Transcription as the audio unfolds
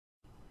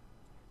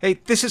Hey,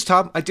 this is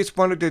Tom. I just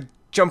wanted to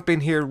jump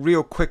in here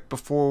real quick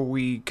before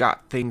we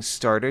got things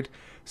started.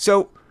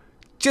 So,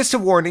 just a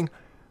warning.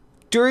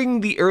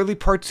 During the early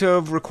parts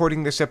of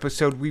recording this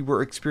episode, we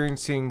were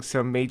experiencing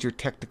some major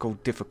technical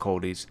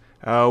difficulties.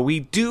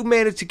 We do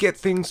manage to get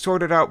things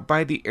sorted out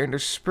by the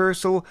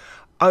interspersal.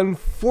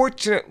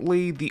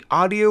 Unfortunately, the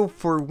audio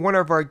for one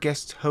of our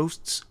guest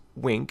hosts,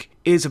 Wink,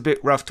 is a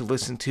bit rough to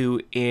listen to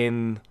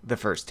in the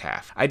first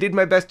half. I did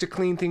my best to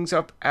clean things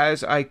up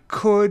as I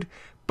could,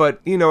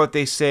 but you know what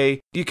they say,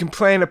 you can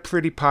plan a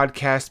pretty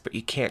podcast, but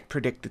you can't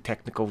predict the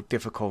technical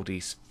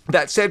difficulties.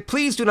 That said,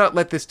 please do not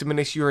let this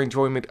diminish your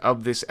enjoyment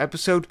of this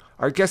episode.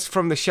 Our guests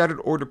from the Shattered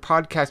Order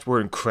podcast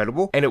were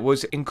incredible, and it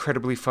was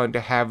incredibly fun to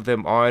have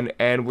them on,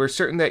 and we're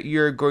certain that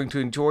you're going to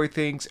enjoy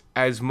things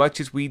as much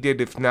as we did,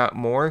 if not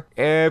more.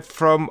 And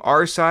from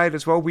our side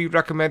as well, we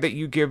recommend that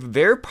you give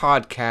their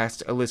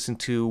podcast a listen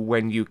to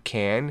when you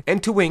can.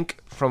 And to Wink,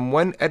 from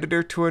one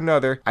editor to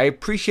another, I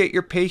appreciate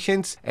your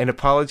patience and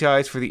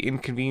apologize for the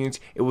inconvenience.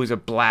 It was a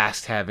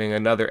blast having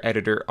another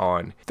editor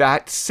on.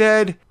 That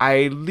said,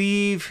 I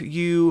leave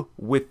you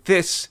with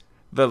this,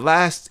 the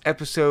last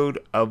episode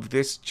of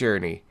this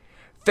journey.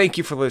 Thank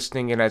you for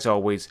listening, and as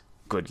always,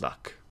 good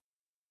luck.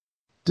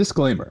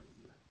 Disclaimer.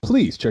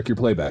 Please check your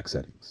playback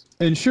settings.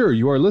 Ensure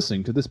you are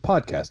listening to this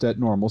podcast at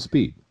normal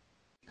speed.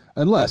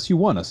 Unless you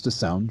want us to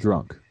sound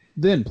drunk.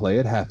 Then play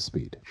at half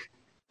speed.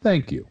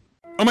 Thank you.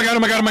 Oh my god, oh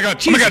my god, oh my god,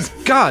 Jesus oh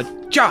my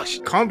God! Josh,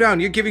 calm down,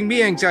 you're giving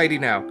me anxiety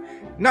now.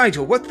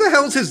 Nigel, what the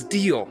hell's his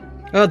deal?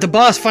 The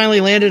boss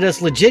finally landed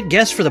us legit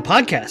guests for the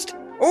podcast.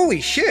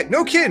 Holy shit,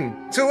 no kidding.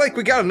 So,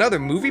 we got another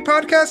movie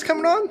podcast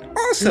coming on?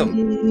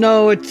 Awesome.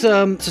 No, it's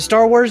a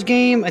Star Wars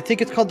game. I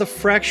think it's called the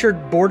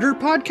Fractured Border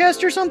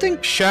podcast or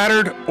something.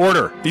 Shattered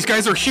Order. These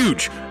guys are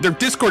huge. Their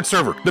Discord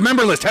server, the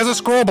member list, has a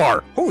scroll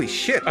bar. Holy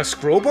shit, a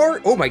scroll bar?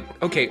 Oh my,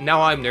 okay,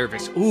 now I'm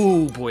nervous.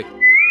 Ooh, boy.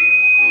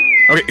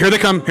 Okay, here they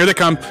come, here they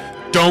come.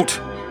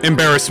 Don't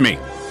embarrass me.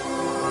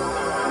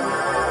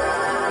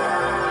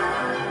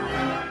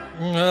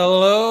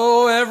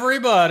 Hello,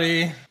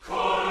 everybody.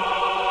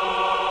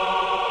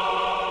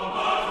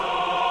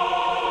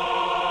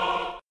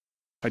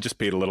 I just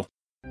peed a little.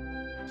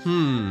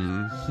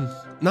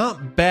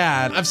 Not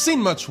bad. I've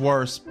seen much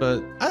worse,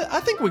 but I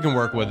think we can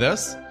work with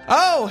this.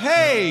 Oh,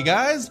 hey,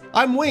 guys.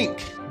 I'm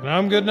Wink. And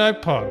I'm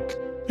Goodnight Punk.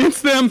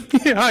 It's them.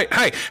 Yeah,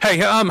 hi.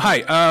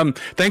 Hi.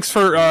 Thanks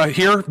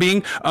for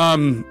being.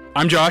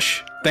 I'm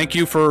Josh. Thank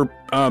you for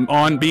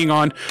being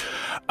on.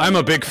 I'm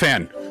a big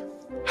fan.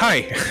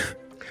 Hi.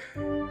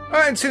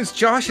 And since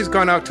Josh has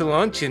gone out to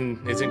lunch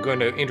and isn't going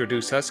to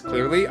introduce us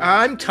clearly,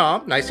 I'm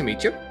Tom. Nice to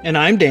meet you. And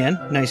I'm Dan.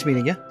 Nice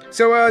meeting you.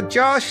 So,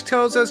 Josh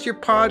tells us your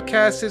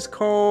podcast is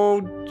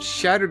called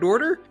Shattered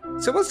Order?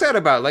 So what's that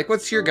about?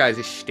 What's your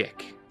guys'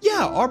 shtick?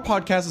 Yeah, our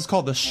podcast is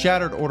called the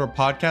Shattered Order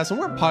Podcast, and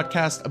we're a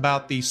podcast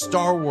about the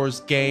Star Wars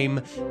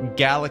game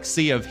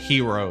Galaxy of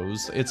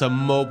Heroes. It's a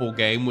mobile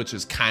game, which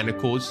is kind of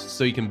cool,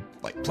 so you can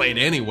play it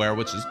anywhere,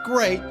 which is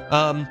great.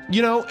 And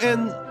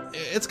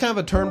it's kind of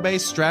a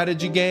turn-based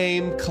strategy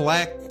game,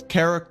 collect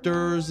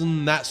characters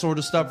and that sort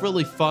of stuff.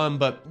 Really fun,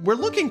 but we're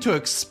looking to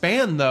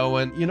expand, though,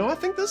 and, I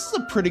think this is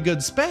a pretty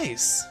good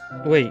space.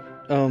 Wait,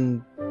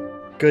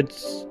 good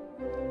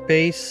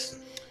space?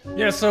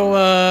 Yeah, so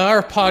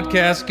our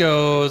podcast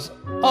goes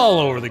all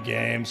over the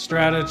game.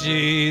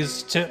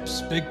 Strategies,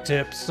 tips, big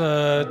tips,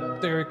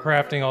 theory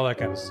crafting, all that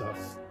kind of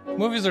stuff.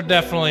 Movies are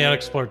definitely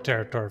unexplored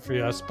territory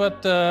for us,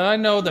 but I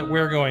know that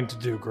we're going to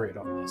do great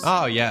on this.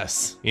 Oh,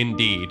 yes,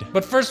 indeed.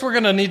 But first we're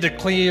going to need to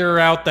clear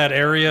out that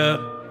area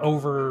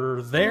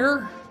over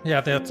there. Yeah,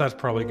 that's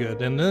probably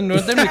good. And then we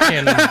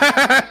can...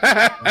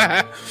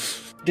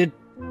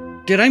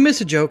 Did I miss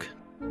a joke?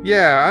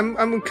 Yeah,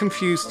 I'm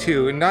confused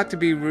too, and not to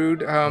be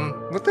rude,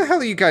 what the hell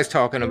are you guys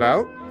talking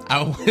about?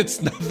 Oh,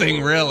 it's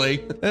nothing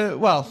really.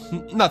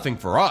 Nothing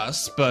for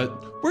us,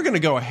 but we're gonna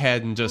go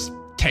ahead and just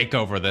take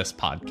over this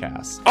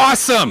podcast.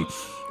 Awesome!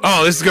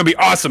 Oh, this is gonna be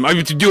awesome. I'm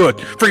going to do a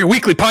freaking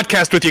weekly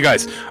podcast with you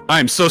guys.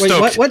 I'm so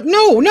stoked. What?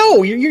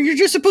 No! You're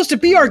just supposed to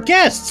be our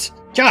guests!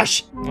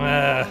 Josh!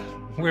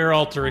 We're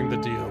altering the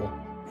deal.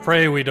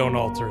 Pray we don't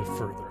alter it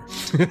further.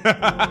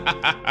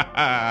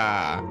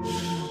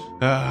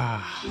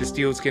 This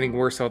deal's getting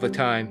worse all the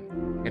time,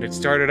 and it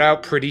started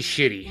out pretty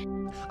shitty.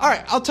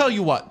 Alright, I'll tell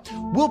you what.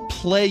 We'll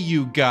play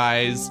you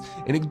guys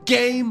in a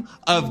game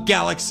of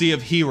Galaxy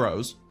of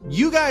Heroes.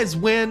 You guys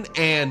win,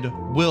 and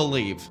we'll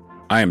leave.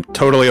 I am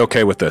totally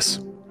okay with this.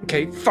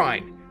 Okay,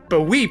 fine.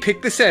 But we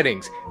pick the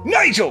settings.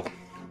 Nigel!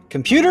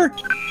 Computer,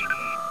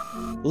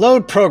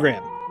 load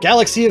program.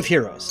 Galaxy of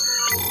Heroes.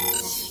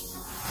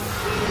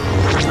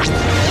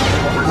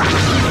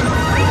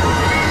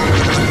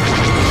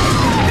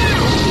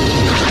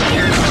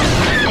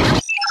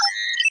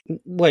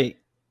 Wait,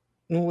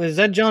 is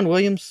that John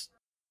Williams?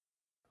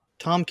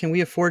 Tom, can we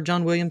afford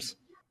John Williams?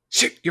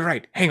 Shit, you're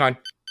right. Hang on.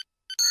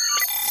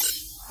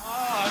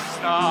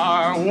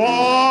 Star Wars,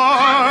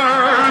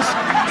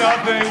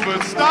 nothing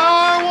but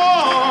Star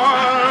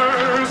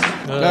Wars.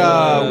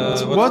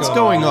 What's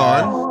going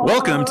on?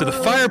 Welcome to the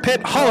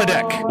Firepit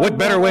holodeck. What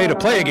better way to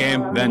play a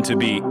game than to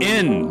be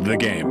in the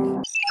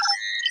game?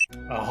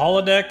 A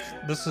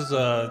holodeck? This is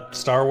a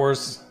Star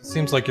Wars.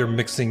 Seems like you're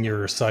mixing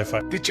your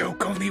sci-fi. The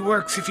joke only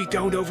works if you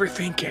don't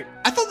overthink it.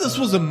 I thought this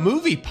was a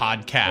movie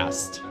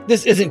podcast.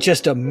 This isn't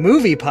just a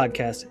movie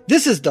podcast.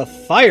 This is the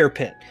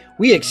Firepit.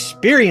 We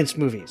experience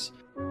movies.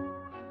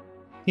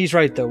 He's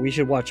right, though. We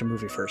should watch a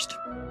movie first.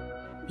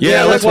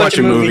 Yeah, let's watch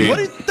a movie.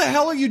 What the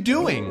hell are you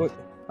doing?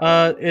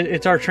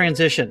 It's our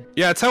transition.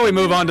 Yeah, it's how we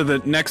move on to the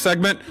next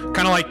segment.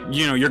 Kind of like,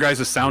 your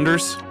guys'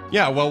 sounders.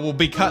 Yeah, well, we'll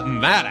be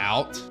cutting that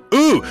out.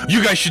 Ooh,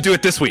 you guys should do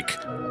it this week.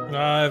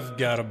 I've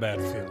got a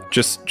bad feeling.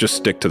 Just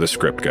stick to the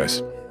script,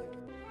 guys.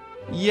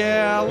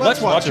 Yeah,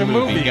 let's watch a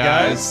movie,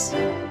 guys.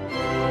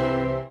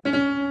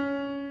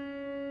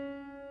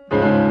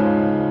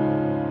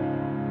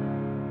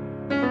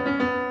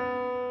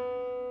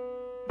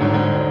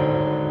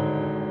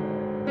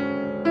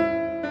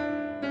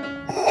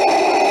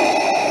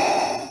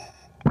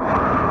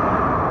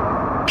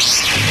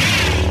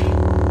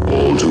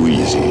 All too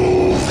easy.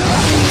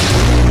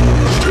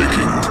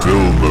 Taking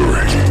Bill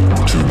Murray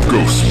to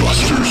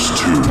Ghostbusters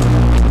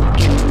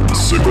 2.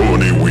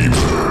 Sigourney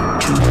Weaver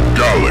to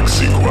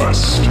Galaxy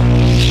Quest.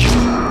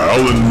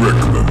 Alan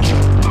Rickman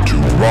to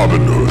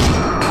Robin Hood,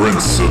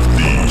 Prince of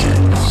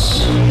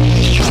Thieves.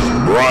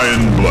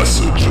 Brian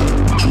Blessed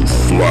to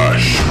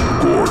Flash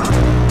Gordon.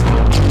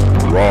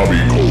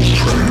 Robbie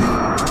Coltrane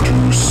to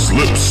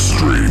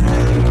Slipstream.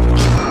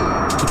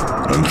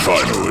 And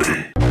finally,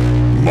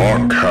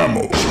 Mark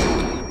Hamill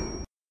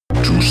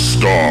to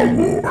Star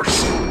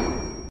Wars.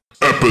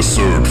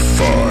 Episode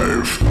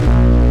 5.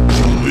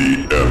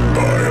 The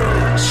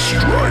Empire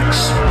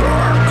Strikes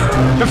Back.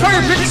 The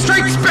Firepit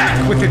strikes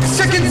back with its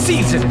second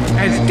season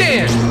as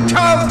Dan,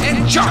 Tom,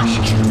 and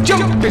Josh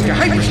jump into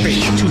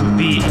hyperspace to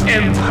The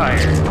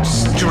Empire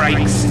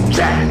Strikes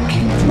Back.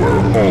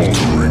 We're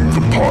altering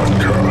the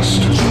podcast.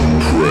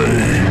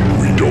 Pray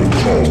we don't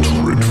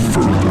alter it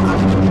further.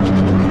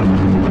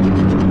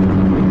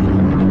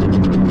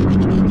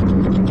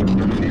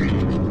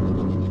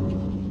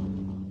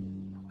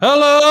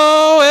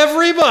 Hello,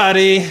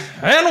 everybody,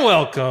 and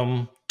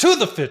welcome to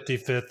the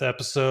 55th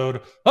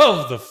episode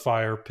of the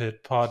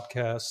Firepit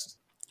podcast.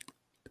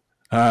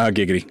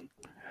 Giggity.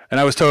 And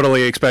I was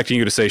totally expecting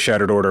you to say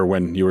Shattered Order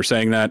when you were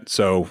saying that.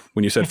 So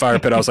when you said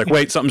Firepit, I was like,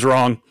 wait, something's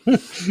wrong. I'm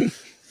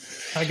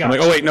like,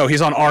 oh, wait, no,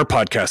 he's on our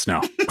podcast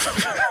now.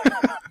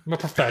 I'm a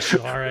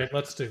professional. All right,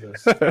 let's do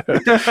this.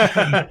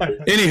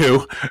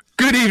 Anywho,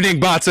 good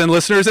evening, bots and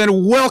listeners,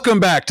 and welcome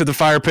back to the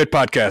Firepit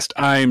podcast.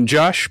 I'm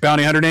Josh,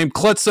 bounty hunter named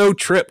Klutzo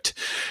Tripped,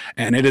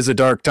 and it is a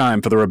dark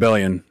time for the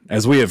rebellion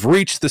as we have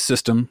reached the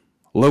system,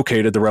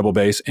 located the rebel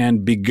base,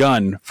 and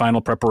begun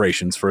final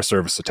preparations for a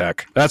service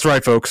attack. That's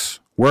right, folks.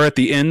 We're at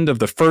the end of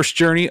the first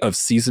journey of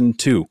Season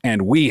 2,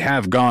 and we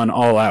have gone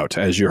all out,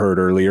 as you heard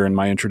earlier in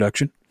my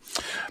introduction.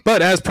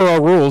 But as per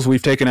our rules,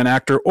 we've taken an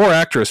actor or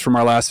actress from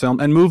our last film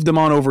and moved them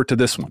on over to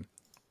this one.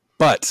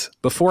 But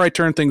before I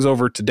turn things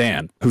over to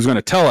Dan, who's going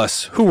to tell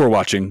us who we're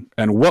watching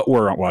and what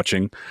we're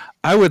watching,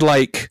 I would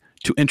like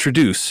to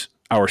introduce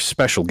our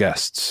special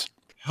guests.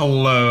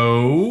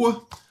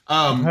 Hello.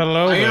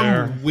 Hello I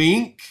there. am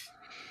Wink,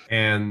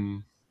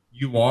 and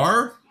you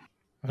are?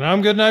 And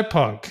I'm Goodnight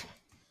Punk.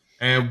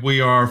 And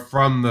we are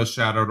from the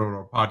Shattered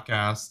Order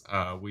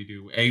podcast. We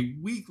do a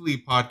weekly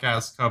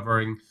podcast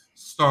covering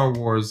Star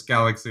Wars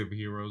Galaxy of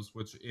Heroes,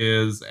 which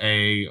is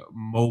a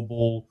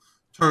mobile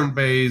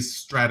turn-based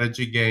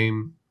strategy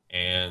game,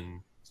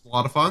 and it's a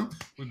lot of fun.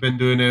 We've been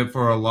doing it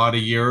for a lot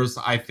of years.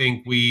 I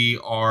think we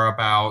are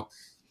about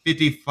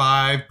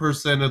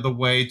 55% of the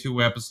way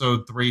to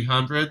episode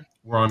 300.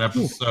 We're on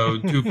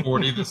episode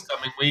 240 this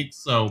coming week,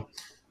 so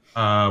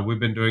we've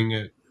been doing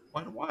it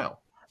quite a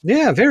while.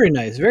 Yeah, very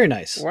nice, very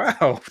nice.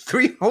 Wow,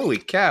 holy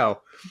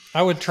cow.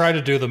 I would try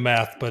to do the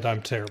math, but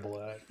I'm terrible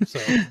at it. So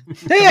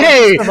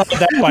Hey, divide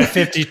that by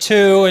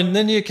 52, and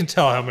then you can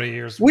tell how many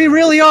years. we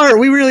really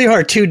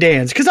are two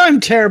Dans, because I'm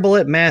terrible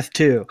at math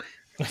too.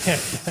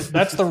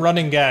 That's the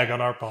running gag on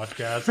our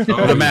podcast.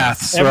 The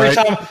maths, right?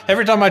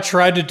 Every time I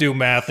try to do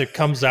math, it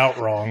comes out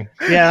wrong.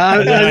 Yeah,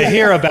 And then I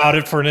hear about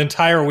it for an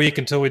entire week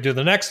until we do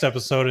the next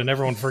episode, and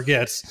everyone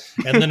forgets.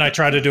 And then I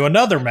try to do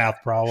another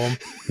math problem,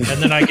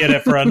 and then I get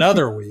it for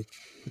another week.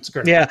 It's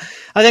great. yeah.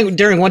 I think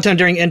one time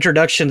during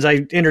introductions,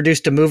 I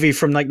introduced a movie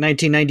from like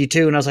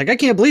 1992, and I was like, I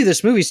can't believe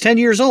this movie's 10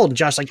 years old. And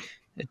Josh's like,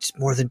 it's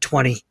more than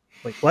 20.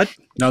 Wait, what?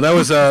 No, that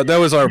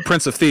was our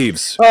Prince of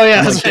Thieves. Oh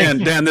yeah, Like,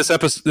 Dan,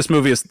 this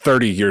movie is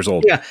 30 years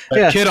old. Yeah, That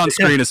yeah, kid on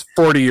screen is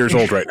 40 years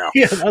old right now.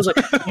 yeah. I was like,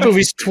 the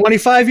movie's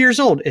 25 years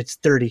old. It's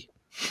 30.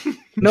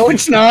 No,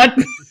 it's not.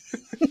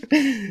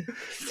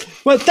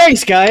 Well,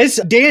 thanks,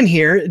 guys. Dan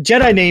here.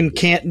 Jedi name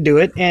can't do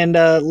it. And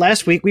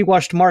last week we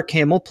watched Mark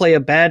Hamill play a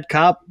bad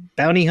cop,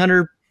 bounty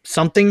hunter,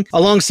 something,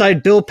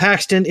 alongside Bill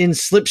Paxton in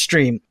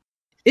Slipstream.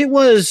 It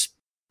was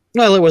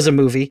a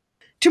movie.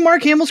 To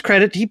Mark Hamill's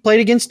credit, he played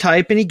against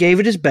type and he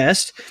gave it his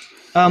best.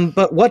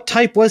 But what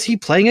type was he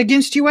playing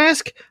against, you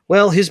ask?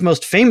 Well, his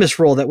most famous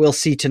role that we'll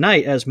see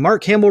tonight as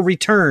Mark Hamill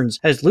returns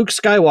as Luke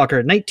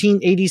Skywalker,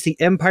 1980's The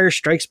Empire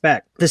Strikes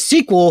Back, the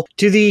sequel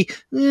to the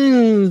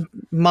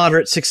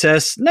moderate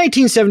success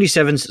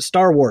 1977's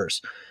Star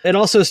Wars. It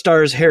also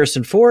stars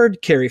Harrison Ford,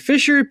 Carrie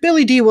Fisher,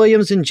 Billy D.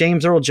 Williams, and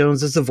James Earl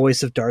Jones as the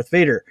voice of Darth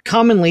Vader.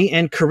 Commonly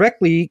and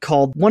correctly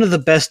called one of the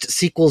best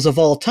sequels of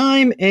all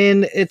time,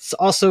 and it's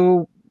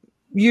also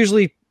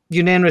usually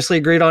unanimously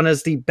agreed on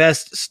as the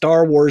best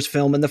Star Wars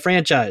film in the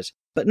franchise.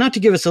 But not to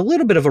give us a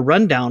little bit of a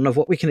rundown of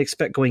what we can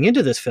expect going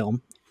into this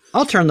film,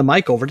 I'll turn the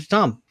mic over to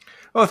Tom.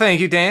 Well,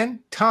 thank you, Dan.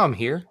 Tom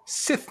here,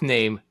 Sith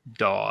name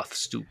Darth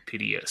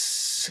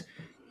Stupidious.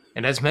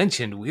 And as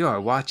mentioned, we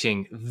are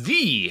watching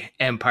The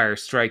Empire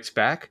Strikes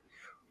Back,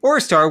 or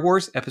Star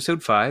Wars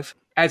Episode 5,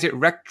 as it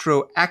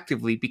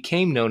retroactively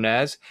became known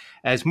as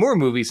more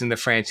movies in the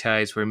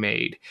franchise were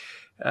made.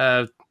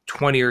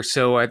 20 or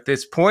so at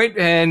this point,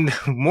 and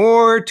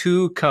more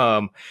to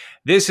come.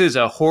 This is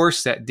a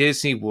horse that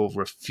Disney will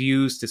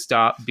refuse to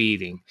stop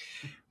beating.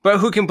 But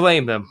who can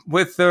blame them?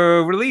 With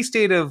the release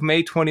date of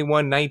May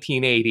 21,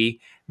 1980,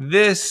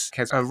 this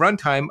has a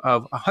runtime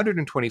of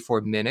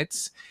 124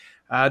 minutes.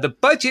 The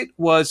budget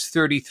was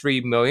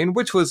 $33 million,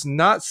 which was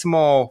not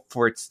small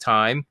for its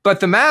time. But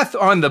the math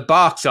on the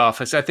box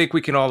office, I think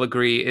we can all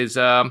agree, is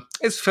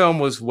this film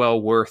was well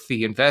worth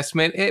the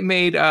investment. It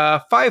made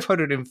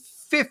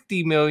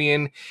 $550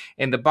 million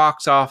in the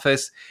box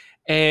office,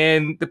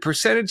 and the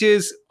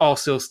percentages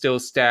also still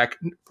stack.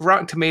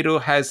 Rotten Tomato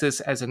has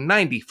this as a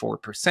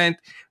 94%,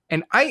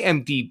 and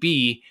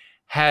IMDb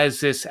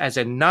has this as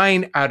a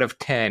 9 out of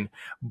 10,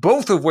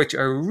 both of which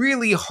are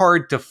really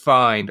hard to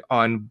find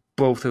on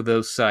both of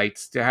those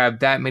sites, to have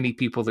that many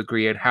people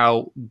agree on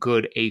how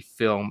good a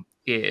film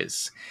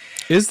is.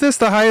 Is this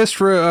the highest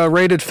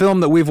rated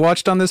film that we've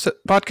watched on this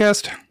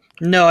podcast?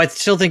 No, I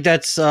still think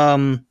that's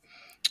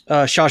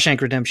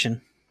Shawshank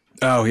Redemption.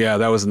 Oh yeah,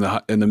 that was in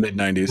the mid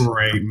 90s.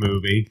 Great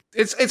movie.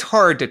 It's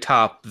hard to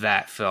top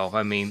that film.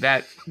 I mean,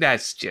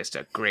 that's just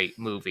a great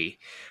movie.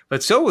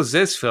 But so was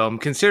this film,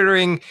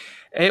 considering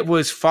it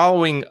was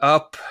following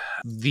up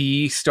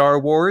the Star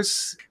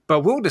Wars.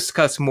 But we'll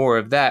discuss more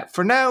of that.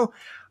 For now,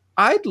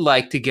 I'd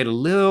like to get a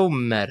little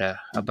meta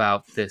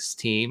about this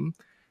team.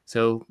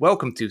 So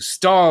welcome to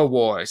Star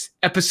Wars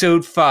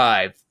Episode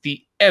 5,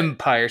 The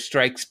Empire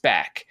Strikes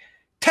Back.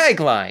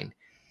 Tagline: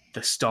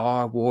 the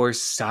Star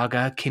Wars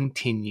saga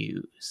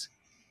continues. ...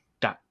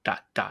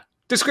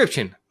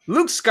 Description: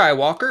 Luke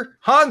Skywalker,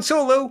 Han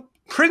Solo,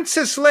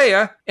 Princess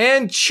Leia,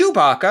 and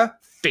Chewbacca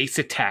face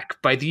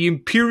attack by the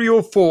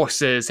Imperial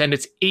forces and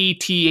its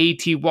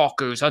AT-AT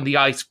walkers on the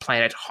ice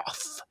planet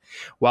Hoth.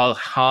 While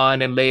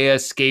Han and Leia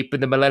escape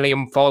in the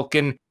Millennium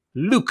Falcon,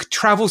 Luke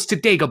travels to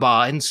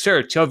Dagobah in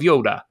search of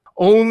Yoda.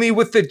 Only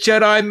with the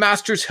Jedi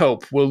Master's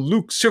help will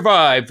Luke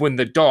survive when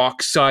the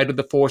dark side of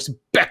the Force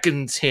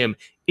beckons him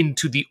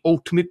into the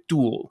ultimate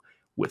duel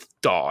with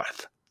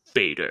Darth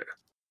Vader.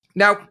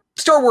 Now,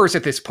 Star Wars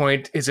at this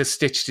point is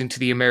stitched into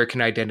the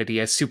American identity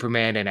as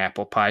Superman and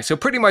apple pie, so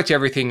pretty much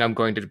everything I'm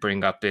going to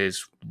bring up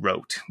is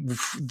rote.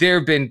 There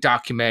have been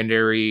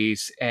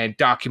documentaries and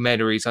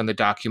documentaries on the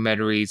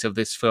documentaries of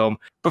this film,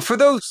 but for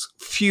those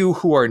few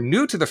who are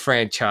new to the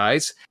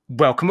franchise,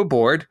 welcome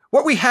aboard.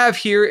 What we have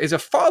here is a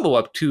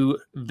follow-up to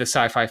the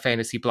sci-fi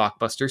fantasy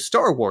blockbuster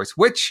Star Wars,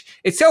 which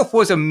itself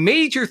was a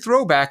major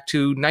throwback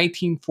to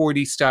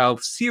 1940s-style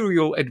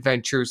serial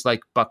adventures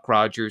like Buck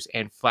Rogers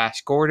and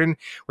Flash Gordon,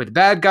 where the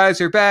bad guys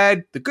are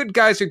bad, the good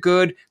guys are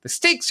good, the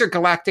stakes are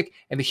galactic,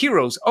 and the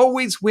heroes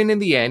always win in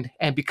the end.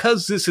 And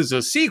because this is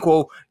a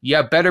sequel,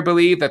 you better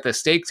believe that the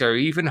stakes are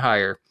even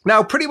higher.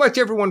 Now, pretty much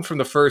everyone from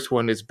the first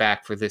one is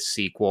back for this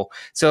sequel,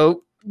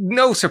 so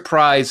no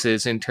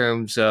surprises in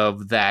terms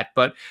of that,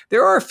 but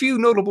there are a few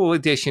notable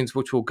additions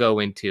which we'll go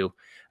into.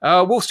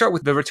 We'll start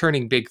with the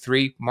returning big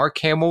three: Mark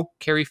Hamill,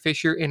 Carrie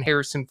Fisher, and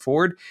Harrison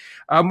Ford.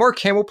 Mark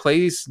Hamill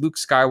plays Luke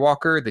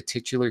Skywalker, the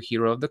titular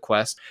hero of the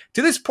quest.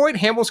 To this point,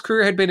 Hamill's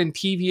career had been in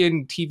TV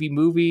and TV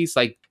movies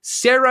like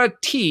Sarah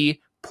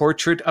T.,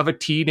 Portrait of a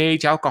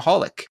Teenage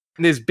Alcoholic.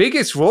 And his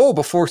biggest role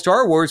before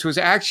Star Wars was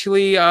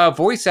actually a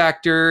voice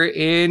actor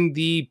in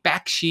the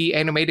Bakshi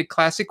animated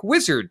classic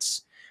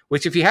Wizards,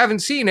 which, if you haven't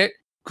seen it,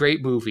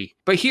 great movie.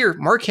 But here,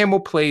 Mark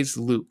Hamill plays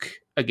Luke.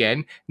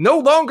 Again, no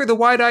longer the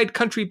wide-eyed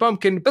country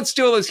bumpkin, but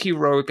still as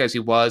heroic as he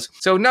was.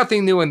 So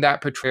nothing new in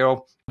that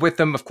portrayal. With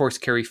them, of course,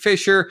 Carrie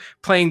Fisher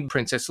playing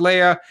Princess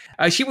Leia.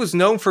 She was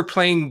known for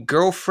playing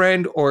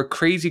girlfriend or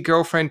crazy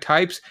girlfriend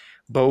types,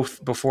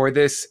 both before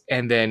this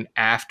and then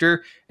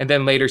after. And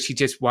then later, she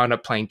just wound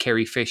up playing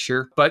Carrie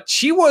Fisher. But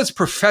she was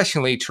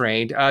professionally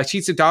trained.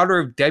 She's the daughter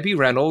of Debbie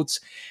Reynolds.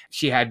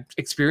 She had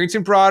experience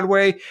in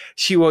Broadway.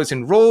 She was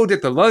enrolled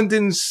at the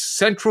London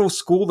Central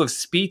School of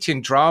Speech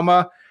and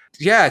Drama.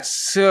 Yeah,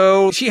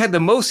 so she had the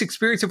most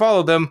experience of all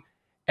of them.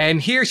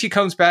 And here she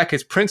comes back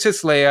as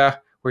Princess Leia,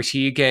 where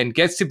she again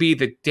gets to be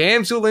the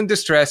damsel in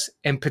distress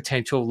and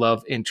potential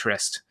love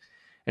interest.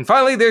 And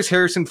finally, there's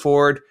Harrison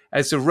Ford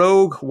as the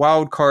rogue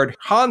wildcard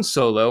Han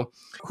Solo,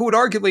 who would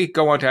arguably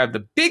go on to have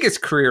the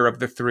biggest career of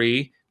the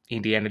three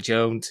Indiana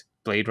Jones,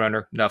 Blade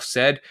Runner, enough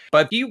said.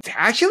 But he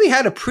actually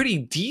had a pretty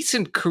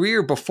decent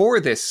career before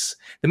this.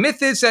 The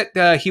myth is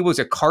that he was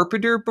a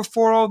carpenter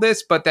before all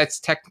this, but that's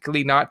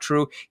technically not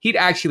true. He'd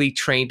actually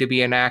trained to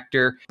be an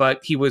actor, but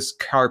he was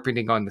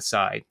carpenting on the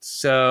side.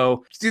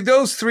 So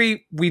those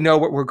three, we know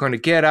what we're going to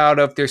get out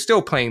of. They're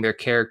still playing their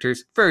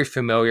characters. Very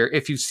familiar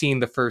if you've seen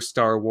the first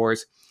Star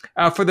Wars.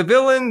 For the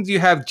villains, you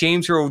have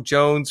James Earl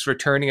Jones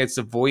returning as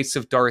the voice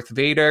of Darth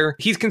Vader.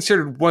 He's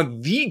considered one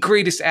of the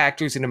greatest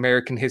actors in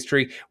American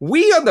history.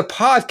 We on the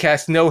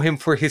podcast know him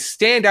for his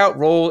standout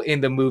role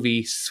in the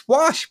movie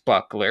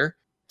Swashbuckler.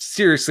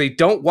 Seriously,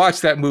 don't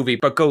watch that movie,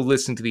 but go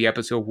listen to the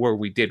episode where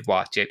we did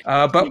watch it.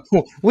 But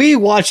we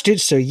watched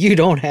it, so you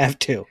don't have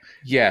to.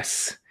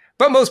 Yes.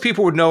 But most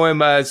people would know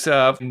him as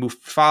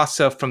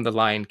Mufasa from The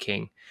Lion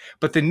King.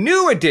 But the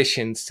new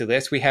additions to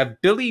this, we have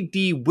Billy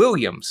D.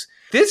 Williams.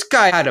 This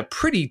guy had a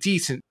pretty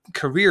decent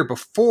career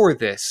before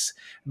this.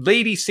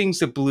 Lady Sings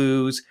the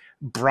Blues,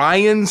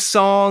 Brian's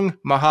Song,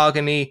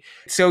 Mahogany.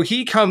 So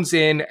he comes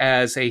in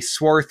as a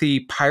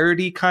swarthy,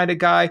 piratey kind of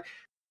guy.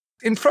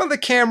 In front of the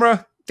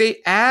camera,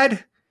 they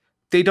add,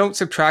 they don't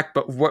subtract,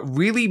 but what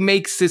really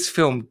makes this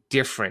film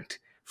different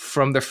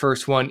from the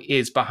first one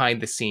is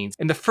behind the scenes.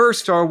 In the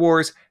first Star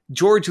Wars,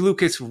 George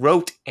Lucas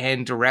wrote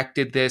and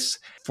directed this.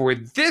 For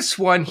this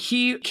one,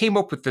 he came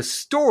up with the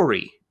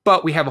story,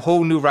 but we have a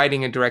whole new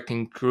writing and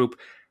directing group,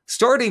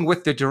 starting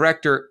with the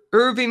director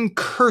Irvin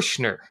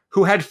Kershner,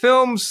 who had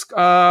films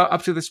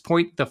up to this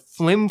point, The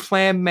Flim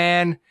Flam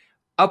Man,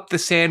 Up the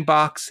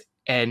Sandbox,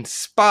 and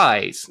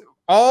Spies.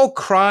 All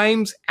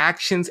crimes,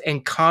 actions,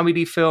 and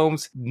comedy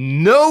films.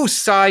 No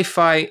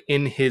sci-fi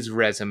in his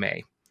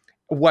resume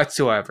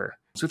whatsoever.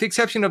 So with the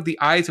exception of The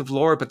Eyes of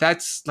Laura, but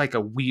that's like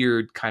a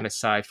weird kind of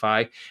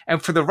sci-fi.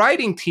 And for the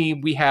writing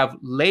team, we have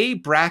Leigh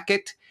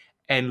Brackett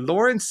and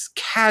Lawrence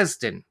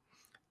Kasdan.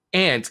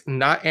 And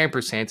not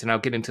ampersands, and I'll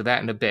get into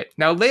that in a bit.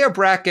 Now, Leigh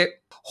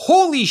Brackett,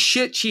 holy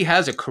shit, she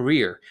has a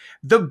career.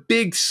 The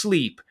Big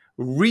Sleep,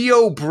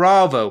 Rio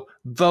Bravo,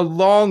 The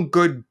Long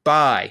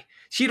Goodbye.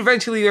 She'd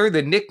eventually earn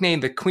the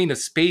nickname the Queen of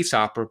Space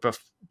Opera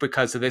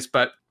because of this,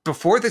 but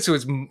before this, it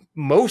was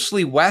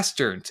mostly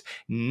Westerns.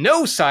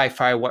 No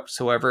sci-fi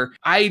whatsoever.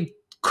 I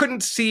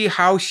couldn't see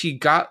how she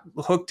got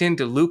hooked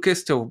into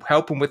Lucas to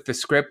help him with the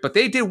script, but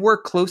they did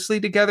work closely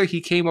together.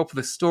 He came up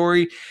with a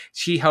story.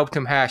 She helped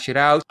him hash it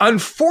out.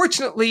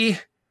 Unfortunately,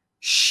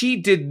 she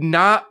did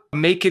not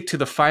make it to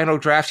the final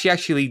draft. She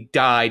actually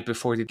died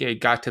before it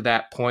got to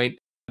that point.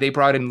 They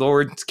brought in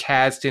Lawrence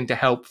Kasdan to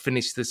help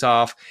finish this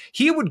off.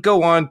 He would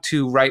go on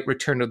to write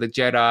Return of the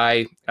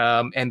Jedi,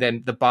 and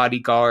then The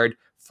Bodyguard,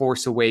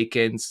 Force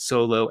Awakens,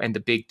 Solo, and The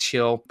Big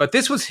Chill. But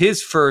this was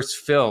his first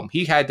film.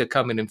 He had to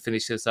come in and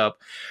finish this up.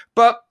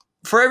 But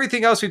for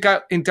everything else, we've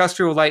got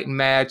Industrial Light and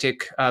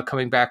Magic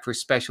coming back for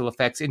special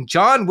effects. And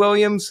John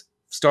Williams,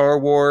 Star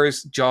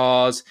Wars,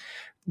 Jaws.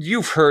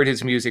 You've heard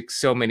his music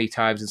so many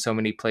times in so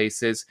many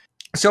places.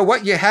 So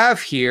what you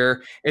have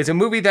here is a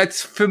movie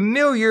that's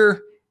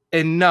familiar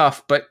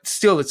enough, but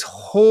still it's a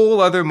whole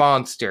other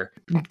monster.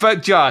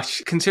 But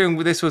Josh, considering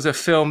this was a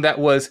film that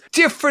was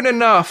different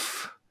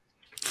enough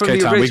from okay,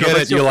 the Tom, original, we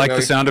get it. You like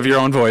the sound of your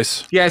own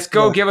voice. Yes,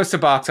 go give us the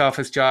box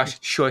office, Josh.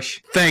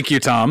 Shush. Thank you,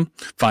 Tom.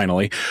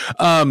 Finally.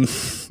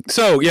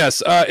 So,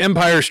 yes,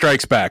 Empire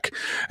Strikes Back,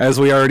 as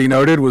we already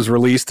noted, was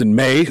released in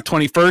May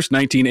 21st,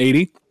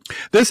 1980.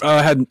 This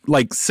had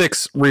like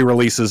 6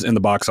 re-releases in the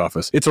box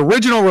office. Its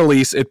original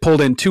release, it pulled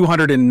in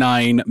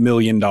 $209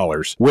 million,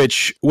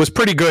 which was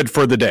pretty good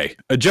for the day.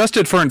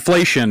 Adjusted for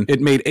inflation, it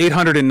made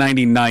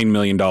 $899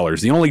 million.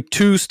 The only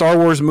 2 Star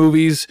Wars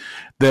movies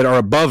that are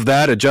above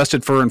that,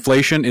 adjusted for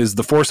inflation, is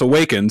The Force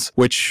Awakens,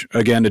 which,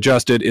 again,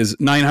 adjusted, is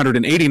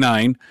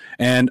 $989,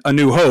 and A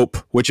New Hope,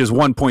 which is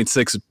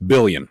 $1.6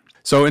 billion.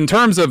 So in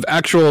terms of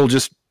actual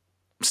just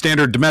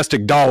standard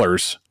domestic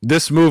dollars,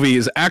 this movie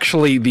is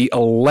actually the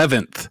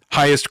 11th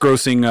highest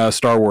grossing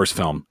Star Wars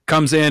film.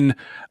 Comes in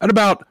at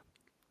about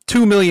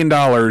 $2 million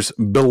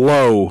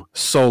below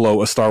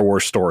Solo, A Star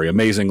Wars Story,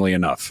 amazingly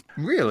enough.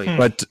 Really?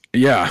 But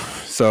yeah,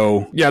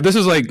 so yeah, this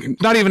is like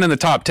not even in the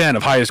top 10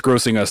 of highest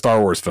grossing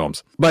Star Wars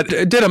films. But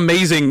it did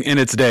amazing in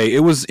its day.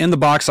 It was in the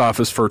box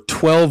office for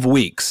 12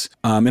 weeks.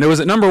 And it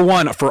was at number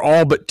 1 for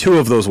all but 2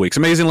 of those weeks.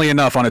 Amazingly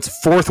enough, on its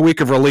 4th week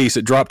of release,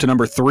 it dropped to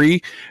number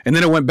 3, and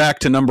then it went back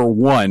to number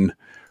 1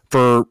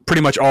 for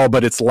pretty much all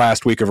but its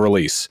last week of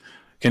release.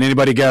 Can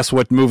anybody guess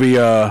what movie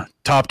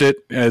topped it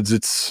as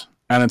its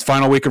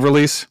final week of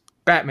release?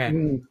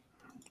 Batman.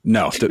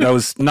 No, that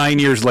was 9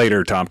 years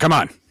later, Tom. Come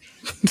on.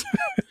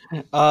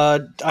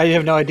 I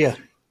have no idea.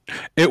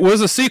 It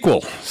was a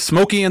sequel,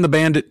 Smokey and the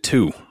Bandit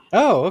 2.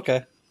 Oh,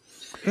 okay.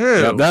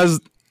 Yeah,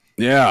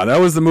 that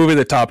was the movie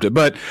that topped it.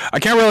 But I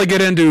can't really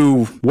get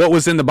into what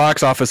was in the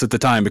box office at the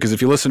time, because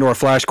if you listen to our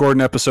Flash Gordon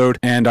episode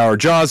and our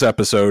Jaws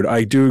episode,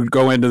 I do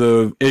go into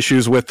the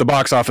issues with the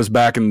box office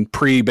back in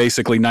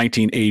basically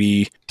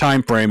 1980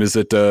 time frame. Is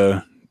that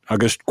I'll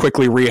just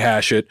quickly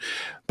rehash it.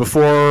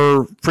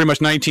 before pretty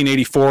much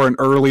 1984 and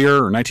earlier,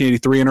 or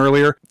 1983 and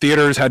earlier,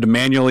 theaters had to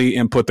manually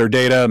input their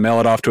data, mail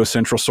it off to a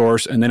central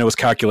source, and then it was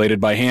calculated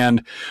by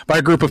hand by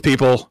a group of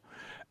people.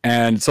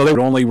 And so they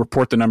would only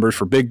report the numbers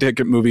for big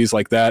ticket movies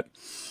like that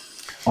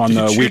on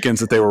the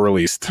weekends that they were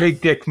released. Big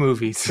dick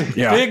movies.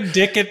 Yeah. Big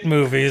dicket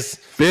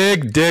movies.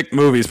 Big dick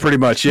movies, pretty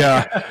much,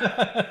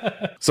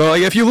 yeah. So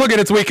like, if you look at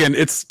its weekend,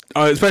 it's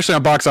especially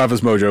on Box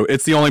Office Mojo,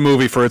 it's the only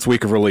movie for its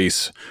week of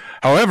release.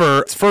 However,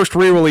 its first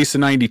re-release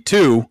in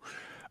 92,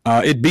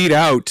 it beat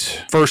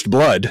out First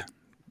Blood,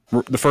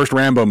 the first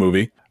Rambo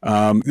movie.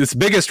 Its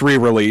biggest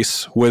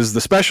re-release was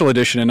the special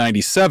edition in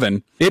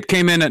 97. It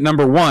came in at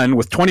number 1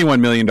 with $21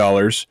 million.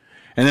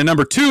 And then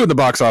number 2 in the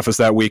box office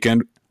that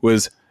weekend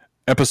was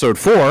Episode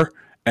 4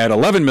 at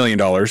 $11 million,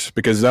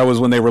 because that was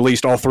when they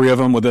released all 3 of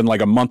them within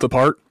like a month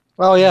apart.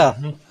 Oh, yeah.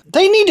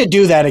 They need to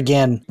do that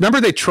again.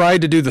 Remember they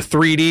tried to do the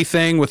 3D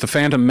thing with the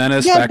Phantom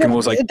Menace back in, what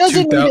was like, it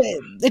doesn't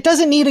 2000? it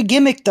doesn't need a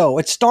gimmick, though.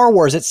 It's Star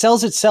Wars. It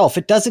sells itself.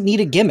 It doesn't need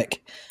a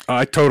gimmick.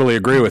 I totally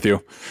agree with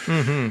you.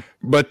 Mm-hmm.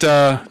 But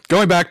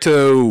going back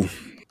to...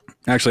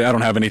 Actually, I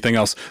don't have anything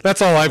else.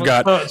 That's all I've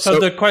got. So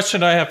the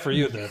question I have for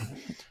you then,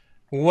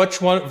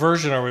 which one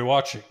version are we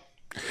watching?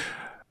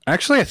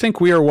 Actually, I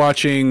think we are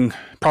watching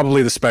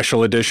probably the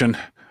special edition,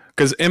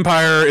 because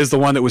Empire is the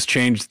one that was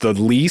changed the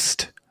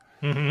least.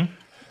 Mm-hmm.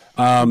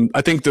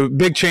 I think the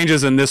big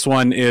changes in this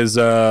one is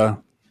the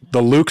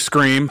Luke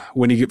scream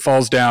when he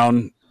falls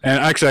down. And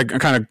actually, I'm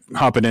kind of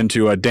hopping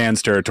into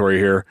Dan's territory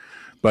here,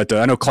 but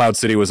I know Cloud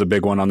City was a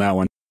big one on that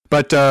one.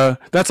 But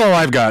that's all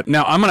I've got.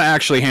 Now, I'm going to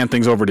actually hand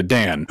things over to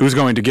Dan, who's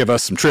going to give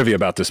us some trivia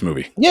about this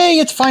movie. Yay,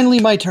 it's finally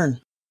my turn.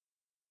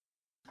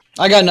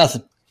 I got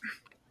nothing.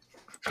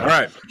 All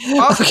right.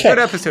 Awesome. Good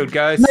episode,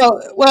 guys.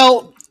 No,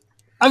 well,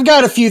 I've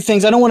got a few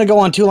things. I don't want to go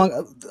on too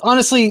long.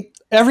 Honestly,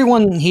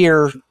 everyone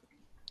here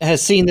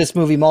has seen this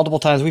movie multiple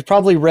times. We've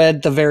probably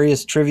read the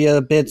various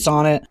trivia bits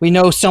on it. We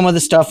know some of the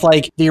stuff,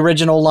 like the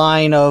original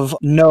line of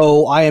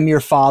 "No, I am your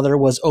father"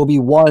 was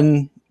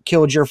Obi-Wan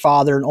killed your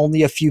father, and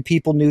only a few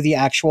people knew the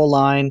actual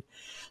line.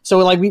 So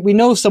like we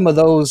know some of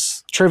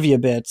those trivia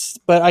bits,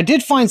 but I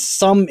did find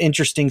some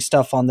interesting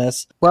stuff on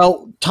this.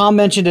 Well, Tom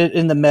mentioned it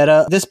in the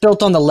meta. This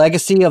built on the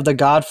legacy of The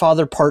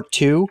Godfather Part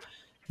 2.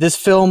 This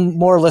film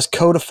more or less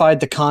codified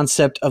the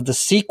concept of the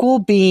sequel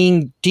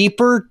being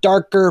deeper,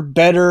 darker,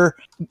 better,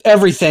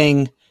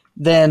 everything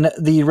than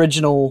the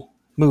original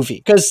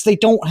movie, because they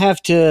don't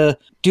have to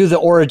do the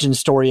origin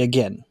story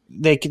again.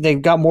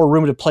 They've got more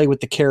room to play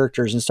with the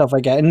characters and stuff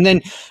like that. And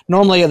then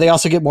normally they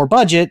also get more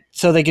budget,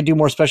 so they could do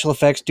more special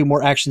effects, do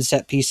more action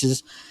set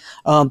pieces,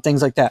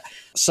 things like that.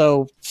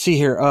 So see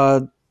here,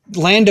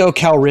 Lando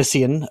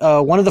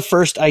Calrissian, one of the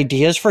first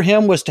ideas for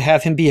him was to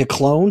have him be a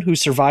clone who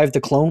survived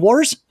the Clone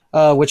Wars,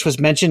 which was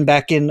mentioned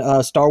back in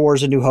Star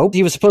Wars A New Hope.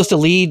 He was supposed to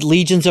lead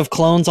legions of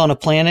clones on a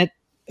planet,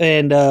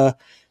 and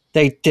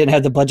they didn't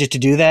have the budget to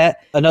do that.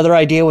 Another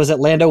idea was that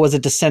Lando was a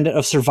descendant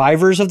of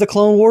survivors of the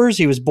Clone Wars.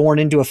 He was born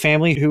into a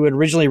family who had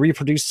originally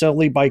reproduced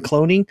solely by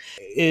cloning.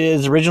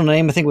 His original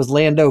name, I think, was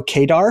Lando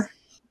Kadar.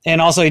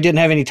 And also, he didn't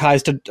have any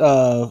ties to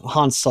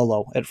Han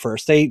Solo at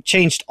first. They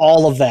changed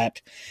all of that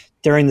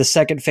during the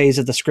second phase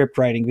of the script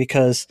writing,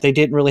 because they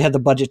didn't really have the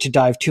budget to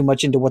dive too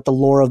much into what the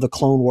lore of the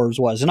Clone Wars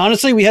was. And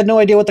honestly, we had no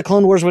idea what the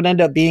Clone Wars would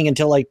end up being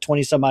until like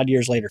 20 some odd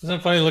years later. Isn't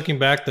it funny looking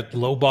back that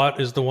Lobot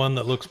is the one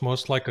that looks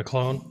most like a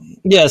clone?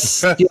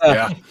 Yes.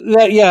 Yeah.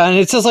 Yeah. And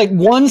it's just like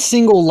one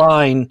single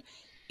line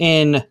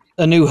in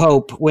A New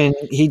Hope when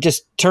he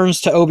just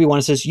turns to Obi-Wan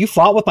and says, "You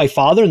fought with my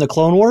father in the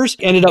Clone Wars?"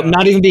 Ended up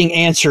not even being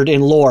answered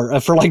in lore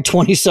for like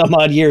 20 some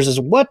odd years. Is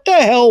what the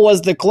hell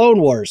was the Clone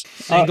Wars?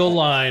 Single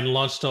line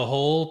launched a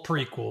whole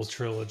prequel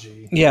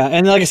trilogy. Yeah.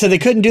 And like I said, they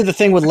couldn't do the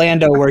thing with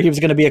Lando where he was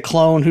going to be a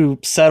clone who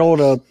settled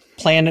a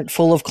planet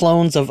full of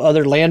clones of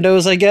other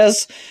Landos, I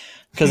guess,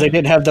 because they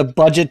didn't have the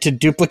budget to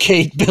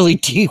duplicate Billy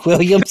D.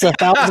 Williams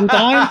 1,000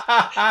 times.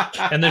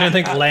 And they didn't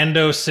think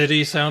Lando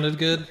City sounded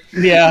good?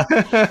 Yeah.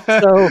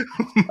 So,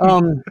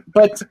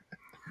 but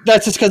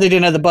that's just because they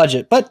didn't have the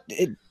budget.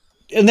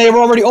 And they were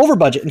already over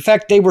budget. In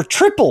fact, they were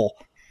triple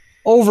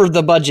over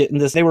the budget in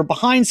this. They were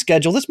behind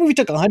schedule. This movie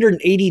took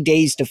 180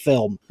 days to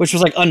film, which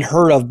was like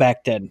unheard of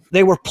back then.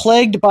 They were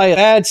plagued by a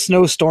bad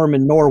snowstorm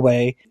in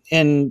Norway,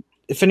 and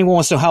if anyone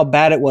wants to know how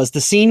bad it was, the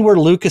scene where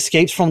Luke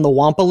escapes from the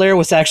Wampa Lair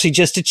was actually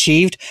just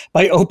achieved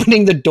by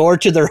opening the door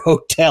to their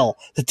hotel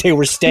that they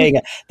were staying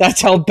at.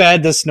 That's how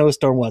bad the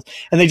snowstorm was.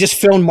 And they just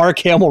filmed Mark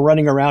Hamill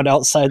running around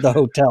outside the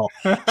hotel.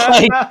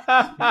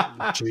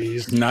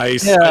 Jeez,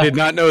 nice. Yeah. I did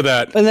not know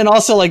that. And then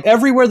also, like,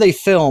 everywhere they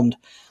filmed,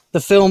 the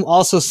film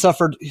also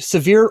suffered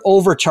severe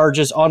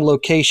overcharges on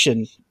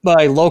location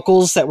by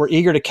locals that were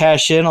eager to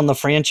cash in on the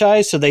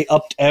franchise. So they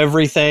upped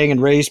everything and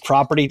raised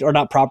property, or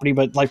not property,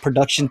 but like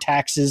production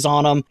taxes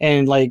on them.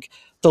 And like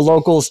the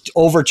locals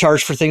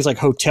overcharged for things like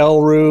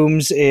hotel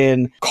rooms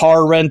and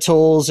car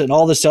rentals and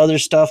all this other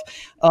stuff.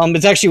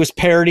 It actually was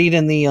parodied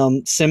in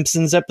the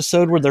Simpsons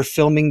episode where they're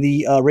filming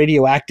the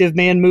Radioactive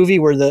Man movie,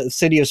 where the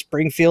city of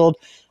Springfield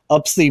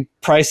ups the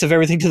price of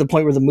everything to the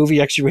point where the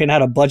movie actually ran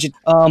out of budget.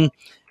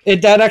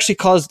 That actually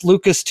caused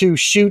Lucas to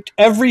shoot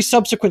every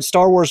subsequent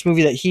Star Wars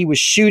movie that he was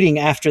shooting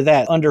after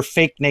that under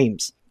fake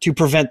names to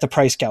prevent the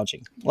price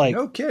gouging. Like,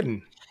 No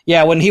kidding.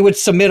 yeah, when he would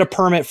submit a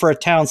permit for a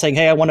town saying,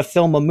 hey, I want to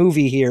film a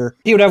movie here,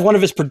 he would have one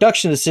of his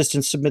production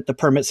assistants submit the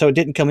permit so it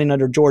didn't come in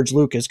under George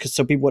Lucas, because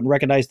so people wouldn't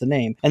recognize the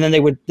name. And then they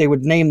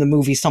would name the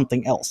movie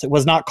something else. It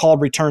was not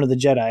called Return of the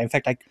Jedi. In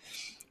fact,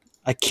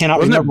 I cannot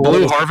Wasn't remember. it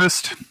Blue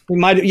Harvest?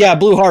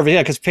 Blue Harvest,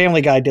 yeah, because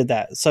Family Guy did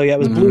that. So yeah, it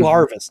was Blue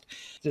Harvest.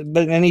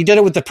 And he did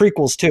it with the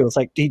prequels too. It's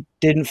like he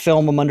didn't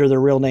film them under their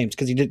real names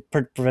because he did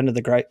prevented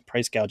the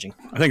price gouging.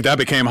 I think that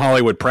became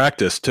Hollywood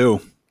practice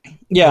too.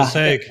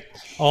 Yeah.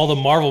 All the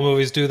Marvel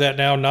movies do that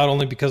now, not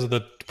only because of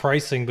the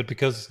pricing, but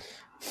because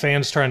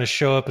fans trying to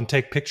show up and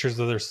take pictures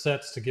of their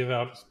sets to give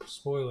out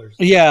spoilers.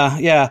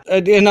 Yeah.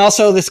 And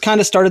also this kind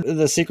of started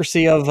the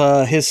secrecy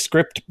of his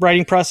script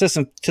writing process,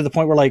 and to the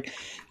point where like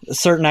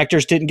certain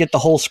actors didn't get the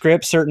whole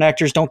script. Certain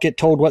actors don't get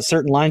told what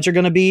certain lines are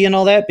going to be and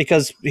all that,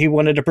 because he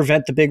wanted to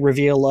prevent the big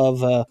reveal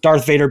of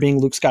Darth Vader being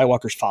Luke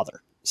Skywalker's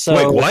father. So,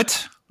 wait,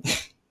 what?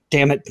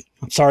 Damn it.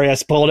 I'm sorry. I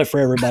spoiled it for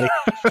everybody.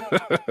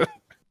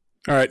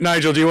 All right,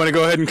 Nigel, do you want to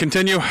go ahead and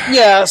continue?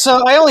 Yeah,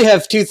 so I only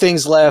have two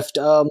things left.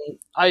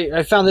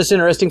 I found this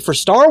interesting. For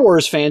Star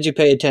Wars fans, you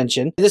pay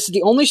attention. This is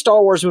the only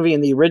Star Wars movie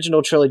in the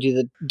original trilogy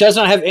that does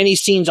not have any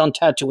scenes on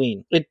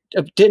Tatooine. It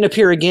didn't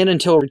appear again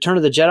until Return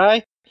of the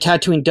Jedi.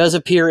 Tatooine does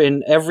appear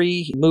in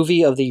every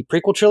movie of the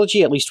prequel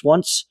trilogy at least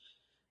once,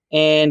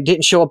 and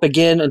didn't show up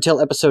again until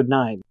Episode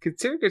 9.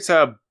 Considering it's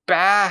a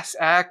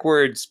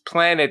bass-ackwards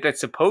planet that's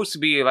supposed to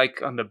be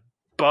like on the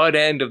butt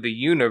end of the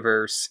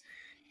universe,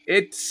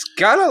 it's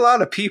got a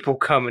lot of people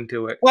coming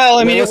to it. Well,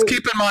 I mean, let's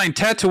keep in mind,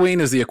 Tatooine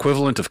is the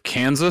equivalent of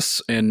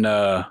Kansas in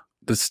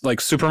this,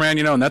 like Superman,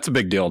 and that's a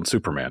big deal in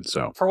Superman.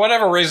 So, for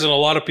whatever reason, a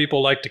lot of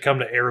people like to come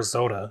to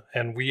Arizona,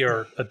 and we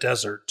are a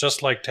desert,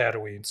 just like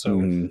Tatooine.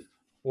 So,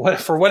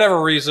 for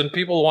whatever reason,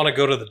 people want to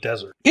go to the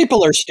desert.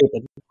 People are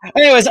stupid.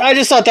 Anyways, I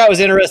just thought that was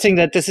interesting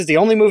that this is the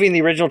only movie in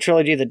the original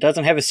trilogy that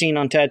doesn't have a scene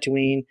on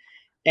Tatooine.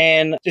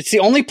 And it's the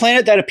only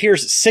planet that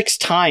appears 6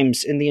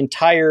 times in the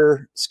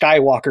entire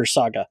Skywalker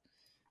saga.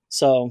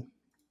 So,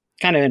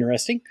 kind of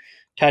interesting.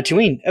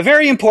 Tatooine, a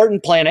very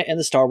important planet in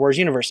the Star Wars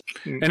universe.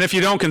 And if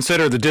you don't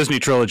consider the Disney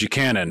trilogy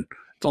canon,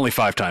 it's only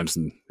 5 times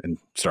in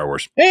Star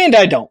Wars. And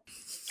I don't.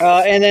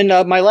 And then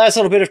my last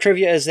little bit of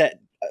trivia is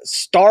that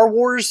Star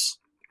Wars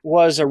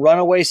was a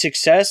runaway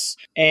success,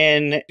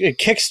 and it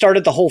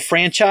kickstarted the whole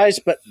franchise.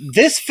 But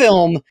this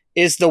film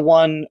is the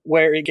one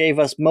where it gave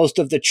us most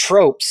of the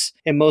tropes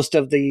and most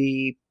of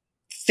the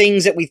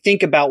things that we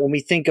think about when we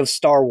think of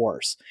Star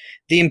Wars.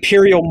 The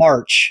Imperial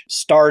March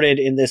started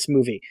in this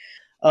movie.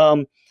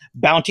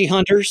 Bounty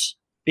hunters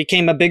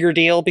became a bigger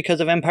deal because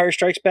of Empire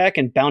Strikes Back,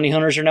 and bounty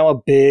hunters are now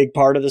a big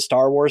part of the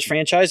Star Wars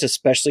franchise,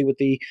 especially with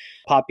the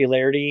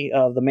popularity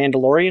of the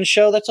Mandalorian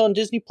show that's on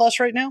Disney Plus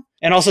right now.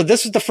 And also,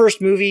 this is the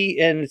first movie,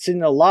 and it's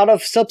in a lot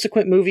of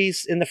subsequent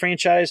movies in the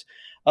franchise,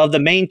 of the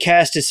main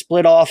cast is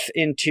split off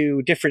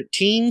into different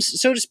teams,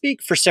 so to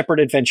speak, for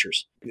separate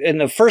adventures. In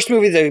the first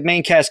movie, the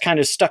main cast kind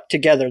of stuck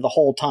together the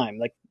whole time.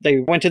 Like, they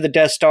went to the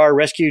Death Star,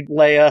 rescued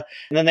Leia,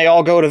 and then they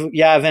all go to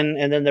Yavin,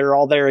 and then they're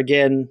all there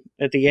again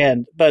at the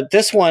end. But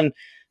this one,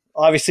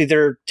 obviously,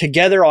 they're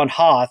together on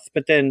Hoth,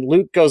 but then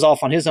Luke goes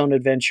off on his own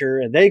adventure,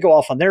 and they go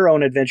off on their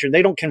own adventure, and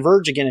they don't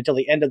converge again until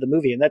the end of the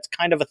movie. And that's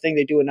kind of a thing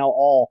they do in now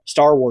all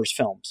Star Wars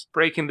films.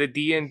 Breaking the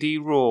D&D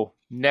rule.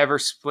 Never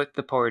split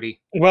the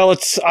party. Well,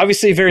 it's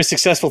obviously a very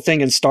successful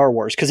thing in Star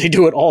Wars because they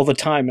do it all the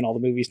time in all the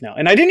movies now.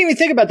 And I didn't even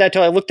think about that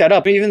till I looked that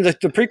up. Even the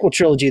prequel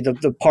trilogy,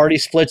 the party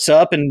splits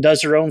up and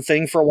does their own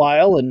thing for a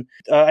while. And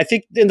I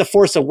think in The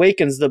Force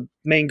Awakens, the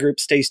main group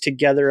stays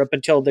together up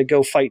until they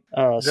go fight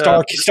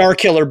Star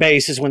Killer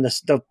Base is when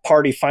the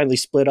party finally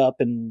split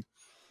up and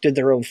did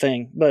their own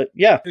thing. But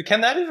yeah.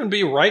 Can that even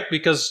be right?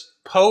 Because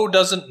Poe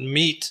doesn't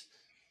meet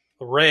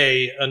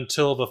Rey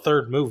until the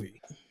 3rd movie.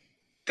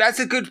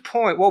 That's a good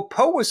point. Well,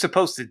 Poe was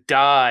supposed to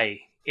die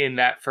in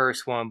that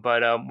first one,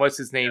 but what's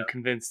his name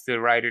convinced the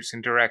writers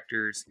and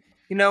directors,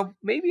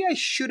 maybe I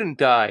shouldn't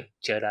die,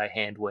 Jedi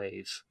hand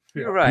wave.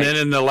 You're right. And then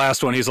in the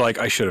last one, he's like,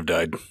 I should have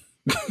died.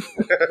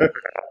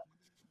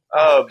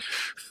 One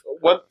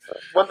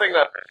thing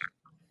that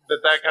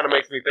kind of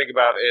makes me think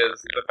about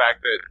is the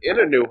fact that in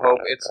A New Hope,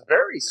 it's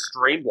very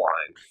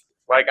streamlined.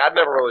 Like, I'd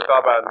never really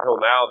thought about it until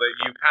now that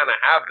you kind of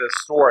have this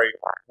story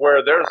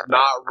where there's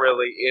not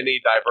really any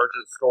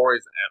divergent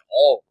stories at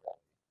all.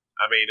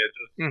 I mean, it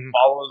just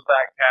follows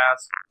that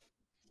cast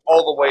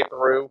all the way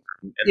through.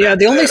 Yeah,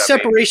 the only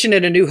separation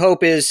in A New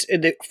Hope is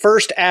in the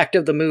first act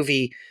of the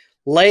movie,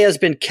 Leia's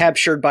been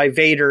captured by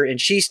Vader,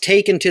 and she's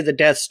taken to the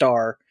Death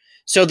Star.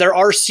 So there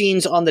are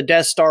scenes on the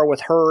Death Star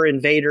with her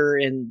and Vader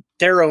and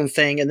their own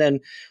thing, and then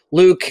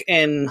Luke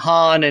and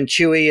Han and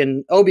Chewie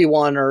and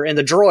Obi-Wan and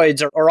the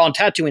droids are on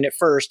Tatooine at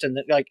first, and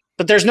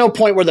but there's no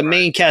point where the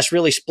main cast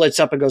really splits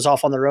up and goes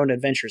off on their own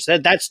adventures.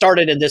 That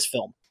started in this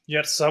film.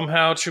 Yet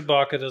somehow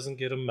Chewbacca doesn't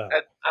get a medal.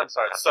 I'm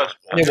sorry, such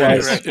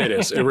bullshit. It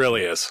is. It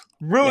really is.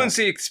 Ruins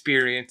the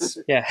experience.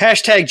 Yeah,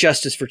 hashtag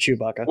justice for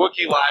Chewbacca.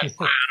 Wookiee lives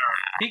matter.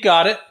 He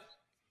got it,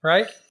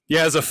 right?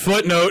 Yeah, as a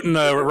footnote in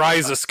the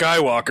Rise of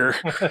Skywalker.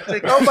 It's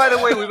like, oh, by the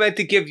way, we meant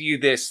to give you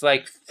this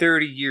like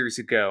 30 years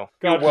ago.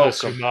 You're God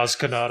bless you, welcome. Maz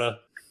Kanata.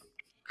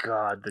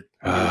 God, the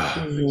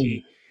new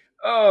trilogy.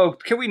 Oh,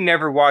 can we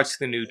never watch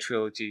the new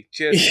trilogy?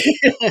 Just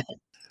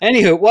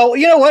Anywho, well,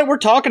 you know what? We're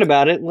talking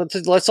about it.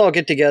 Let's all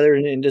get together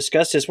and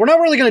discuss this. We're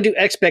not really going to do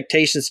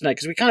expectations tonight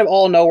because we kind of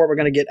all know what we're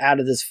going to get out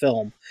of this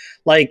film.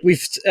 Like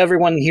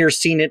everyone here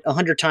seen it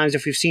 100 times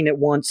if we've seen it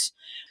once.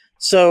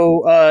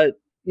 So,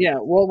 yeah,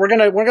 well,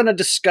 we're gonna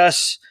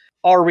discuss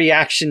our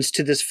reactions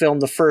to this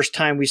film the first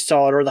time we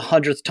saw it or the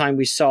 100th time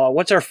we saw it.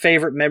 What's our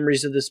favorite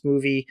memories of this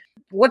movie?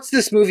 What's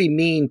this movie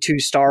mean to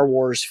Star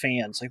Wars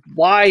fans? Like,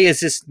 why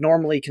is this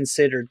normally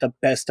considered the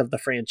best of the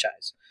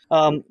franchise?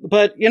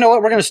 But you know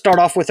what? We're going to start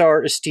off with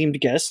our esteemed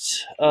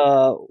guests,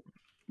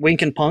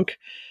 Wink and Punk.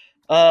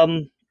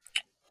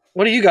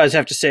 What do you guys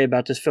have to say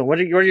about this film? What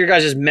are your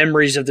guys'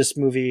 memories of this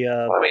movie?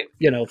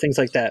 Things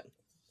like that.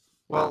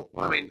 Well,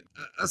 I mean,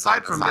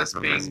 aside from this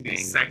being the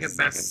second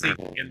best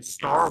sequel in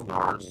Star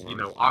Wars,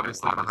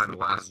 obviously behind The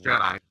Last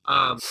Jedi,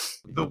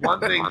 the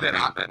one thing that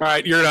All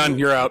right, you're done.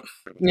 You're out.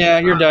 Yeah,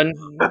 you're done.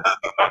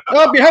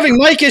 Oh, you're having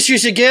mic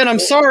issues again. I'm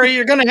sorry.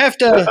 You're going to have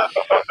to...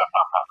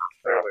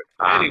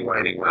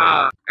 Anyway,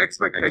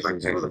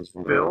 expectations for the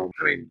film.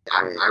 I mean,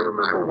 I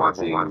remember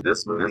watching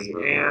this movie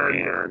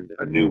and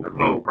A New Hope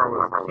when I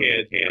was a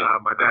kid.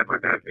 My dad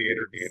took me to the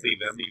theater to see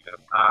them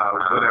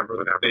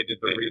whenever they did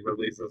the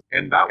re-releases.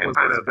 And that was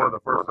kind of one of the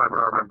first times I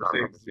remember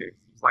seeing it.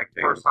 It's like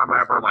the first time I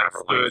ever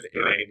stood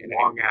in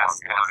a long-ass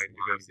line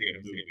to go see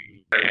a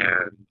movie.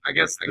 And I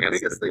guess the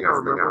biggest thing I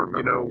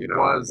remember,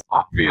 was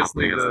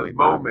obviously the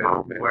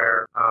moment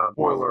where,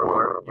 spoiler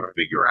alert, you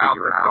figure out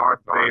that Darth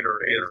Vader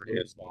is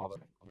his father.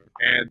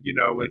 And,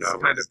 it's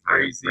kind of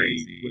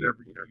crazy whenever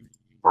you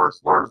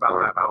first learn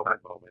about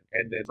that moment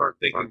and then start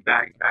thinking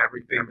back to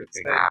everything that's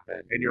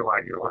happened. And you're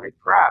like,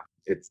 crap.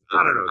 It's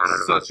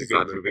such a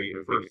good movie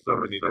for so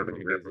many different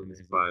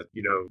reasons. But,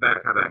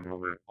 that kind of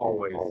moment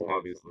always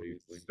obviously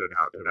stood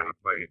out to me.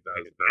 Like it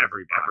does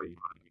everybody.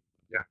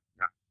 Yeah.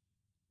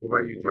 What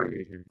about you,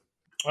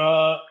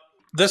 Jimmy?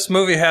 This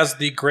movie has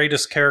the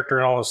greatest character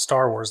in all of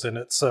Star Wars in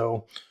it,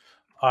 so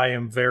I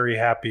am very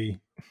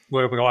happy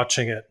we're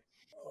watching it.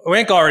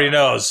 Wink already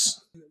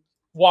knows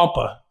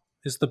Wampa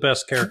is the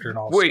best character in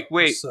all.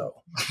 Wait.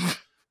 So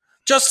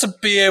just to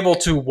be able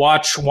to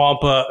watch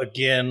Wampa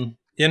again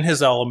in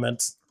his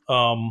element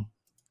will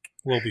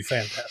be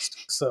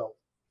fantastic. So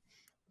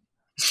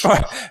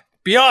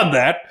beyond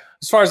that,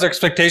 as far as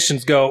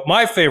expectations go,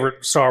 my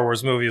favorite Star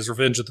Wars movie is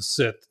Revenge of the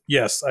Sith.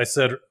 Yes, I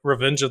said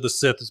Revenge of the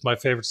Sith is my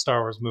favorite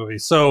Star Wars movie.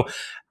 So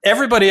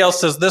everybody else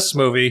says this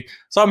movie,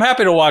 so I'm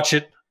happy to watch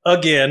it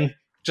again,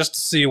 just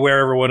to see where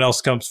everyone else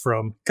comes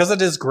from, because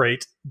it is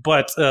great.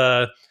 But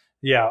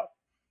yeah,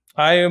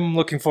 I am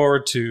looking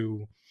forward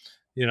to,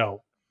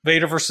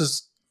 Vader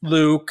versus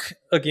Luke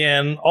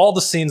again, all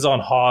the scenes on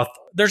Hoth.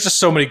 There's just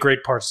so many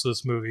great parts to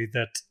this movie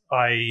that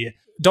I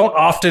don't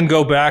often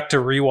go back to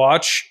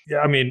rewatch.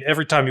 I mean,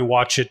 every time you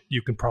watch it,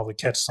 you can probably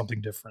catch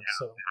something different.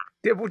 So,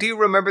 do you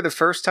remember the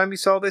first time you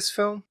saw this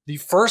film? The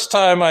first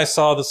time I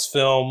saw this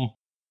film,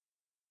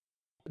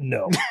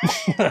 no.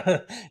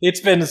 It's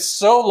been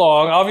so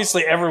long.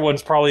 Obviously,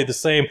 everyone's probably the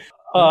same.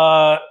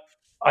 I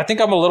think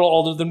I'm a little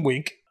older than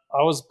Wink.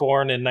 I was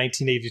born in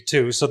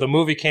 1982, so the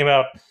movie came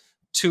out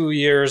 2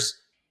 years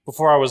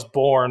before I was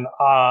born.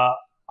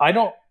 I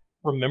don't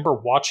remember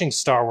watching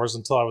Star Wars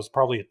until I was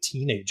probably a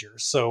teenager.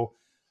 So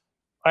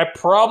I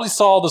probably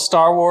saw the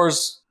Star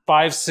Wars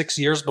 5-6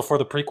 years before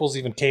the prequels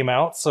even came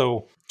out.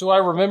 So do I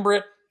remember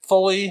it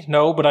fully?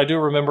 No, but I do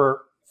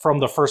remember from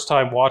the first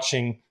time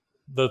watching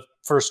the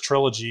first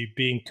trilogy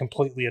being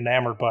completely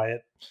enamored by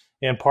it.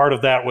 And part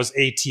of that was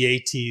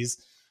AT-ATs.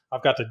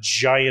 I've got the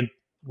giant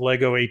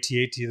Lego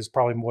AT-AT. That's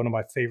probably one of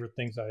my favorite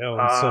things I own.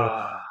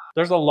 So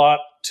there's a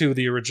lot to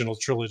the original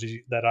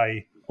trilogy that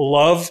I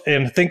love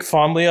and think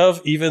fondly of,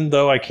 even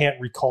though I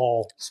can't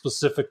recall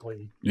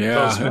specifically.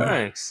 Yeah,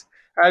 nice.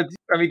 I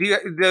mean,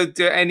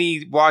 do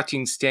any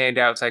watching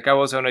standouts? Like, I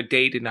was on a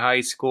date in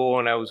high school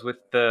and I was with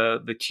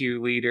the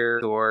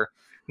cheerleader, or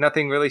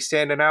nothing really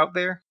standing out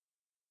there?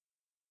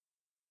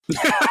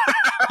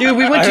 Dude,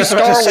 we went to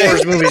Star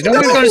Wars movies. No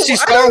one's going to see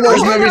Star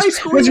Wars movies.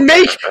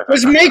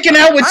 Was making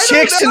out with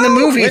chicks in the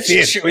movie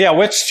theater.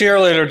 Which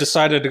cheerleader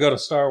decided to go to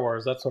Star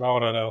Wars? That's what I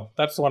want to know.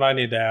 That's the one I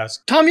need to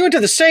ask. Tom, you went to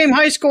the same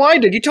high school I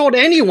did. You told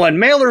anyone,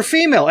 male or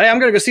female, hey, I'm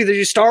going to go see the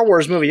new Star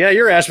Wars movie. Yeah,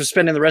 your ass was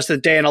spending the rest of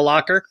the day in a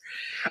locker.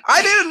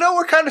 I didn't know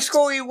what kind of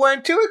school you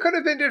went to. It could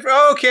have been different.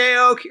 Okay.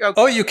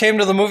 Oh, you came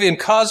to the movie in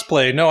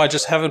cosplay. No, I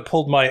just haven't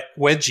pulled my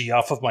wedgie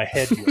off of my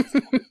head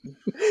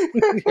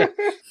yet.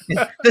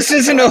 This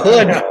isn't a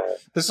hood.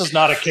 This is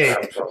not a cape.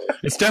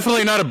 It's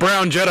definitely not a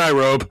brown Jedi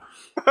robe.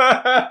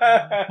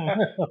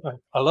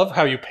 I love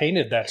how you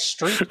painted that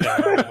streak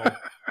down.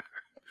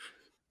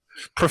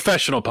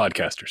 Professional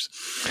podcasters.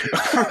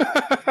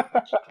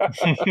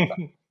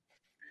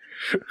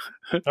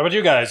 How about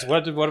you guys?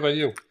 What about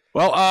you?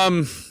 Well,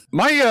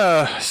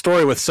 my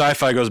story with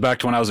sci-fi goes back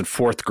to when I was in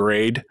 4th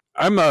grade.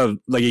 I'm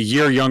like a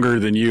year younger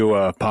than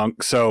you,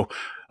 Punk. So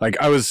Like,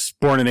 I was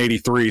born in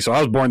 83, so I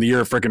was born the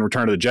year freaking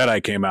Return of the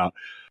Jedi came out.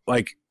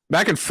 Like,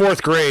 back in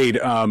 4th grade,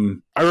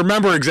 I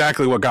remember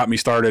exactly what got me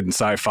started in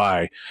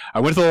sci-fi. I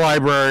went to the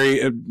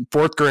library in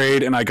 4th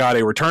grade, and I got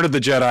a Return of the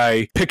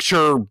Jedi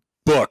picture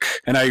book,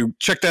 and I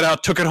checked that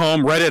out, took it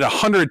home, read it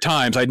 100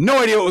 times. I had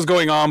no idea what was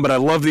going on, but I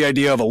loved the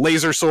idea of a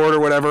laser sword or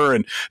whatever,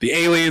 and the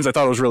aliens. I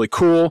thought it was really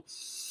cool.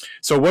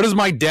 So what does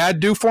my dad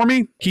do for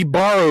me? He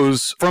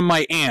borrows from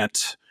my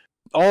aunt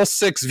all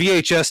 6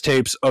 VHS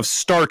tapes of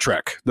Star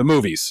Trek, the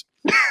movies.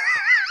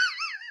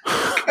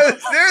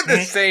 Because they're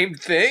the same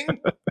thing.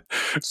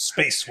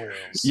 Space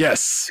Whales.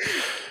 Yes.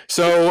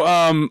 So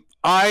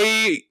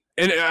I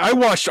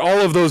watched all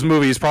of those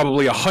movies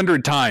probably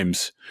 100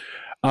 times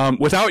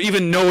without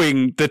even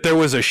knowing that there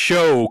was a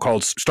show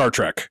called Star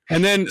Trek.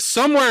 And then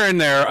somewhere in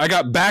there, I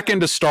got back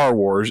into Star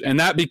Wars, and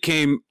that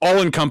became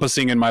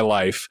all-encompassing in my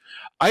life.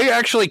 I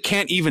actually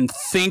can't even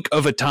think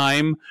of a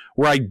time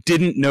where I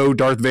didn't know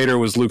Darth Vader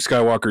was Luke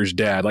Skywalker's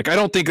dad. Like, I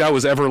don't think that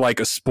was ever like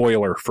a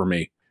spoiler for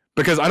me,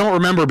 because I don't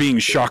remember being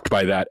shocked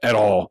by that at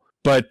all.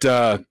 But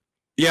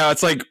yeah,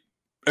 it's like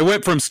it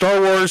went from Star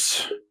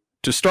Wars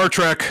to Star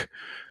Trek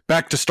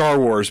back to Star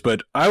Wars.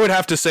 But I would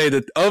have to say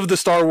that of the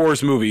Star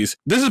Wars movies,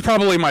 this is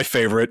probably my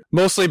favorite,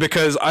 mostly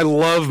because I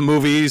love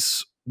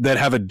movies that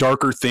have a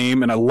darker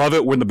theme, and I love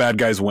it when the bad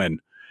guys win.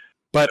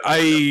 But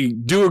I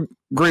do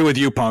agree with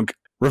you, Punk.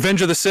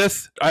 Revenge of the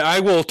Sith, I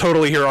will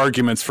totally hear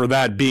arguments for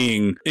that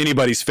being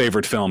anybody's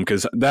favorite film,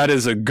 because that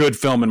is a good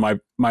film in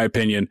my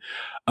opinion.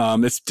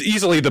 It's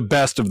easily the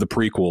best of the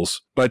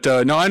prequels. But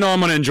no, I know I'm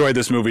going to enjoy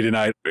this movie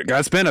tonight.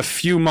 It's been a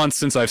few months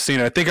since I've seen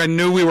it. I think I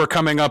knew we were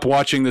coming up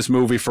watching this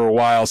movie for a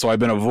while, so I've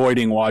been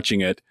avoiding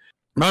watching it.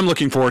 But I'm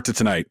looking forward to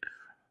tonight.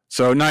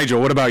 So,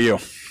 Nigel, what about you?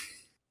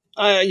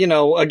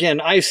 Again,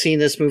 I've seen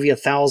this movie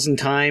 1,000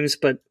 times,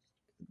 but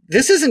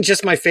this isn't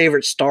just my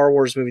favorite Star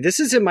Wars movie. This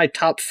is in my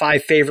top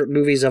 5 favorite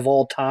movies of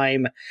all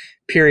time,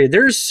 period.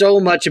 There's so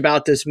much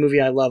about this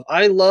movie I love.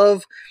 I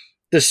love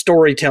the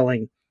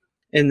storytelling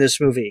in this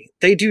movie.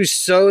 They do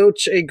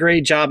such a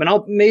great job, and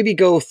I'll maybe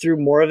go through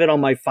more of it on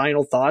my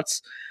final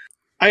thoughts.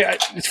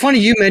 It's funny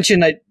you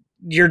mentioned that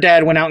your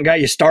dad went out and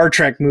got you Star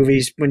Trek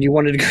movies when you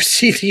wanted to go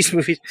see these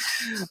movies.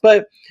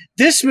 But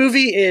this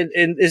movie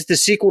is the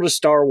sequel to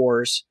Star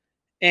Wars,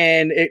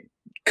 and it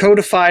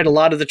codified a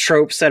lot of the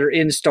tropes that are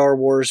in Star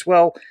Wars.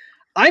 Well,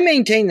 I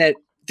maintain that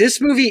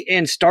this movie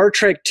and Star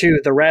Trek II,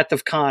 The Wrath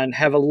of Khan,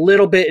 have a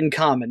little bit in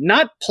common.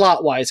 Not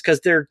plot-wise,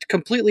 because they're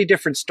completely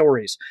different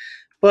stories.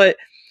 But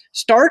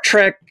Star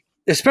Trek,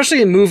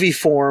 especially in movie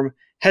form,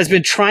 has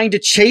been trying to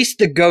chase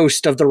the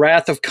ghost of The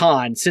Wrath of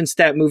Khan since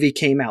that movie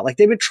came out. Like,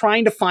 they've been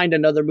trying to find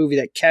another movie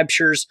that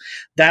captures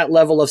that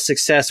level of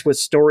success with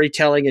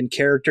storytelling and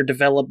character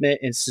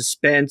development and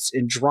suspense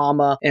and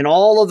drama and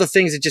all of the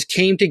things that just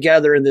came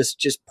together in this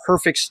just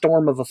perfect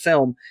storm of a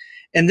film.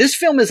 And this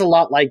film is a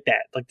lot like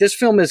that. Like, this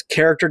film is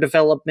character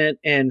development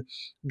and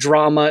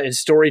drama and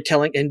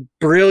storytelling and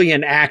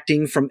brilliant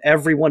acting from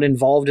everyone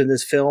involved in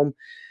this film.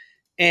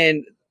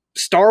 And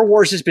Star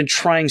Wars has been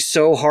trying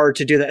so hard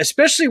to do that,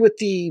 especially with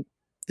the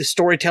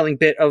storytelling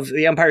bit of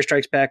The Empire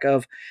Strikes Back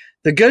of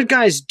the good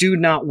guys do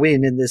not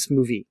win in this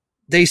movie.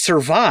 They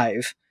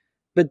survive,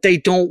 but they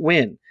don't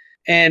win.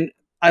 And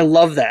I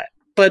love that.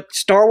 But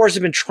Star Wars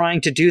has been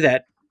trying to do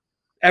that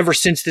ever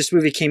since this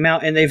movie came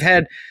out, and they've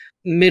had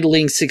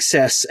middling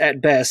success at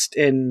best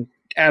and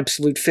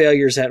absolute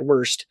failures at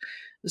worst.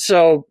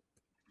 So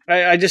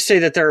I just say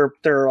that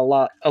they're a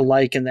lot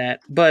alike in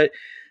that. But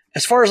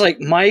as far as like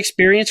my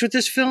experience with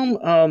this film,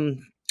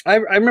 I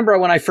remember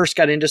when I first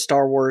got into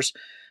Star Wars,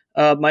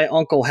 my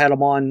uncle had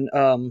them on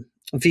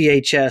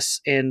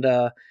VHS, and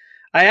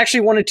I actually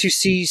wanted to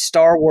see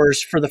Star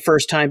Wars for the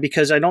first time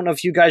because I don't know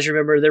if you guys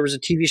remember, there was a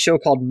TV show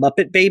called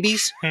Muppet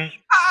Babies.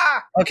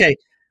 Okay.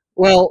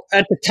 Well,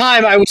 at the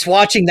time I was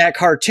watching that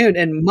cartoon,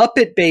 and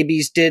Muppet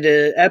Babies did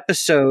an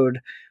episode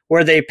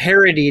where they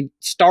parodied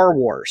Star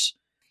Wars.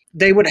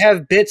 They would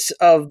have bits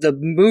of the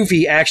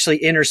movie actually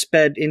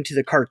intersped into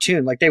the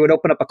cartoon. Like, they would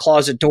open up a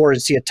closet door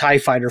and see a TIE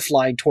fighter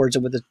flying towards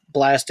them with it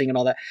blasting and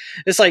all that.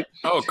 It's like,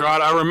 oh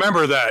God, I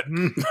remember that.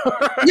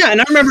 yeah.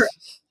 And I remember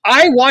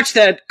I watched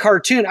that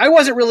cartoon. I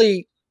wasn't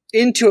really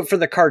into it for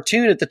the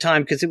cartoon at the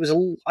time because I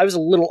was a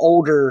little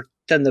older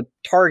than the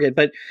target,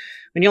 but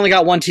when you only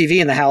got one TV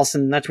in the house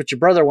and that's what your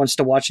brother wants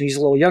to watch and he's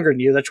a little younger than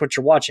you, that's what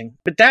you're watching.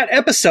 But that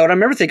episode, I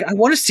remember thinking, I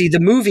want to see the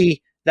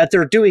movie that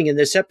they're doing in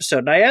this episode.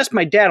 And I asked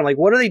my dad, I'm like,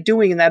 what are they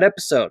doing in that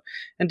episode?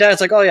 And Dad's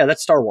like, oh yeah,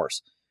 that's Star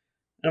Wars.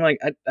 And I'm like,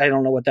 I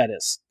don't know what that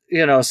is.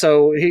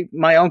 So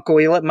my uncle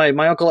let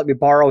me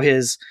borrow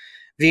his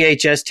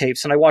VHS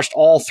tapes, and I watched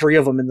all 3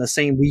 of them in the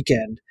same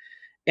weekend.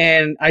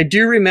 And I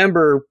do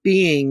remember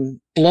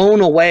being blown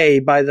away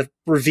by the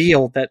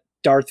reveal that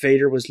Darth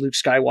Vader was Luke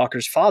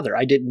Skywalker's father.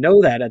 I didn't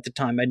know that at the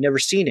time. I'd never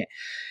seen it.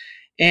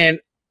 And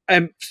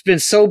I've been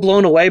so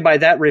blown away by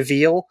that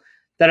reveal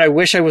that I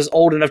wish I was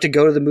old enough to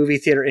go to the movie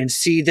theater and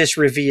see this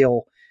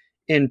reveal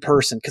in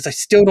person, because I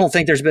still don't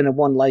think there's been a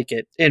one like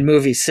it in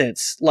movies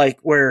since, like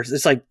where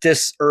it's like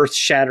this earth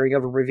shattering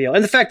of a reveal.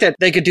 And the fact that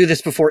they could do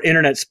this before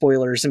internet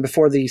spoilers and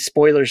before the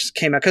spoilers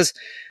came out, because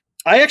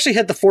I actually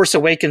had The Force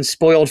Awakens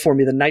spoiled for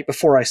me the night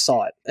before I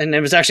saw it. And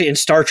it was actually in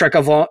Star Trek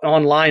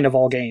Online of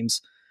all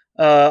games.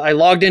 I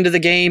logged into the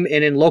game,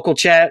 and in local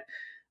chat,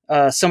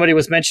 somebody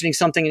was mentioning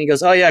something, and he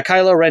goes, "Oh yeah,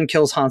 Kylo Ren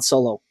kills Han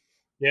Solo."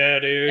 Yeah,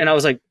 dude. And I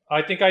was like,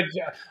 I think I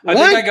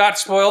got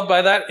spoiled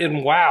by that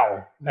in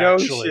WoW. No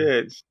Actually.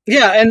 shit.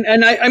 yeah,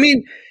 and I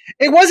mean,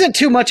 it wasn't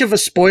too much of a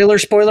spoiler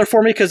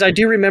for me, because I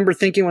do remember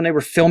thinking when they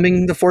were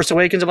filming The Force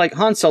Awakens, I'm like,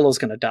 Han Solo's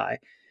going to die.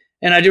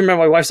 And I do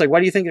remember my wife's like, "Why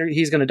do you think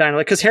he's going to die?" And I'm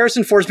like, because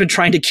Harrison Ford's been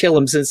trying to kill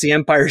him since The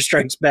Empire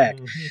Strikes Back.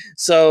 Mm-hmm.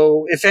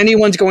 So if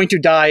anyone's going to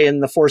die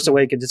in The Force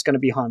Awakens, it's going to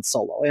be Han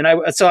Solo. And I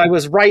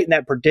was right in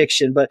that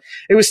prediction, but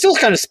it was still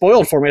kind of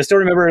spoiled for me. I still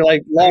remember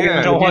like long. Yeah.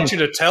 I don't want you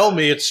to tell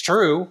me it's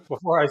true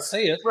before I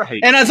say it. Right.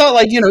 And I thought,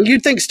 like,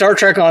 you'd think Star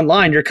Trek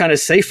Online, you're kind of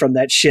safe from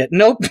that shit.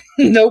 Nope,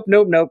 nope.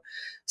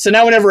 So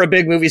now whenever a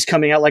big movie's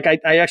coming out, like I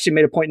actually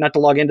made a point not to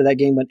log into that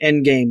game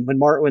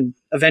when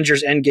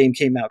Avengers Endgame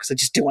came out, because I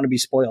just didn't want to be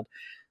spoiled.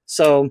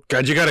 So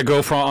God, you got to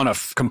go on a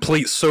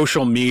complete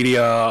social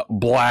media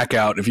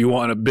blackout if you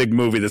want a big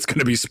movie that's going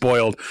to be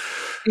spoiled.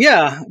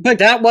 yeah, but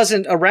that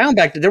wasn't around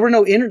back then. There was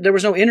no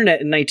internet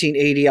in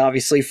 1980,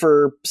 obviously,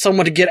 for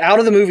someone to get out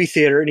of the movie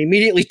theater and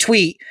immediately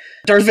tweet,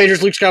 "Darth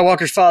Vader's Luke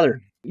Skywalker's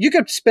father." You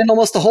could spend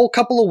almost a whole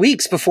couple of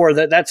weeks before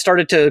that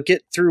started to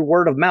get through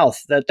word of mouth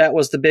that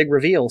was the big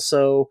reveal.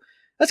 So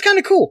that's kind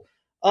of cool.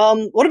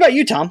 What about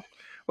you, Tom?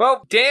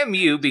 Well, damn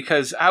you,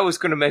 because I was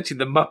going to mention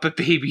the Muppet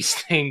Babies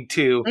thing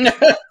too.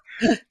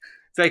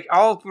 It's like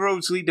all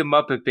roads lead to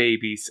Muppet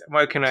Babies.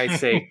 What can I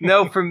say?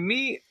 No, for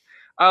me,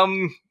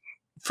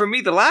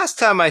 the last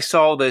time I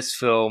saw this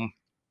film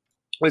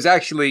was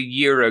actually a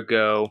year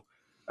ago.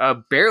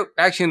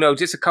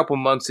 Just a couple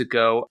months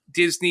ago.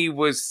 Disney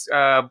was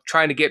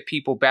trying to get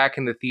people back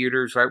in the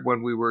theaters right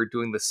when we were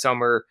doing the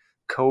summer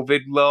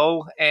COVID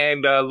lull,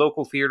 and a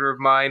local theater of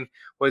mine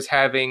was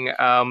having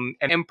an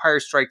Empire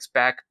Strikes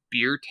Back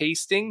beer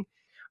tasting.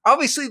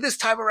 Obviously, this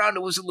time around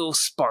it was a little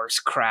sparse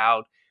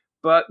crowd,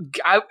 but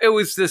it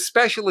was the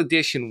special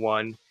edition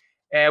one,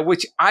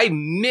 which I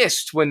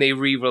missed when they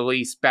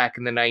re-released back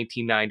in the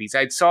 1990s.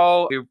 I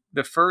saw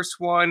the first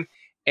one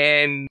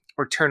and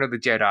Return of the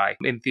Jedi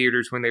in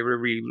theaters when they were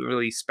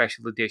re-released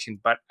special edition,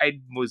 but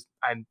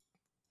I'm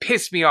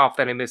pissed me off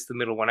that I missed the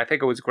middle one. I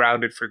think I was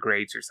grounded for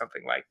grades or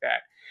something like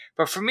that.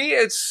 But for me,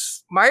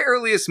 it's my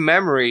earliest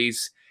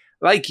memories.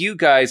 Like you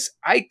guys,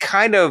 I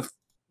kind of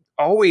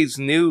always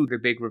knew the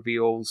big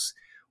reveals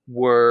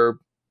were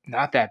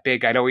not that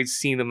big. I'd always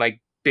seen them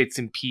like bits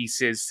and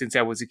pieces since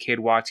I was a kid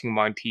watching them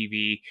on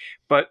TV.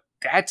 But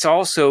that's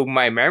also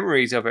my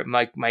memories of it.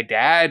 Like my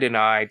dad and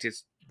I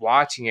just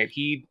watching it.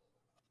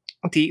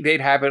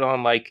 They'd have it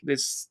on like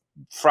this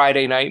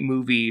Friday night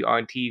movie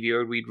on TV,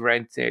 or we'd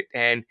rent it.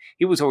 And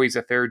he was always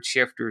a third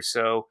shifter,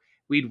 so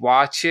we'd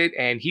watch it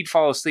and he'd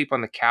fall asleep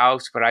on the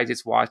couch, but I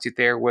just watch it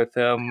there with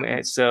him.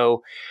 And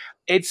so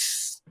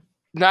it's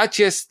not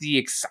just the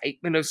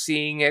excitement of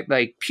seeing it,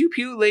 like pew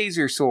pew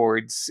laser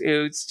swords.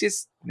 It's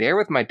just there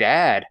with my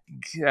dad.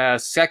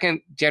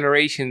 Second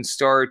generation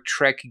Star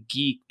Trek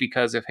geek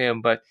because of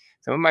him, but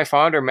some of my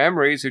fonder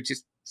memories are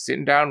just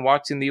sitting down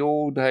watching the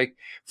old like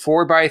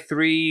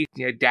 4x3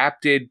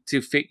 adapted to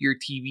fit your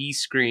TV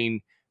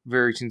screen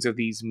versions of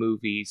these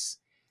movies.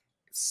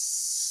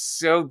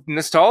 So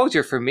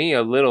nostalgia for me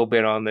a little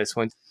bit on this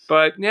one.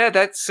 But yeah,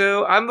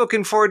 I'm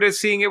looking forward to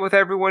seeing it with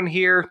everyone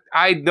here.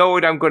 I know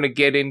what I'm going to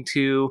get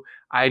into.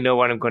 I know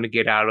what I'm going to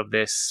get out of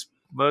this.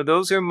 But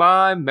those are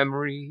my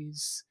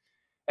memories.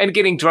 And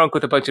getting drunk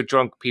with a bunch of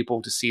drunk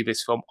people to see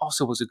this film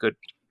also was a good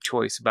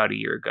choice about a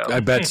year ago. I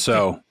bet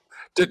so.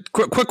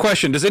 Quick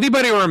question. Does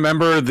anybody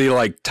remember the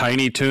like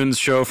Tiny Toons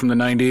show from the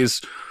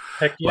 90s?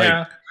 Heck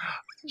yeah.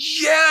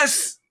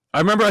 Yes! I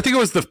remember, I think it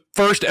was the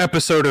first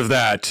episode of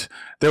that.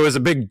 There was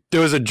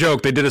a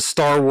joke. They did a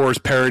Star Wars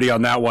parody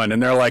on that one.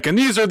 And they're like, and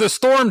these are the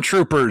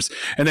stormtroopers.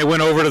 And they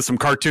went over to some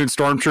cartoon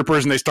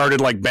stormtroopers and they started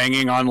like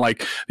banging on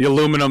like the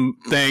aluminum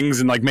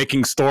things and like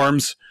making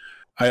storms.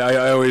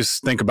 I always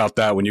think about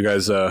that when you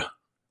guys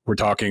were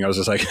talking. I was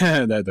just like,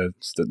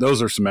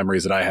 those are some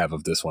memories that I have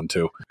of this one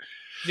too.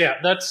 Yeah,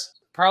 that's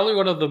probably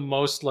one of the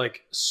most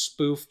like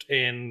spoofed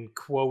and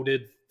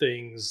quoted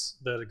things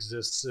that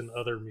exists in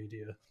other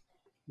media.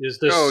 Is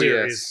this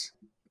series?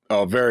 Yes.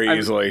 Oh, very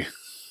easily.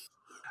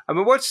 I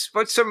mean, what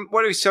are some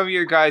of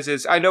your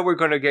guys'? I know we're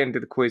going to get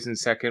into the quiz in a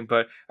second,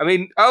 but I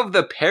mean, of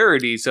the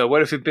parodies,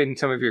 what have been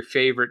some of your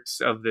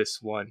favorites of this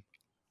one?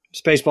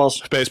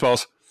 Spaceballs.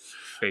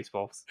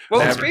 Well,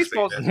 Never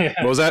Spaceballs. seen it.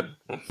 What was that?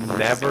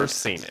 Never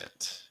seen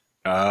it.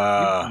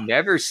 You've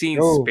never seen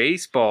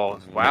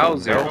Spaceballs.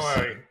 Wowzers. Don't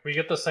worry. We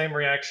get the same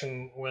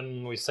reaction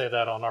when we say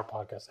that on our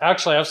podcast.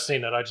 Actually, I've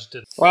seen it. I just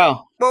didn't.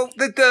 Wow. Well,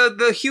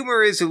 the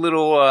humor is a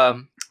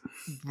little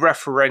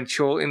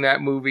referential in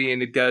that movie,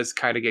 and it does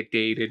kind of get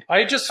dated.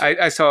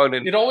 I saw it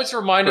in... It always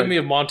reminded me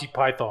of Monty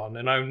Python,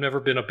 and I've never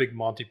been a big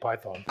Monty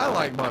Python. I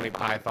like Monty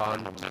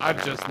Python.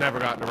 I've just never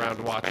gotten around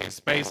to watching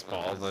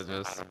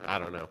Spaceballs. I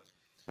don't know.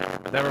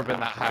 Never been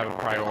that high of a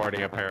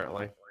priority,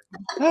 apparently.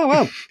 Oh,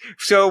 well.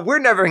 So we're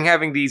never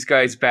having these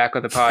guys back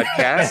on the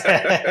podcast.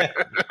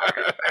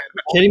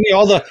 Kidding me?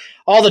 All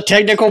the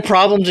technical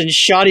problems and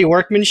shoddy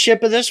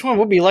workmanship of this one.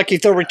 We'll be lucky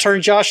if they'll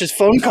return Josh's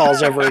phone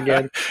calls ever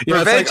again.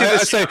 Yeah, I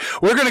say,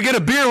 we're going to get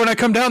a beer when I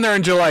come down there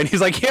in July. And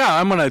he's like, yeah,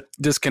 I'm going to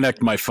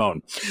disconnect my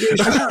phone.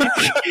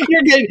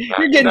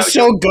 You're getting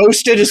so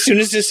ghosted as soon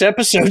as this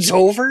episode's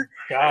over.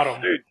 Got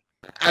him. Dude.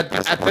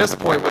 At this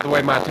point, with the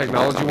way my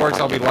technology works,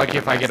 I'll be lucky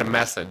if I get a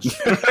message.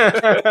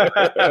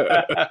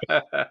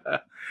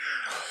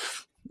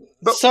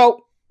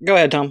 So, go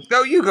ahead, Tom.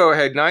 No, you go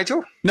ahead,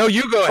 Nigel. No,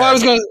 you go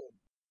ahead.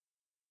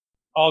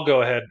 I'll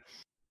go ahead.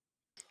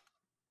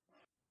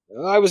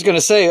 I was going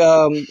to say,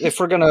 if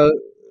we're going to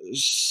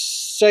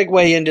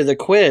segue into the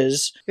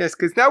quiz. Yes,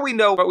 because now we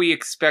know what we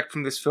expect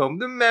from this film,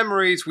 the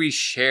memories we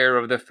share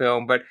of the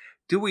film, but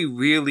do we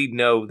really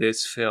know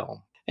this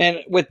film? And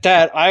with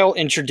that, I'll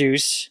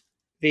introduce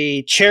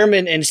the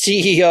chairman and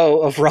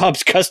CEO of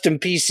Rob's Custom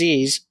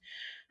PCs,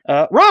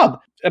 Rob.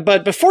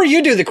 But before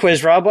you do the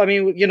quiz, Rob, I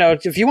mean,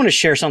 if you want to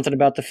share something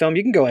about the film,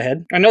 you can go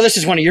ahead. I know this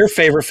is one of your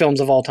favorite films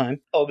of all time.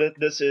 Oh,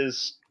 this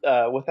is,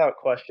 without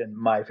question,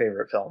 my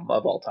favorite film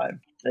of all time.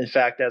 In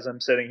fact, as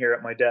I'm sitting here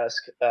at my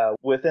desk,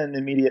 within the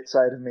immediate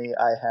side of me,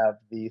 I have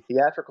the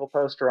theatrical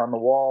poster on the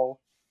wall.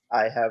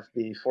 I have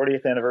the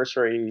 40th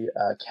anniversary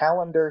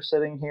calendar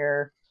sitting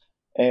here.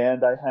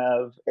 And I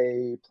have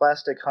a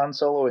plastic Han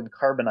Solo in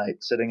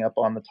carbonite sitting up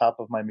on the top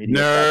of my media.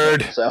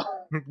 Nerd. So.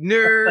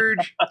 Nerd.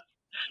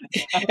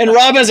 And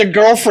Rob has a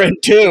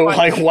girlfriend too.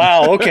 Like,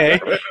 wow, okay.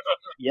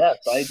 Yes,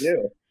 I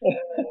do.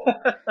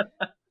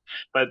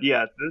 But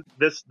yeah,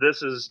 this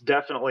is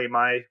definitely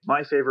my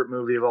favorite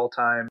movie of all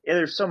time. And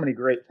there's so many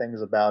great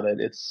things about it.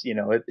 It's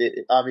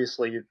it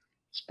obviously,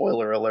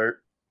 spoiler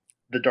alert,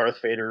 the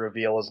Darth Vader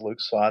reveal as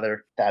Luke's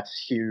father.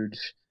 That's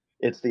huge.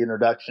 It's the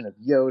introduction of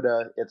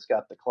Yoda. It's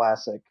got the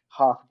classic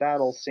Hoth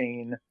battle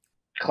scene,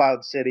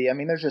 Cloud City. I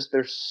mean,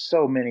 there's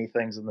so many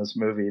things in this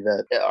movie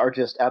that are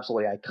just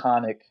absolutely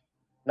iconic.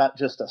 Not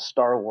just to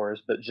Star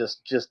Wars, but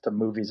just to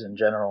movies in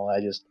general.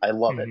 I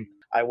love it.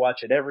 I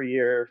watch it every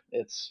year.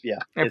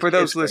 And for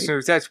those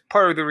listeners, that's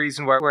part of the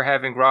reason why we're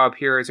having Rob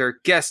here as our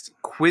guest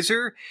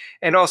quizzer,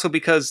 and also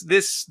because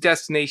this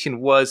destination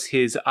was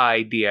his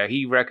idea.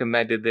 He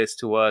recommended this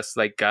to us,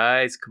 like,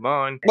 guys, come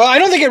on. Well, I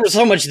don't think it was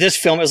so much this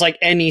film as like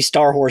any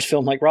Star Wars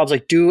film. Like Rob's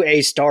like, do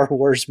a Star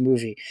Wars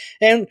movie,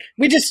 and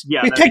we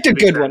picked a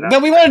good one.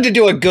 But we wanted to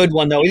do a good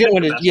one though. We didn't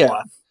want to,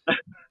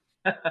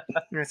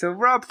 So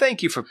Rob,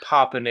 thank you for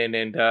popping in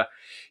and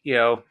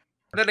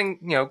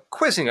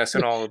quizzing us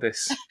on all of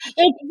this.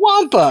 And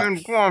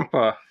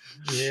Wampa.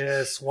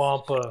 Yes,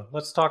 Wampa.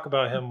 Let's talk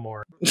about him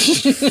more.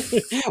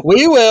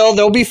 We will.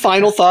 There'll be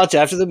final thoughts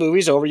after the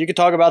movie's over. You can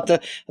talk about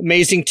the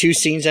amazing 2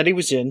 scenes that he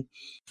was in.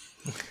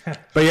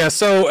 But yeah,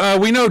 so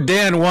we know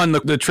Dan won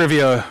the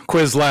trivia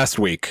quiz last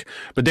week,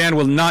 but Dan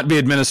will not be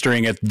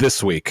administering it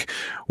this week.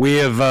 We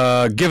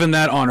have given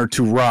that honor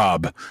to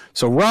Rob.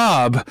 So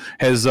Rob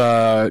has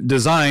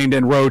designed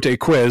and wrote a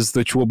quiz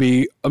which will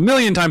be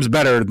 1,000,000 times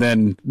better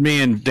than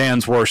me and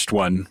Dan's worst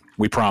one,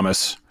 we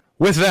promise.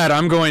 With that,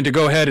 I'm going to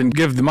go ahead and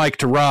give the mic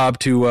to Rob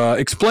to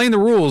explain the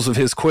rules of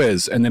his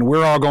quiz, and then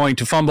we're all going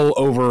to fumble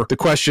over the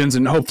questions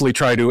and hopefully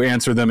try to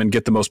answer them and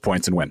get the most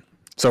points and win.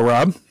 So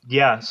Rob?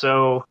 Yeah,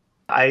 so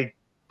I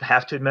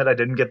have to admit I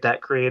didn't get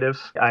that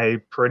creative. I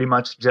pretty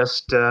much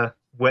just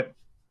went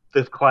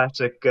the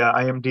classic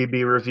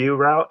IMDb review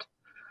route.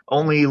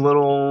 Only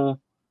little,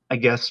 I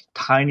guess,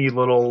 tiny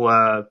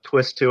little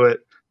twist to it.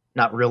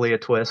 Not really a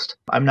twist.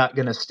 I'm not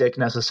going to stick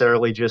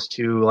necessarily just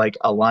to like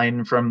a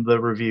line from the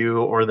review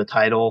or the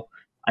title.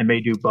 I may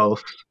do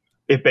both.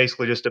 It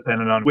basically just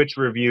depended on which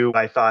review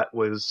I thought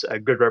was a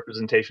good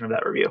representation of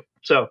that review.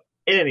 So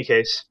in any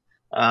case,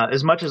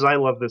 as much as I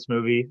love this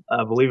movie,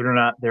 believe it or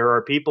not, there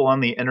are people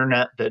on the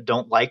internet that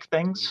don't like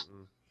things.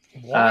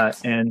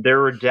 And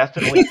there were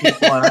definitely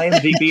people on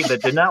IMDb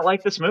that did not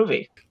like this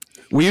movie.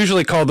 We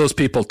usually call those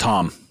people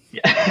Tom.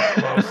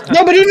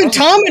 No, but even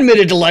Tom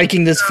admitted to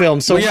liking this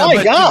film. So,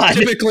 my God.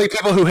 Typically,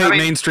 people who hate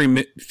mainstream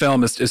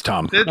film is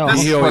Tom.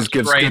 This is what's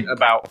great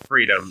about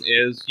freedom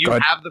is you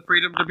have the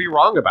freedom to be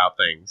wrong about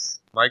things,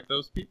 like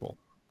those people.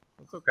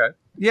 That's okay.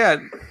 Yeah.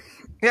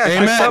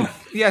 Amen.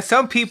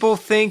 Some people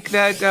think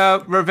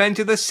that Revenge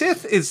of the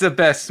Sith is the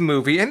best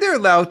movie, and they're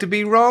allowed to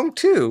be wrong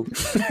too.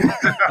 So,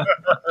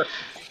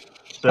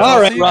 all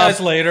right, see you guys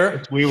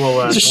later. We will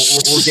we'll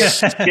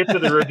get to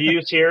the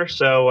reviews here.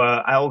 So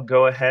I'll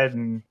go ahead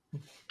and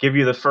give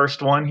you the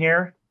first one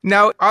here.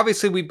 Now,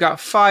 obviously, we've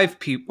got 5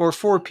 people or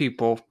 4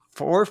 people.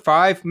 4 or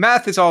 5.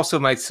 Math is also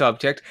my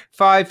subject.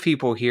 5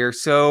 people here.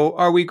 So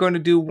are we going to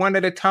do one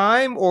at a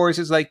time, or is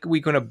it like we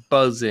going to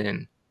buzz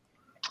in?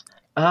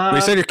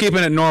 We said you're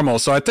keeping it normal,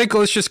 so I think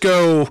let's just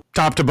go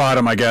top to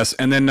bottom, I guess,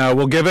 and then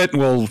we'll give it,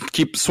 and we'll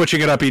keep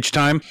switching it up each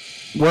time.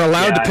 We're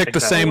allowed to pick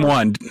the same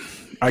one,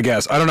 I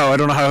guess. I don't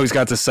know how he's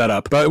got this set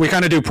up, but we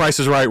kind of do Price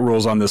is Right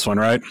rules on this one,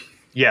 right?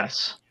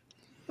 Yes.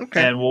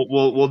 Okay. And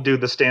we'll do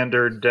the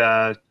standard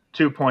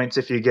 2 points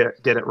if you get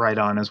it right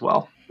on as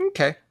well.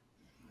 Okay.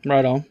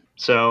 Right on.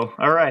 So,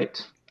 all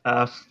right.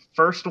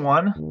 First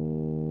one.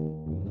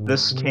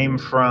 This came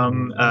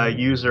from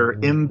user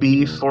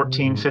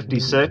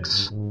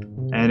MB1456,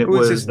 and it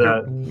Who is was.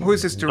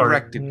 this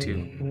directed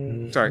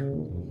to? Sorry.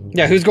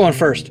 Yeah, who's going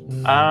first?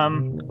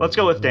 Let's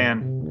go with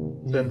Dan.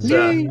 Since.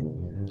 Damn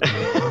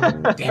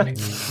it.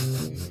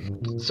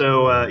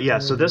 So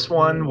this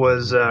one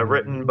was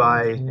written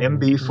by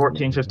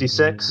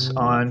MB1456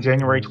 on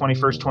January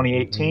 21st,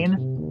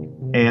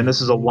 2018, and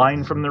this is a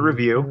line from the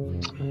review.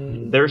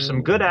 There's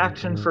some good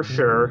action for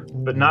sure,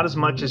 but not as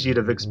much as you'd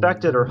have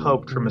expected or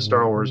hoped from a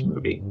Star Wars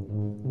movie.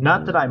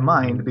 Not that I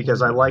mind,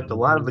 because I liked a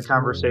lot of the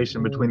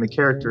conversation between the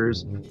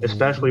characters,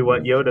 especially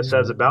what Yoda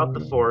says about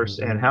the Force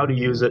and how to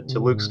use it to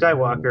Luke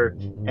Skywalker,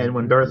 and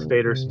when Darth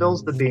Vader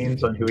spills the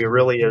beans on who he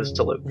really is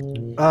to Luke.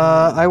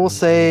 I will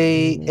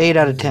say 8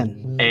 out of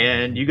 10.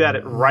 And you got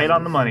it right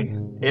on the money.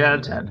 8 out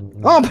of 10.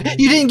 Oh, but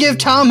you didn't give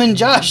Tom and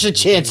Josh a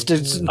chance to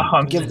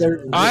give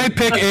their... I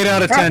pick 8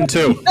 out of 10,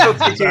 too.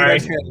 Sorry.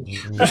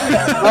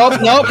 Nope.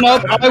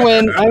 I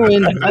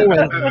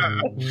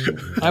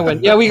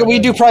win. Yeah, we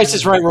do Price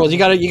is Right rules. You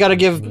gotta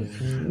give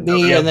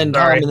me and then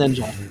Tom and then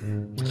Josh.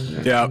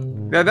 Yeah.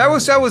 Now that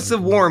was the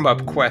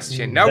warm-up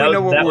question. Now we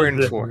know what we're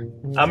in for.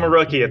 I'm a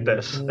rookie at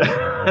this.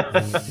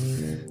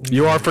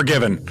 You are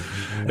forgiven.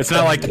 It's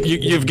not like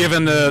you've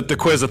given the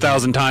quiz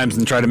 1,000 times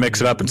and tried to mix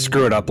it up and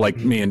screw it up like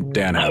me and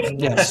Dan have.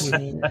 Yes.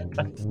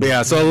 But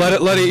yeah, so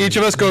let each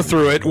of us go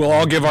through it. We'll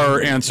all give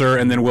our answer,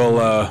 and then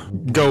we'll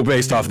go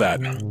based off that.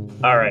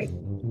 All right,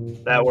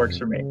 that works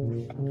for me.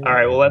 All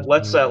right, well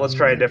let's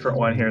try a different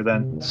one here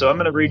then. So I'm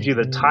going to read you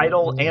the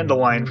title and a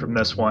line from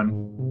this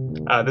one.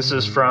 This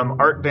is from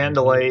Art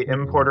Vandelay,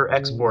 Importer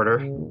Exporter.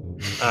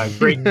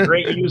 Great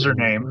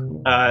username.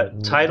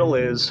 Title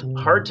is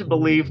Hard to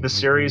Believe the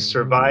Series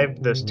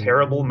Survived This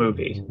Terrible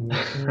Movie.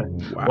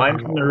 Wow. Line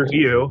from the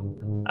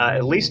review.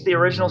 At least the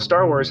original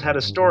Star Wars had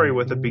a story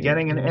with a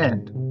beginning and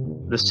end.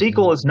 The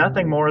sequel is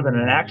nothing more than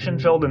an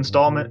action-filled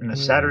installment in a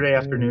Saturday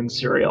afternoon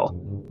serial.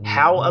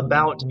 How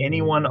about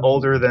anyone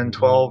older than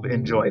 12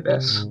 enjoy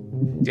this?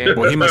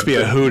 Well, he must be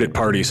a hoot at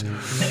parties.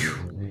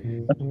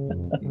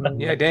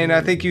 Yeah, Dan,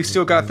 I think you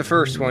still got the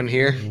first one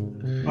here.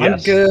 I'm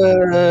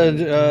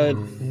good.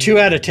 2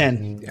 out of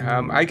 10.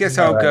 I guess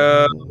I'll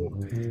go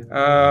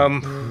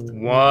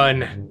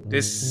 1.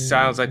 This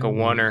sounds like a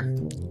oneer.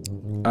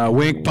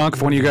 Wink, Punk,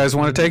 if one of you guys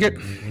want to take it?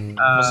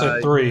 I'll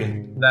say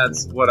 3.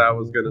 That's what I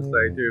was going to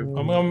say, too.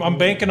 I'm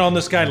banking on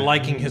this guy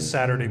liking his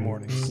Saturday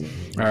mornings.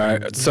 All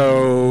right,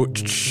 so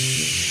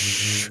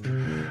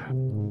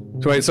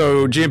wait,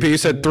 so GMP, you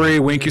said 3.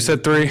 Wink, you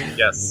said 3.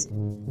 Yes.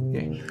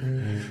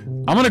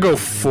 I'm gonna go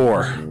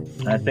 4.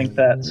 I think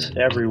that's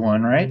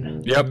everyone, right?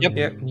 Yep.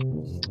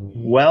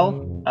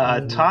 Well,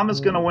 Tom is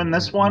going to win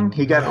this one.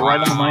 He got it right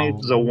on the money.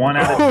 It's a 1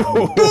 out of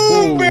 10.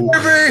 Boom,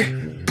 baby!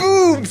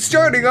 Boom!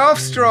 Starting off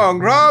strong.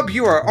 Rob,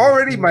 you are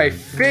already my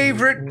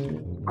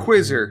favorite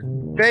quizzer.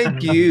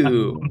 Thank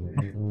you.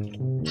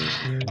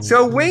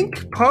 So,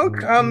 Wink,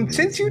 Punk,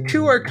 since you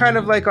two are kind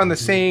of like on the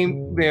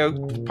same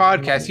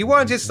podcast, you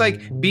want to just like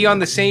be on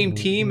the same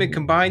team and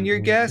combine your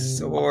guesses,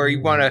 or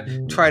you want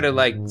to try to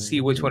like see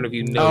which one of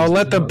you knows? I'll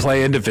let them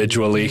play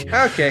individually.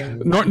 Okay.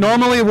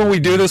 Normally when we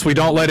do this, we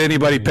don't let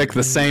anybody pick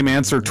the same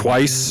answer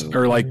twice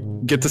or like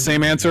get the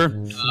same answer.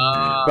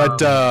 But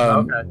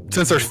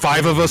since there's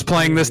 5 of us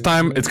playing this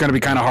time, it's going to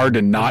be kind of hard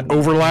to not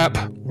overlap.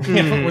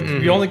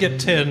 We only get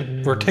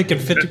 10. We're taking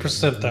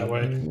 50% that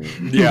way.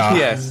 Yeah.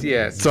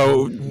 Yes.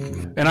 So,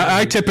 and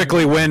I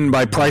typically win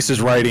by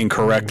prices writing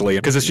correctly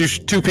because it's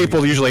usually 2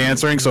 people usually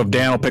answering. So if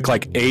Dan will pick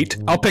like 8,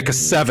 I'll pick a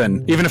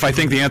 7, even if I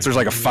think the answer is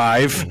like a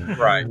 5.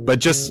 Right. But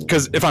just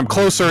because if I'm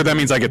closer, that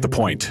means I get the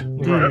point.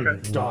 Right.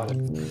 Okay. Got it.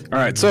 All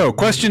right. So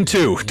question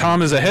 2.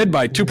 Tom is ahead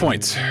by 2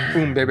 points.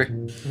 Boom, baby.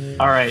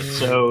 All right,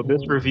 so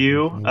this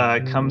review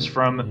comes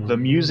from the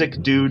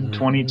Music Dude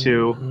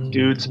 22,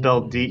 dude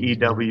spelled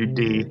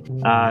D-E-W-D.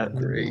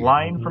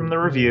 Line from the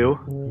review.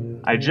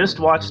 I just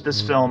watched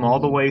this film all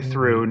the way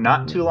through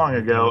not too long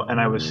ago, and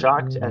I was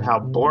shocked at how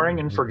boring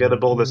and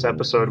forgettable this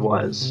episode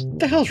was. What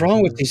the hell's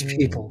wrong with these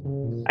people?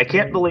 I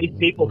can't believe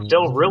people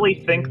still really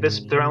think this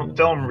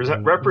film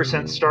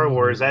represents Star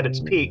Wars at its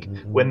peak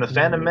when The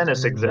Phantom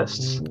Menace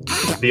exists.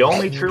 The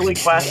only truly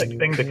classic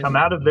thing to come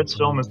out of this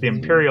film is the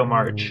Imperial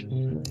March.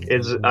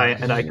 Is an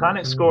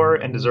iconic score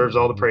and deserves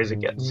all the praise it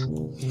gets.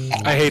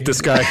 I hate this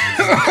guy.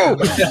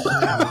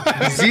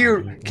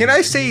 0. Can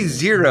I say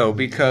 0?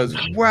 Because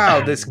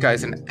wow, this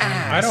guy's an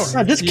ass.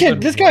 This guy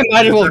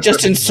might as well have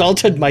just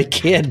insulted my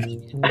kid.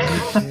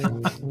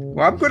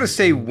 Well, I'm gonna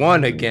say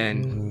 1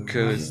 again,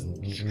 because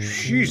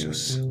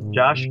Jesus.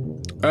 Josh?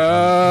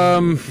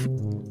 I'm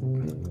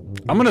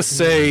gonna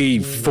say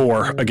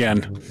 4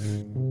 again.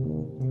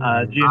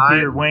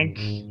 GMP or Wink?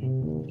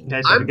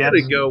 Okay, so I'm again,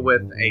 going to go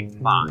with a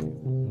 5.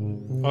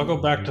 I'll go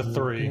back to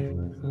 3.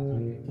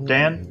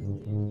 Dan.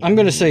 I'm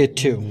going to say a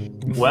 2.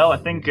 Well, I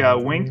think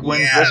Wink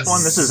wins this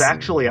one. This is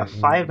actually a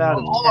 5 out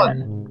of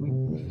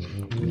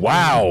 10.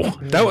 Wow,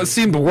 that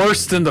seemed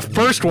worse than the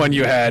first one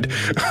you had.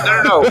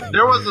 No.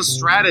 There was a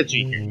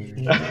strategy here.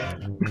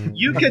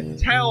 You could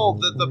tell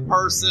that the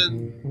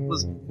person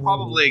was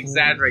probably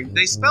exaggerating.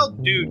 They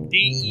spelled dude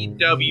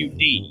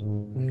D-E-W-D.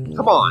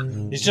 Come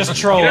on. He's just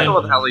trolling. You don't know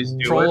what the hell he's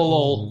doing.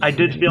 Troll. I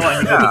did feel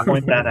I needed to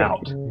point that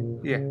out.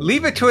 Yeah,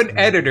 leave it to an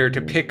editor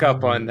to pick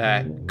up on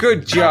that.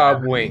 Good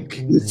job,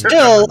 Wink.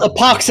 Still, a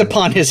pox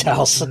upon his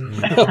house. A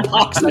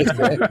pox, I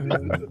say.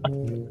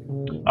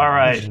 All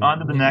right, on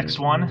to the next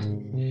one.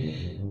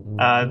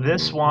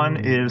 This one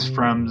is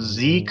from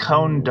Z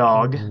Cone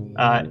Dog.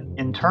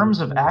 In terms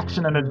of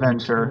action and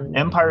adventure,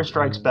 Empire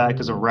Strikes Back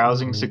is a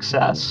rousing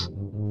success.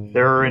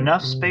 There are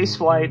enough space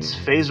flights,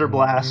 phaser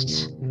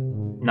blasts,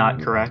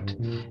 not correct,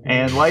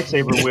 and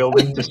lightsaber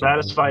wielding to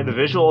satisfy the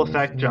visual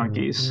effect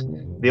junkies.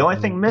 The only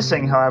thing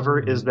missing, however,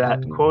 is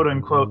that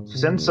quote-unquote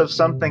sense of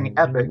something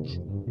epic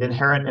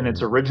inherent in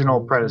its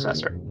original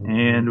predecessor.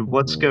 And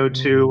let's go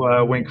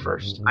to Wink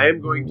first. I am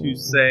going to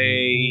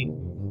say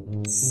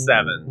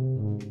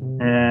 7.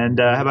 And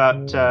how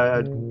about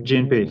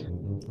GNP?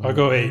 I'll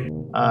go 8.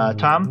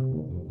 Tom?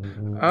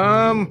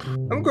 I'm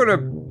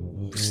gonna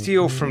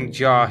steal from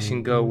Josh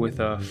and go with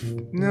a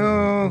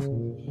no.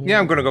 Yeah,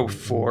 I'm gonna go with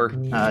 4.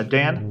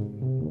 Dan?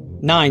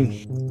 9.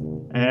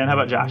 And how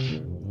about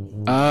Josh?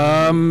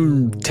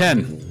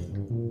 10.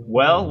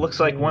 Well, looks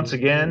like once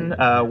again,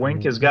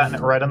 Wink has gotten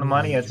it right on the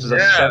money. It's a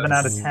 7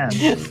 out of 10.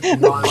 The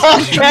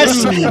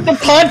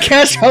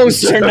podcast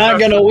hosts are not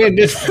going to win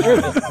this.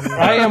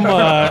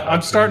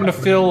 I'm starting to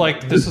feel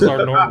like this is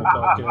our normal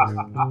podcast.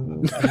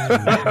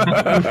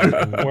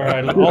 Where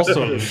I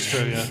also lose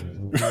trivia.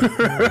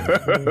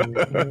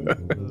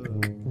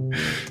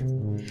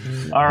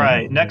 All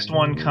right, next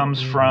one comes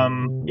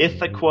from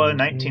Ithaqa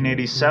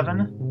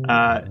 1987.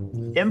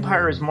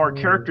 Empire is more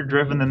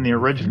character-driven than the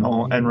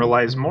original and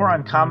relies more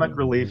on comic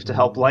relief to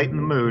help lighten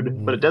the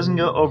mood, but it doesn't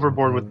go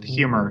overboard with the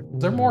humor.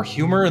 Is there more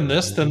humor in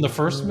this than the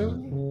first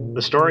movie?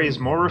 The story is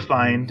more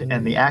refined,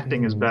 and the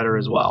acting is better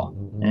as well.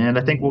 And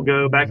I think we'll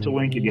go back to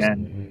Wink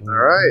again. All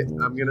right,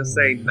 I'm going to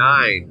say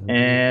 9.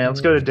 And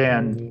let's go to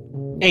Dan.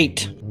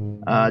 8.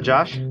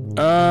 Josh?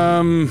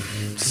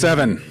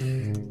 7.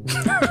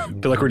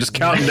 Feel like we're just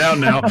counting down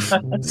now.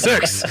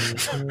 6.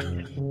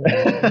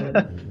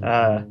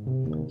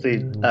 Let's see,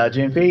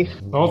 GNP?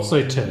 I'll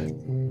say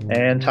 10.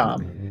 And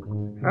Tom?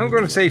 I'm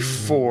going to say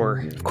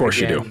 4. Of course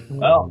you do.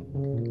 Well,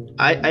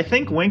 I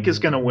think Wink is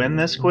going to win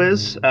this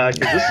quiz, because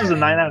this is a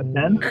 9 out of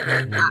 10.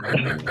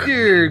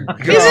 Dear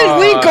God. Isn't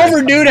Wink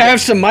overdue to have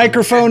some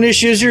microphone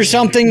issues or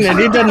something that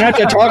he doesn't have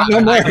to talk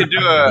no more? I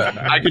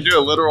could do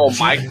a literal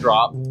mic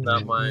drop.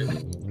 That might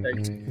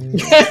take...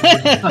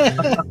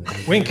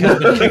 Wink has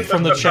been kicked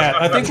from the chat.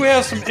 I think we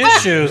have some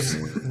issues.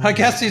 I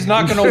guess he's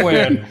not going to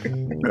win.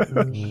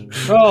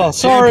 Oh,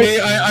 sorry.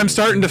 JP, I'm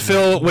starting to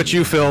feel what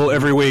you feel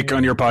every week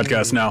on your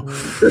podcast now.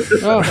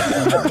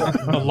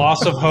 A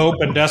loss of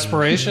hope and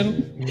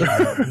desperation.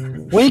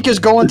 Wink is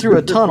going through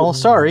a tunnel.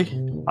 Sorry.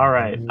 All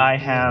right, I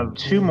have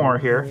 2 more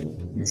here.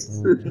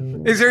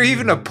 Is there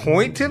even a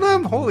point to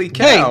them? Holy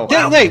cow.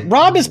 Hey, wait.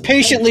 Rob has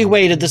patiently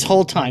waited this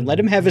whole time. Let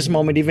him have his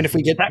moment, even if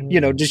we get,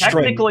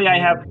 destroyed. Technically, I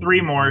have 3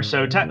 more,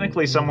 so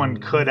technically someone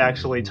could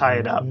actually tie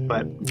it up,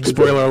 but...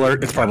 Spoiler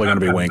alert, it's probably going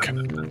to be Wink.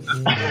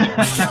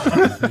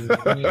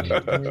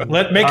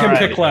 Make him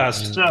pick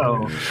last.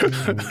 So,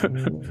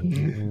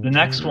 the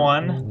next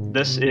one,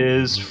 this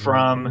is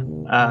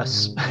from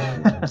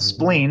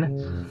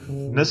Spleen.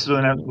 This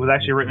was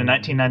actually written in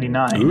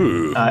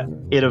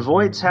 1999. It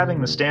avoids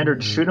having the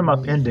standard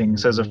shoot-'em-up ending,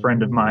 says a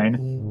friend of mine,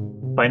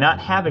 by not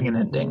having an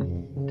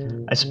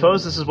ending. I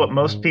suppose this is what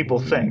most people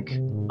think.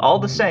 All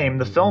the same,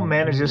 the film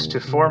manages to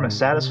form a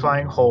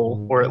satisfying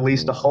whole, or at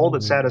least a whole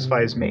that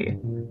satisfies me.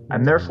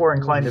 I'm therefore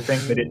inclined to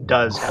think that it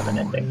does have an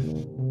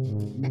ending.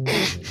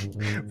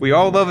 We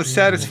all love a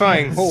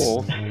satisfying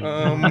whole.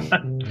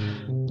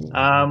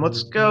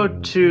 Let's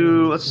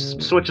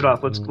switch it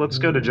off. Let's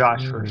go to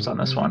Josh first on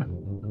this one.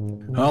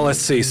 Well, let's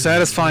see.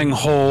 Satisfying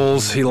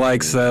holes. He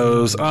likes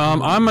those.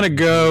 I'm going to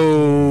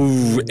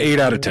go 8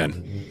 out of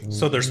 10.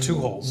 So there's 2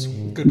 holes.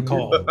 Good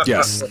call.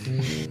 Yes.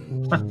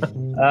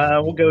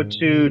 We'll go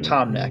to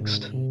Tom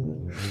next.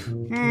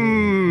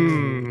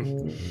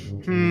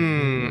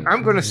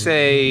 I'm going to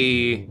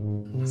say...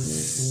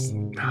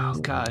 Oh,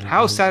 God.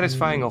 How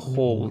satisfying a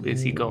hole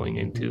is he going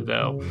into,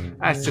 though?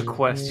 That's the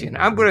question.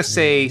 I'm going to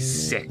say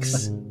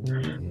 6.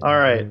 All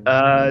right.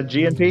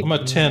 GNP? I'm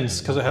a 10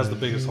 because it has the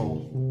biggest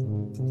hole.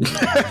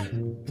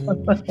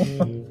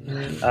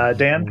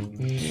 Dan?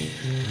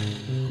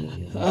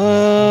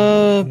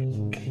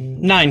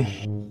 9.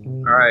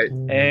 All right.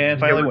 And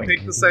finally, Can we Wink.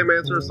 pick the same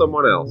answer as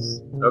someone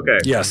else? Okay.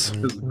 Yes.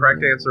 Because the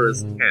correct answer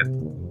is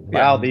 10.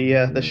 Wow,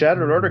 the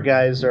Shattered Order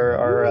guys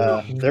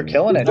are they're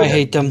killing it. I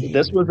hate them.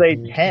 This was a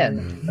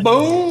 10.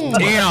 Boom!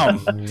 Damn.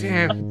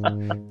 Damn.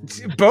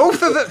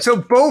 Both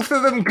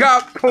of them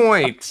got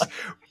points.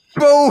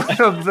 Both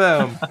of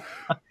them.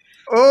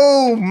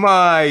 Oh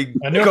my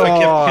I knew God. if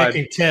I kept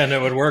picking 10,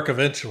 it would work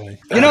eventually.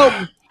 You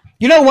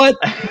know what?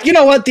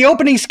 The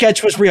opening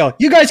sketch was real.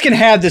 You guys can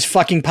have this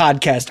fucking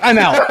podcast. I'm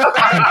out.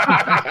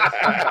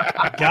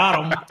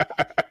 Got him.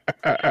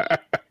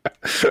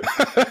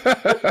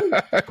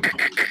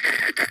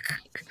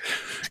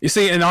 You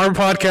see, in our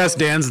podcast,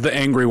 Dan's the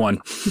angry one.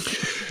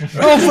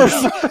 For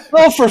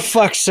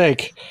fuck's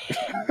sake.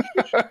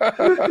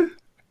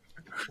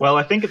 Well,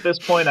 I think at this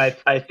point,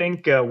 I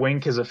think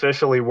Wink has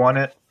officially won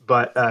it.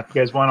 But if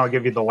you guys want, I'll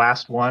give you the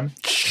last one.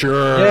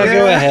 Sure. Yeah,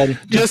 go ahead.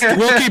 We'll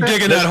keep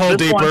digging that hole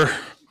deeper.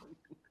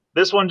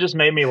 This one just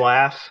made me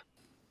laugh.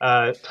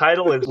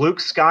 Title is Luke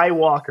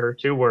Skywalker,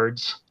 2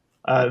 words,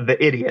 The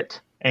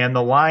Idiot. And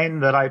the line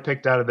that I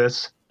picked out of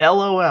this,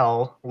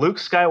 LOL, Luke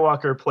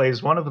Skywalker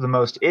plays one of the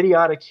most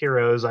idiotic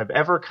heroes I've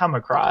ever come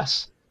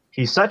across.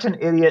 He's such an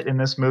idiot in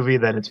this movie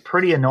that it's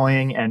pretty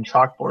annoying and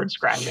chalkboard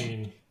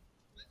scratching.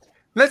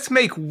 Let's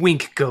make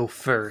Wink go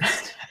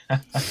first.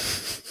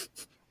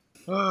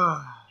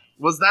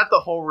 Was that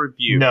the whole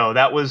review? No,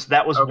 that was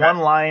Okay. one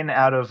line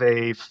out of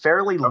a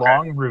fairly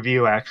long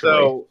review, actually.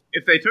 So,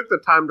 if they took the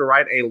time to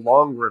write a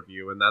long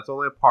review, and that's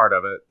only a part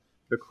of it,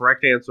 the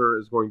correct answer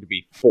is going to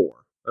be 4.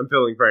 I'm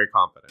feeling very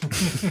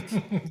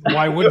confident.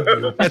 Why wouldn't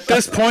you? At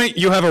this point,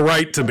 you have a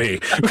right to be.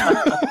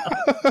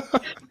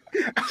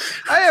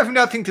 I have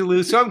nothing to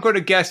lose, so I'm going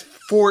to guess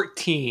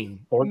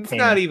 14. 14. It's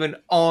not even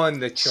on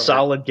the chart.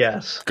 Solid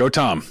guess. Go,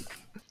 Tom.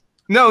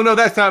 No,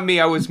 that's not me.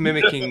 I was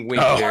mimicking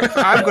Wink there.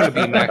 I'm going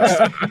to be next.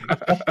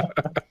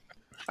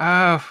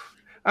 I'm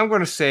going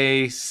to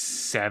say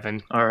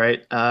 7. All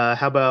right.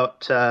 How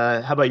about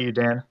you,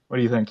 Dan? What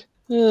do you think?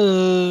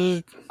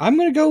 I'm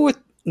going to go with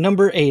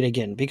number 8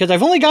 again, because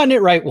I've only gotten it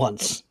right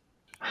once.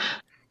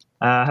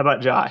 How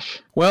about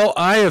Josh? Well,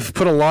 I have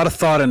put a lot of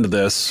thought into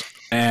this,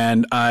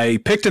 and I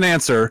picked an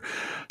answer,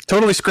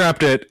 totally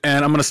scrapped it,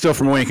 and I'm going to steal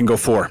from Wink and go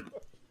 4.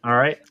 All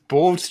right.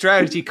 Bold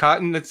strategy,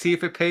 Cotton. Let's see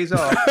if it pays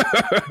off.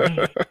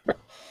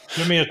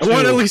 Give me a I 2.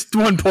 want at least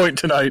 1 point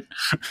tonight.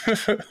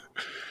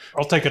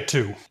 I'll take a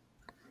 2.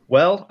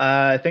 Well,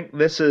 I think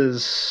this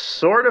is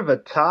sort of a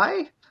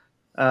tie.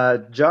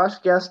 Josh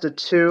guessed a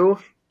 2,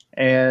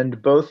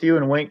 and both you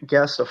and Wink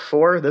guessed a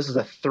 4. This is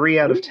a 3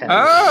 out of 10.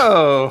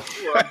 Oh!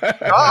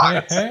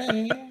 God.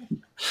 Hey.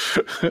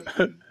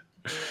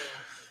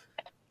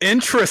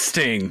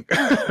 Interesting.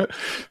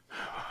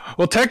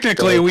 Well,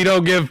 technically, we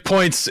don't give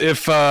points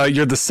if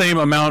you're the same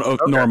amount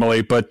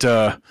normally, but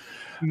I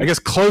guess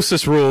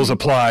closest rules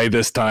apply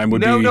this time.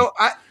 No,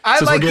 I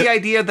like the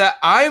idea that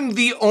I'm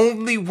the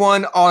only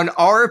one on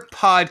our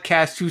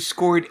podcast who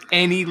scored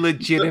any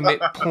legitimate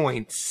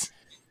points.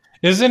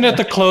 Isn't it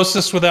the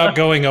closest without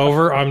going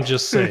over? I'm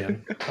just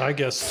saying. I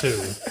guess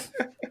 2.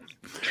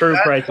 True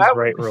Price is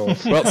Right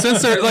rules. Well,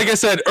 since like I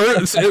said,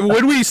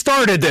 when we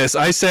started this,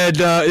 I said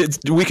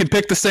we could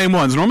pick the same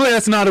ones. Normally,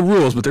 that's not a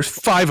rules, but there's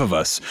 5 of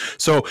us.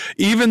 So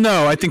even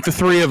though I think the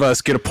 3 of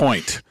us get a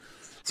point,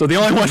 so the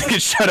only one to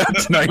get shut out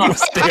tonight was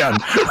Dan.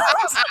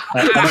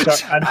 I'm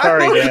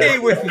sorry, I'm okay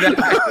Dan. with that.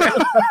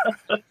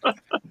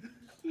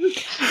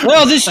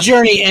 Well, this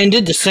journey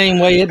ended the same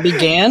way it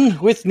began,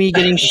 with me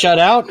getting shut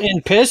out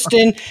and pissed,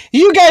 and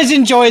you guys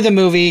enjoy the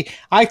movie.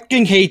 I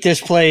can hate this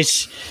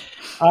place.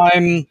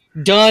 I'm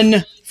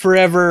done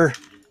forever.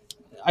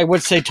 I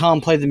would say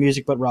Tom play the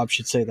music, but Rob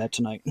should say that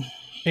tonight.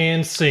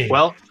 And scene.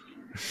 Well,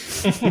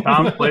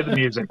 Tom, play the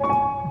music.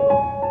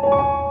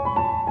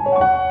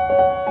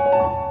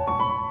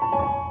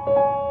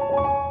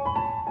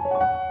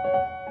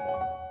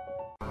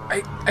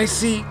 I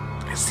see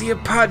a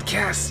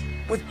podcast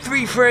with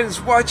 3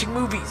 friends watching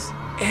movies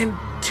and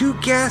 2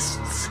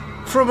 guests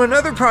from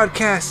another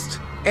podcast,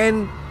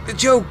 and the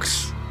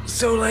jokes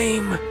so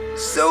lame.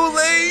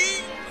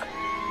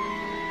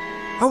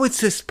 Oh, it's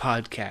this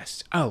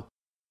podcast. Oh,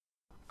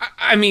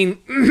 I mean,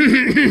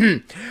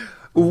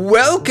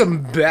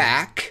 welcome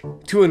back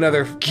to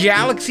another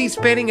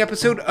galaxy-spanning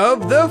episode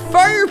of the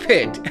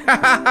Firepit.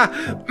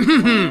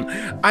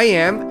 I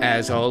am,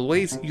 as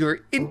always,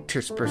 your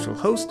interspersal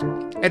host,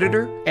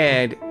 editor,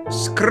 and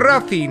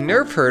scruffy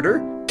nerf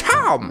herder,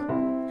 Tom.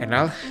 And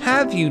I'll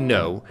have you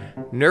know,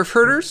 nerf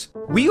herders,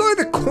 we are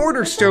the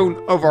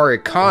cornerstone of our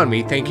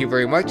economy, thank you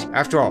very much.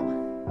 After all,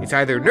 it's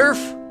either nerf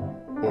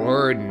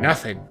or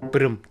nothing.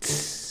 But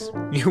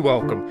you're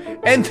welcome.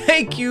 And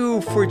thank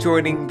you for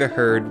joining the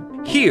herd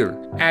here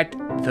at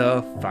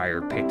the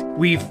Fire Pit.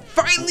 We've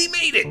finally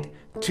made it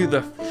to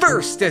the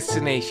first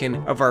destination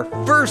of our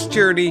first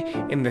journey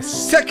in the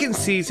 2nd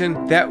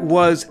season. That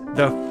was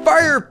the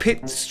Fire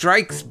Pit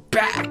Strikes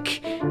Back.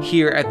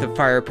 Here at the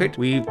Fire Pit,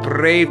 we've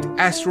braved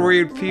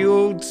asteroid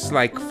fields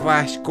like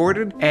Flash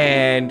Gordon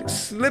and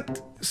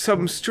slipped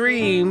some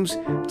streams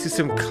to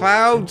some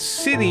cloud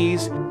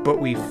cities, but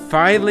we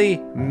finally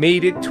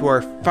made it to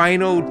our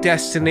final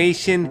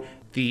destination,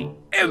 the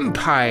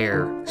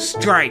Empire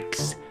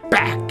Strikes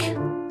Back.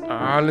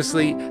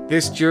 Honestly,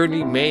 this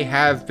journey may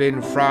have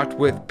been fraught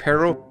with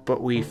peril,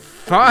 but we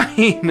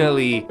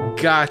finally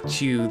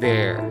got you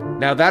there.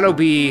 Now that'll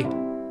be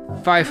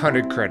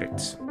 500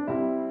 credits.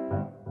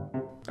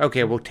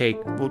 Okay, we'll take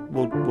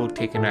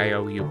an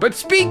IOU. But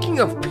speaking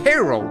of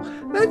peril,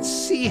 let's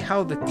see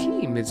how the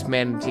team is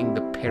managing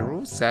the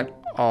perils that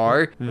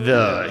are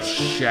the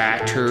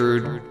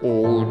Shattered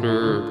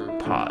Order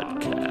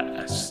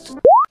podcast.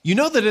 You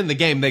know that in the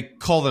game they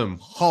call them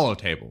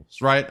holotables,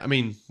 right? I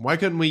mean, why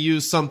couldn't we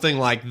use something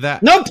like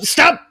that? Nope,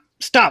 stop.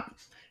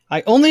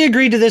 I only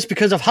agreed to this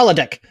because of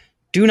holodeck.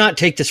 Do not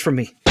take this from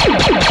me.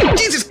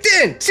 Jesus,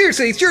 Dan!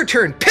 Seriously, it's your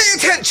turn. Pay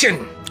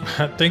attention!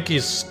 I think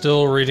he's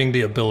still reading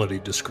the ability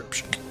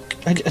description.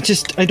 Damn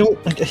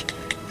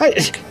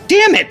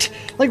it!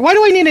 Like, why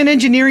do I need an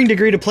engineering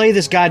degree to play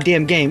this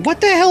goddamn game?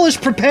 What the hell is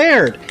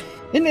prepared?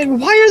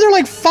 And why are there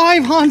like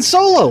 5 Han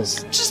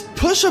Solos? Just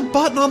push a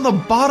button on the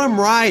bottom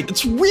right.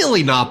 It's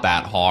really not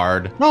that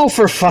hard. Oh,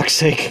 for fuck's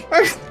sake.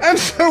 I'm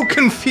so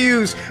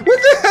confused. What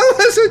the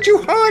hell is a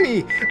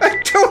Juhani? I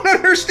don't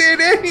understand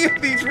any of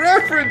these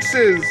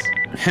references.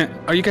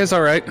 Are you guys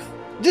all right?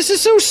 This is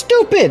so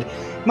stupid.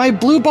 My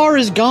blue bar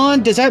is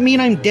gone. Does that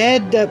mean I'm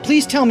dead?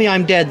 Please tell me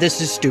I'm dead.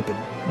 This is stupid.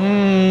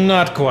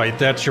 Not quite.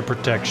 That's your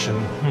protection.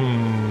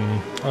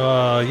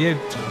 Yeah.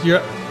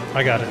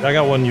 I got it. I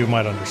got one you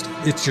might understand.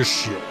 It's your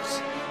shields.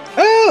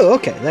 Oh,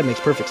 okay. That makes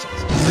perfect sense.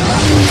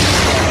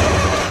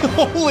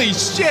 Holy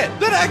shit!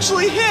 That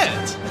actually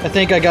hit! I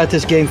think I got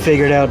this game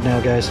figured out now,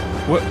 guys.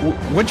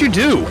 What'd you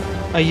do?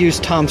 I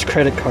used Tom's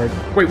credit card.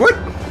 Wait, what?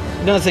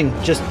 Nothing.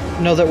 Just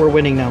know that we're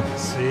winning now.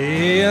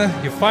 See?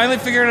 You finally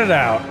figured it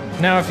out.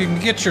 Now, if you can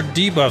get your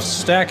debuffs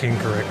stacking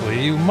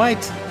correctly, you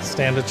might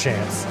stand a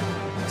chance.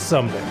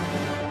 Someday.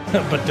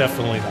 But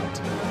definitely not.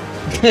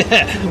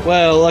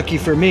 Well, lucky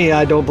for me,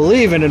 I don't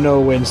believe in a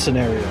no-win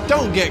scenario.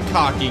 Don't get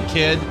cocky,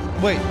 kid.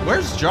 Wait,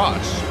 where's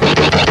Josh?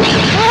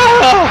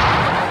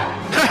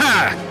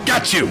 Haha!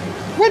 Got you!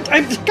 What?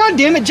 God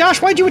damn it,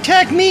 Josh, why'd you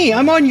attack me?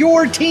 I'm on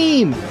your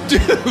team.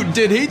 Dude,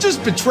 did he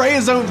just betray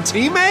his own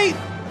teammate?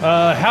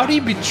 How'd he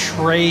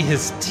betray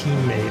his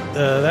teammate?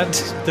 That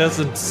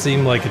doesn't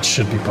seem like it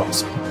should be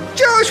possible.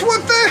 Josh,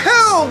 what the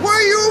hell? Why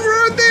are you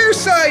over on their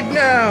side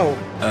now?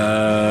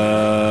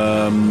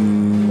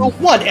 Well,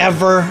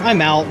 whatever.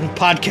 I'm out.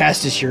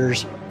 Podcast is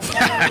yours.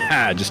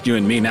 Just you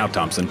and me now,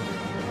 Thompson.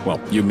 Well,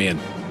 you, me, and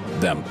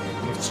them.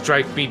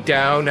 Strike me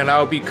down and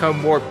I'll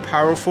become more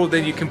powerful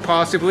than you can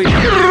possibly... I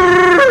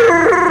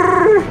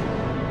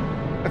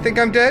think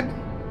I'm dead?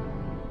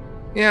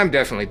 Yeah, I'm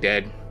definitely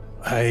dead.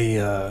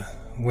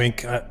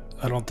 Wink, I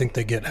don't think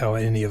they get how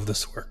any of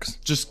this works.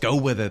 Just go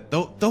with it.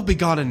 They'll be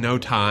gone in no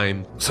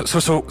time.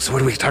 So what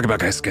do we talk about,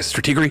 guys?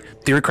 Strategery,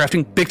 theory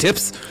crafting, big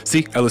tips?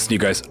 See, I listen to you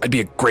guys. I'd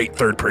be a great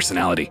third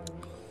personality.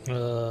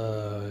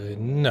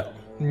 No.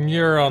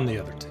 You're on the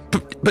other team.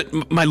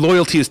 But my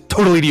loyalty is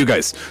totally to you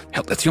guys.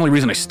 Hell, that's the only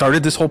reason I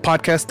started this whole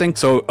podcast thing.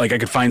 So like I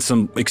could find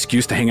some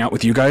excuse to hang out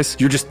with you guys.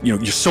 You're just,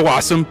 you're so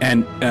awesome.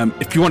 And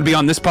if you want to be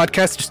on this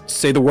podcast, just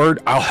say the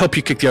word. I'll help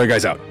you kick the other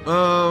guys out.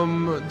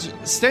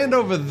 Stand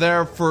over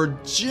there for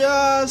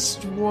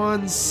just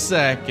 1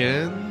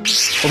 second.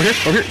 Over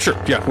here? Sure.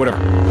 Yeah, whatever.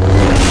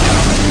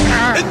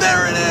 And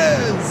there it is!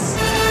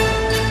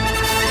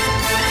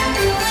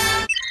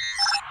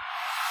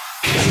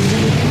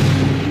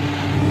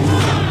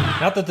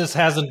 Not that this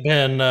hasn't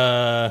been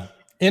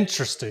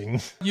interesting.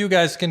 You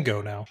guys can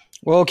go now.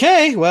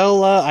 Okay,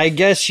 well, I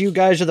guess you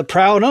guys are the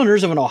proud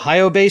owners of an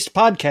Ohio-based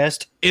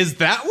podcast. Is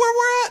that where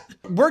we're at?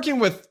 Working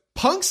with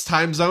Punk's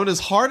time zone is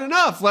hard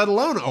enough, let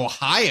alone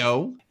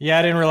Ohio. Yeah,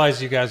 I didn't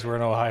realize you guys were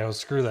in Ohio.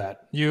 Screw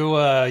that. You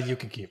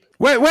can keep it.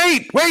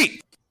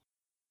 Wait!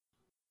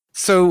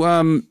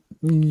 So,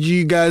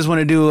 you guys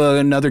want to do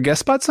another guest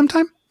spot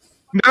sometime?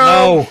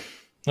 No.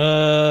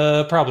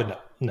 Probably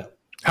not. No.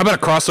 How about a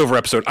crossover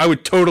episode? I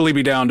would totally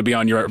be down to be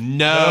on your...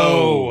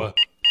 No.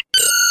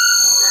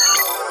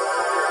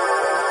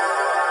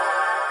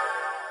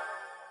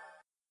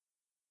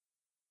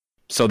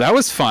 So that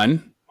was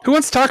fun. Who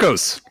wants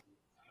tacos?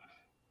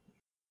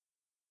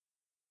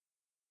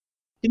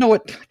 You know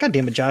what? God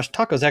damn it, Josh.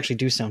 Tacos actually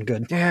do sound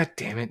good. Yeah,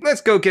 damn it. Let's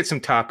go get some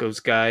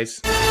tacos,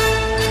 guys.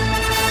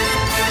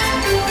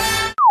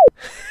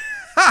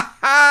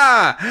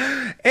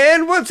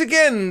 And once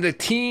again, the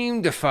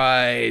team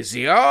defies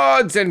the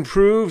odds and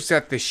proves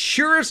that the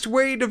surest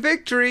way to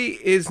victory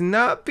is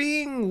not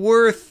being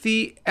worth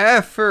the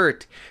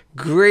effort.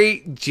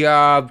 Great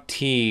job,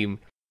 team.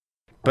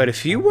 But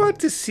if you want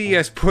to see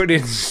us put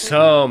in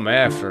some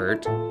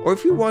effort, or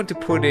if you want to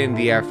put in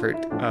the effort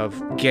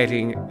of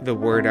getting the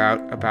word out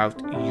about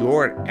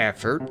your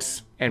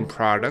efforts and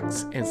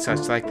products and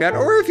such like that,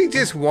 or if you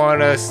just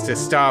want us to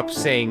stop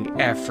saying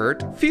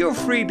effort, feel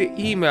free to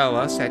email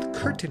us at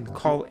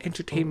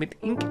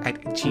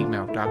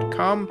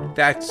curtaincallentertainmentinc@gmail.com.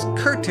 That's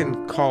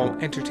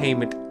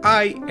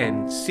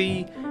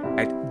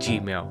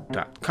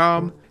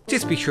curtaincallentertainmentinc@gmail.com.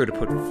 Just be sure to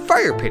put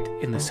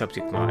Firepit in the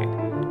subject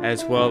line,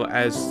 as well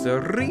as the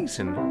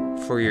reason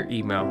for your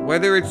email,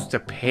 whether it's to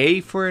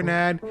pay for an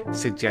ad,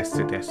 suggest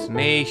a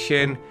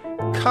destination,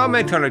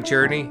 comment on a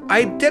journey,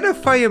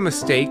 identify a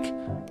mistake,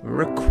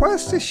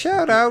 request a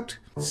shout out,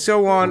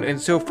 so on and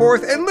so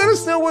forth, and let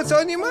us know what's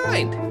on your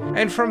mind.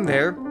 And from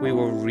there, we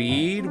will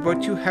read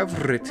what you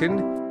have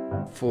written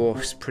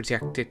force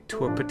project it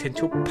to a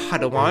potential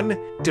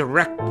Padawan,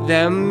 direct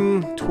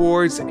them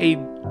towards a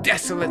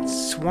desolate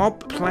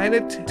swamp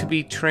planet to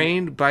be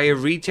trained by a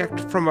reject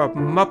from a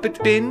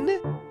Muppet bin,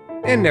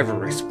 and never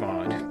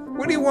respond.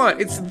 What do you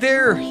want? It's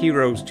their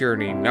hero's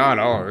journey, not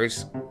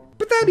ours.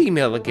 But that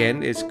email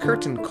again is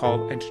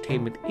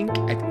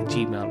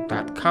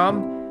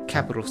curtaincallentertainmentinc@gmail.com,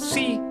 capital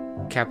C,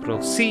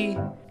 capital C,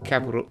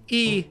 capital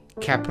E,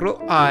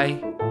 capital I,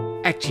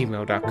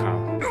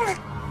 @gmail.com.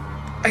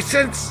 I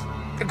sense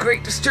a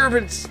great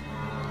disturbance.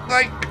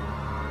 Like,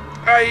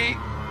 I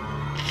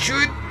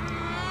should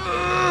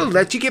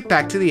let you get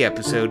back to the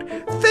episode.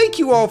 Thank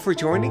you all for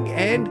joining,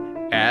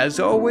 and as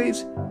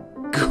always,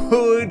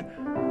 good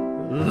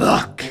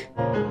luck.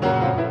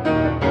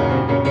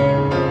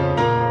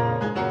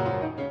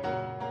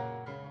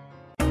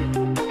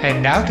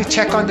 And now to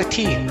check on the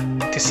team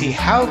to see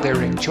how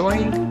they're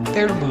enjoying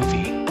their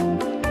movie.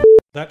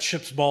 That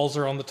ship's balls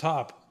are on the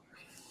top.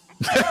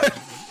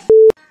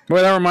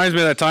 Boy, that reminds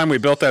me of that time we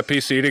built that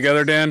PC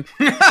together, Dan.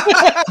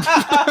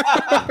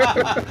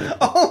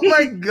 Oh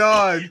my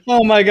god.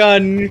 Oh my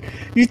god.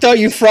 You thought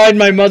you fried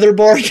my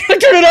motherboard? Turn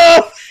it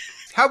off!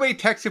 How many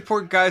tech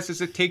support guys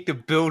does it take to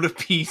build a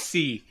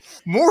PC?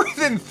 More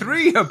than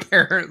 3,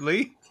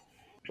 apparently.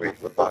 Wait,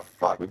 what the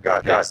fuck? We've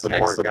got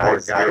support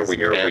guys here.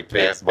 We can't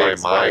fix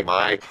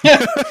my.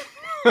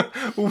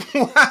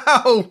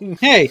 Wow.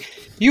 Hey,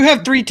 you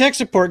have 3 tech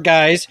support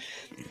guys,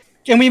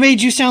 and we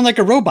made you sound like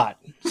a robot.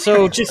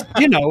 So just,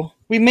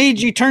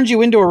 we turned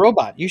you into a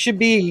robot. You should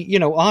be,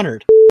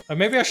 honored.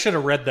 Maybe I should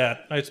have read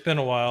that. It's been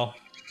a while.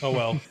 Oh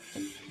well.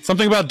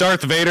 Something about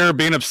Darth Vader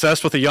being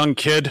obsessed with a young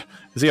kid.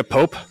 Is he a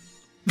pope?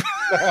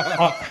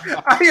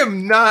 I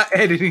am not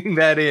editing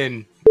that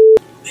in.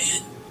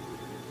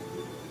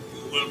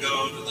 We'll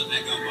go to the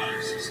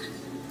Negomar system.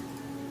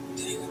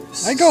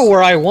 I go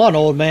where I want,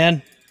 old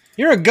man.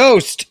 You're a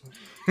ghost.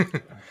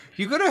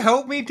 You gonna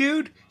help me,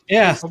 dude?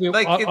 Yeah.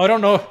 I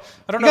don't know.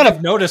 If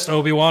you've noticed,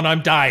 Obi-Wan.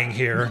 I'm dying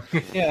here.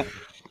 Yeah.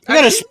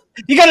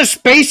 You got a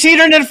space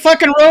heater in that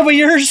fucking robe of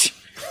yours?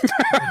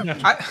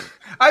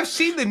 I've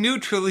seen the new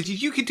trilogy.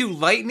 You can do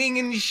lightning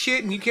and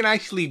shit, and you can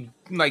actually,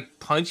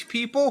 punch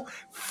people.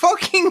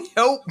 Fucking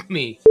help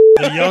me.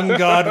 The young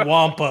god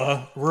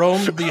Wampa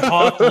roamed the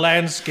hot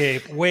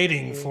landscape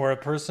waiting for a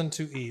person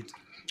to eat.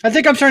 I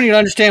think I'm starting to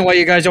understand why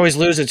you guys always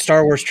lose at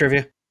Star Wars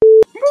trivia.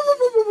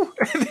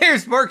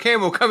 There's Mark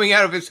Hamill coming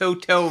out of his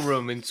hotel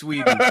room in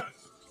Sweden.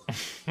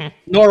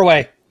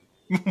 Norway.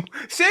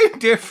 Same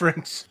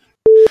difference.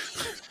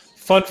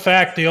 Fun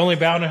fact, the only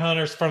bounty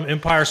hunters from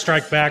Empire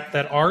Strike Back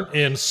that aren't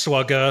in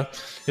Swugga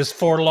is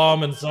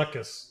Forlom and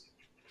Zuckuss.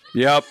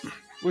 Yep.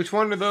 Which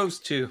one are those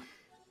two?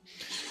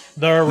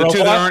 The two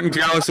that aren't in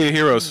Galaxy of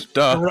Heroes.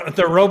 Duh.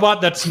 The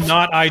robot that's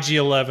not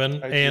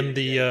IG-11 and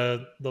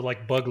the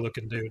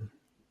bug-looking dude.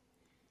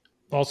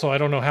 Also, I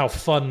don't know how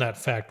fun that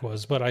fact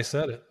was, but I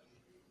said it.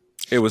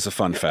 It was a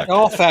fun fact.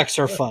 All facts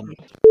are fun.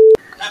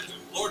 Captain,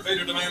 Lord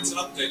Vader demands an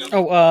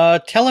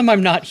update. Tell him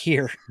I'm not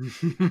here.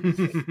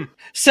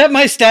 Set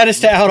my status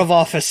to out of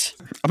office.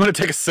 I'm going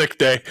to take a sick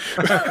day.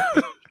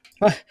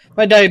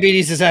 My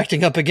diabetes is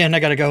acting up again. I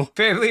gotta go.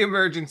 Family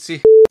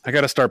emergency. I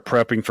got to start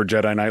prepping for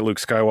Jedi Knight Luke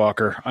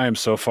Skywalker. I am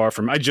so far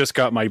from... I just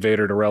got my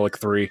Vader to Relic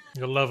 3.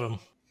 You'll love him.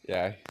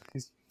 Yeah,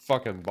 he's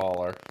fucking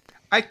baller.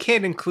 I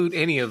can't include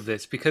any of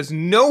this because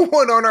no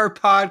one on our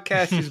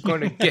podcast is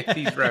going to get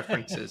these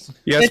references.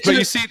 Yes, but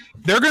you see,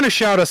 they're going to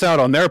shout us out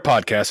on their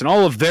podcast, and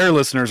all of their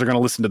listeners are going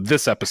to listen to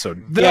this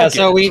episode. They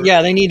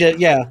need to,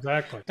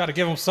 Exactly. Got to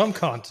give them some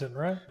content,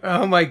 right?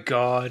 Oh my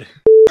god.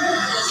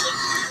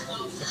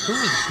 Who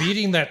was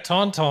beating that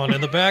tauntaun in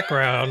the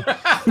background?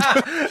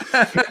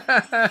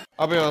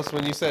 I'll be honest,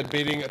 when you said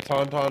beating a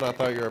tauntaun, I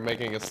thought you were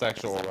making a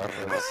sexual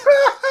reference.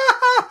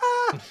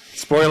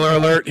 Spoiler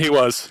alert, he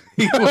was.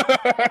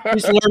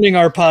 He's learning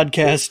our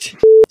podcast.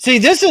 See,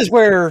 this is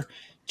where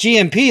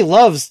GMP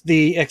loves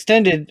the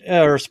extended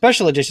or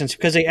special editions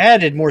because they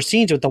added more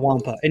scenes with the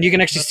Wampa, and you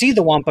can actually see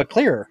the Wampa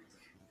clearer.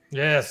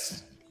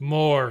 Yes,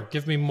 more.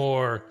 Give me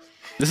more.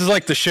 This is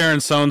like the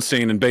Sharon Stone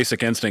scene in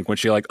Basic Instinct when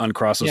she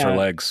uncrosses her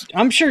legs.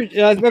 I'm sure.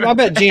 I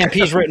bet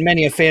GMP's written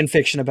many a fan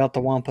fiction about the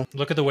Wampa.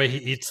 Look at the way he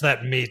eats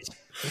that meat.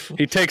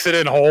 He takes it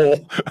in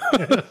whole.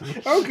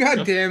 Oh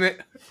god damn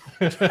it!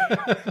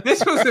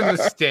 This was a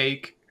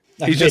mistake.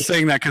 He's just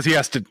saying that because he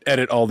has to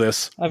edit all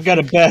this. I've got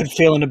a bad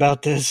feeling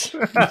about this.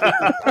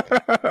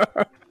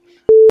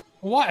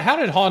 How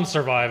did Han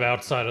survive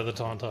outside of the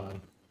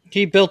Tauntaun?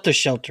 He built the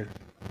shelter.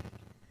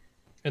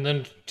 And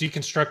then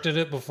deconstructed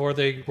it before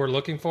they were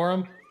looking for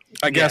him?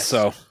 I guess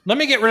so. Let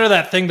me get rid of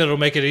that thing that'll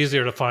make it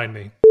easier to find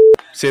me.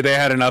 See, they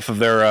had enough of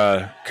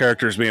their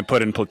characters being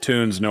put in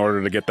platoons in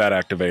order to get that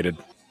activated.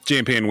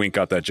 GMP and Wink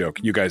got that joke.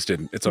 You guys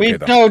didn't. It's okay,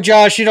 though. No,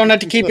 Josh, you don't have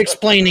to keep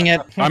explaining it.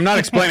 I'm not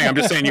explaining. I'm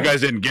just saying you guys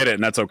didn't get it,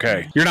 and that's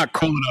okay. You're not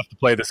cool enough to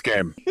play this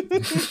game.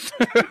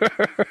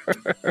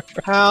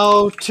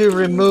 How to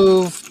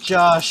remove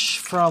Josh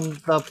from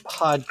the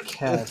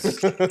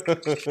podcast.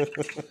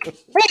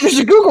 Hey, there's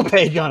a Google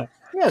page on it.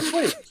 Yeah,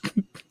 sweet.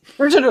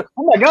 Oh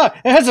my god,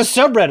 it has a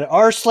subreddit,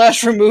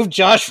 r/remove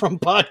Josh from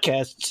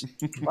podcasts.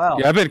 Wow.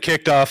 Yeah, I've been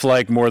kicked off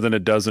like more than a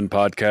dozen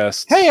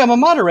podcasts. Hey, I'm a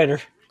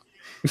moderator.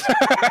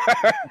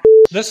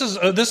 This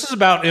is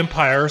about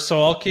Empire,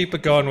 so I'll keep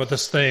it going with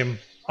this theme.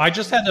 I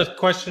just had a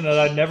question that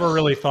I never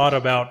really thought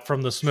about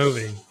from this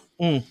movie,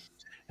 and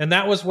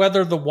that was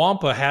whether the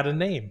Wampa had a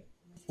name.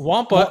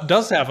 Wampa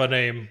does have a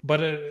name,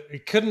 but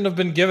it couldn't have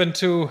been given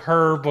to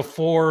her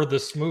before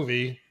this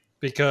movie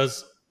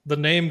because the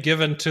name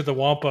given to the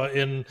Wampa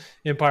in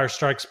Empire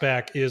Strikes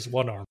Back is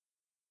One Arm.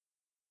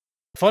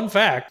 Fun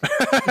fact.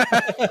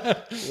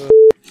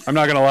 I'm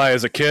not gonna lie.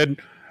 As a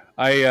kid,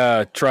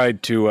 I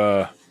tried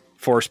to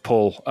force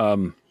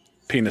pull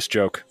penis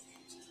joke.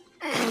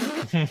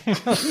 I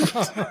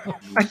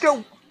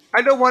don't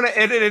want to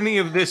edit any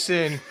of this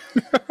in.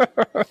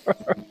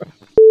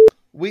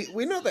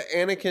 We know that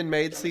Anakin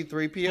made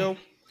C-3PO.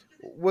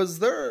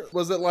 Was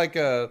it like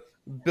a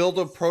build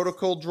a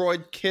protocol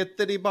droid kit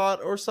that he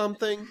bought or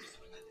something?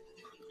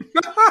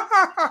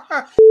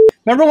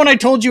 Remember when I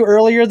told you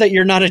earlier that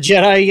you're not a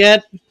Jedi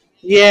yet?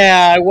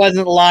 Yeah, I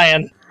wasn't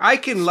lying. I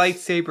can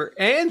lightsaber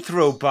and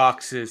throw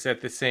boxes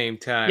at the same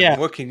time. Yeah.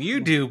 What can you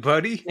do,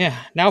 buddy? Yeah,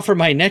 now for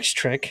my next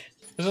trick.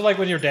 Is it like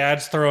when your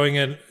dad's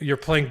you're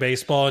playing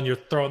baseball and you're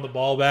throwing the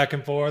ball back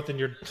and forth and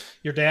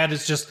your dad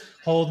is just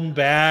holding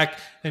back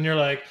and you're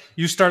like,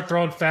 you start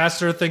throwing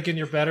faster thinking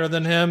you're better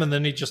than him and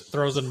then he just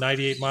throws a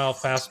 98-mile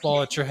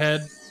fastball at your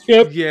head?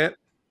 Yep. Yeah.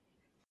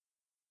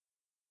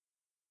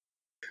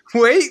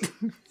 Wait.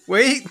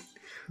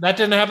 That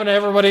didn't happen to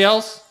everybody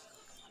else?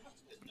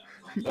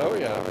 Oh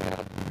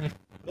yeah.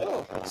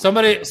 Oh.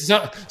 Somebody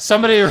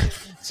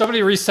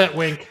reset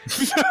Wink.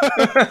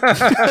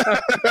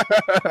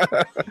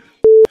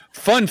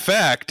 Fun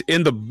fact,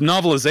 in the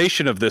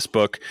novelization of this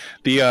book,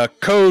 the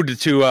code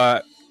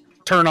to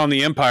turn on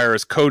the Empire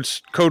is Code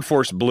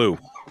Force Blue.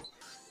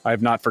 I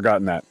have not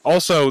forgotten that.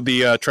 Also,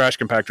 the trash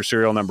compactor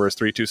serial number is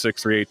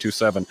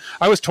 3263827.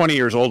 I was 20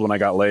 years old when I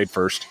got laid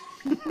first.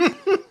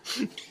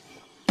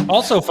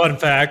 Also, fun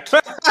fact,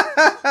 the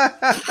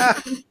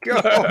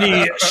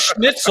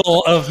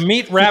schnitzel of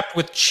meat wrapped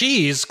with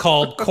cheese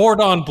called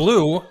Cordon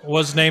Bleu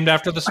was named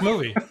after this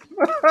movie.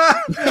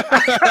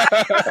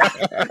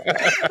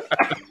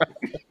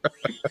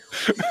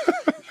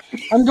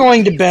 I'm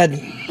going to bed.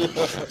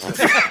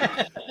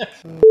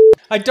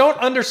 I don't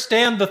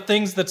understand the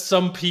things that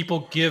some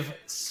people give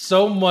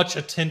so much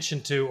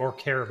attention to or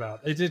care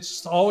about. It's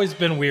just always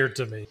been weird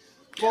to me.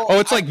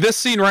 It's like this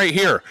scene right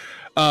here.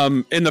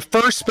 In the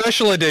first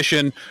special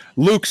edition,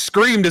 Luke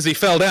screamed as he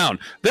fell down.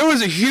 There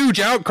was a huge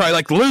outcry,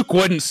 like Luke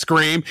wouldn't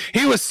scream.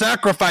 He was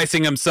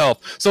sacrificing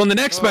himself. So in the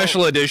next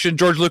special edition,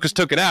 George Lucas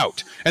took it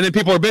out. And then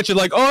people are bitching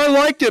like, oh, I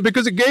liked it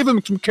because it gave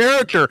him some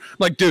character. I'm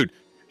like, dude,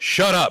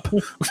 shut up.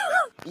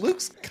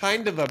 Luke's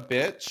kind of a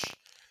bitch.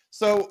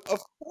 So, of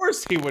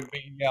course he would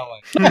be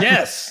yelling.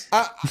 Yes.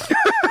 I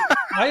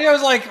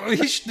was like,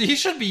 he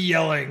should be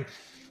yelling.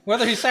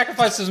 Whether he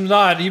sacrifices or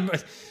not,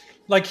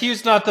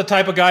 he's not the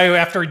type of guy who,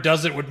 after he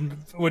does it,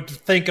 would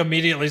think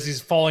immediately as he's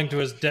falling to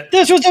his death.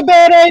 This was a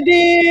bad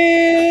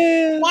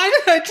idea! Why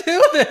did I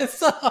do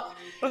this?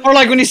 Or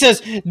like when he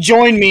says,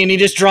 join me, and he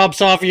just drops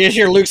off, you just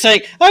hear Luke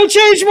saying, I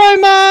changed my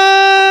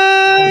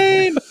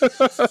mind!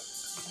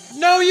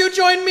 No, you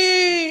join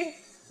me!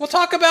 We'll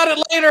talk about it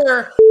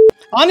later!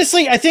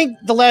 Honestly, I think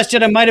The Last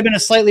Jedi might have been a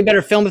slightly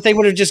better film if they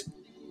would have just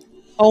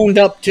owned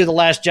up to The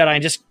Last Jedi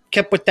and just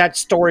kept with that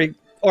story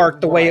arc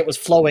the way it was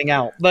flowing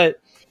out. But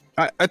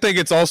I think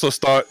it's also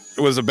thought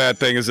it was a bad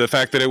thing is the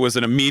fact that it was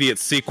an immediate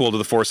sequel to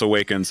The Force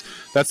Awakens.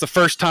 That's the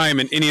first time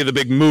in any of the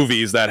big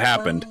movies that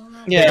happened.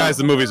 Yeah. Hey guys,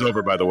 the movie's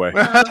over, by the way.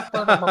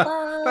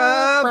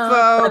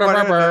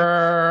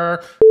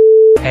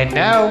 And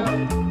now,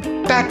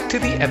 back to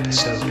the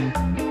episode.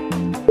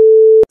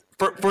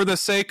 For the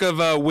sake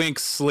of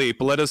Wink's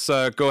sleep, let us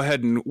go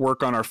ahead and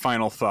work on our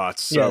final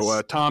thoughts. So,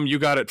 Yes. Tom, you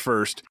got it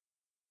first.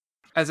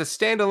 As a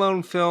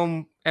standalone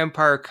film,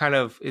 Empire kind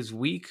of is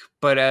weak,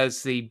 but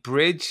as the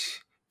bridge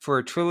for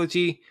a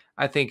trilogy,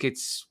 I think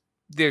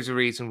there's a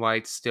reason why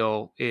it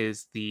still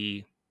is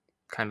the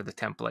kind of the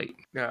template.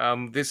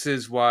 This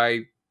is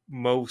why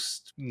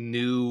most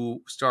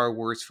new Star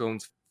Wars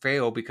films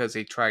fail, because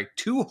they try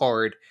too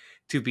hard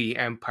to be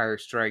Empire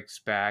Strikes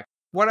Back.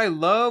 What I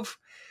love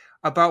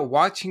about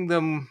watching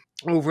them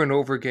over and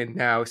over again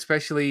now,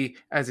 especially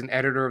as an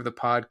editor of the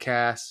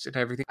podcast and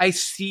everything, I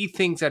see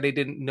things that I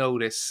didn't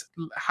notice,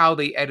 how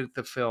they edit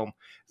the film.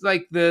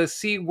 Like the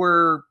scene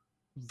where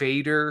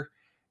Vader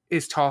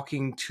is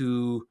talking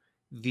to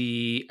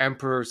the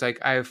Emperor's like,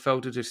 I have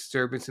felt a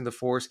disturbance in the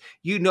Force.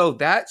 You know,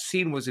 that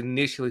scene was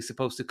initially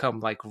supposed to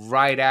come like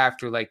right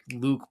after like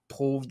Luke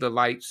pulled the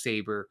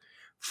lightsaber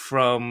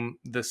from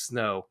the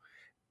snow.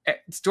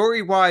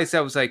 Story-wise,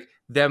 that was like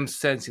them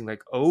sensing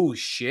like, oh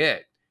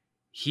shit,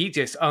 he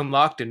just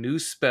unlocked a new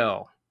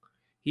spell.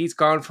 He's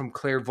gone from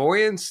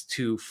clairvoyance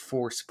to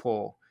force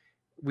pull.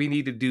 We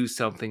need to do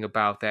something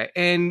about that.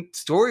 And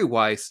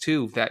story-wise,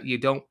 too, that you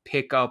don't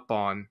pick up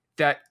on,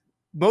 that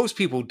most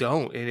people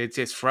don't, and it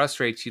just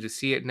frustrates you to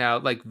see it now.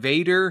 Like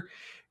Vader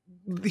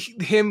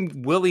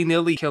him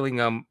willy-nilly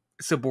killing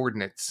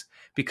subordinates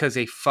because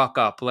they fuck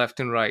up left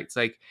and right. It's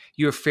like,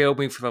 you have failed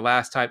me for the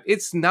last time.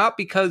 It's not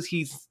because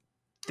he's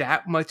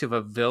that much of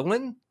a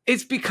villain.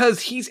 It's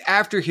because he's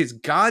after his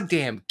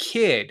goddamn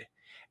kid,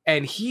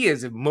 and he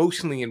is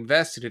emotionally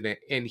invested in it,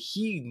 and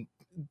he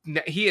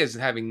is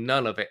having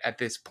none of it at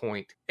this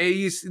point.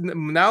 He's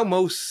now,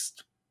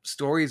 most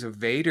stories of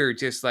Vader,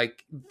 just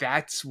like,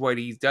 that's what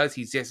he does.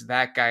 He's just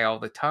that guy all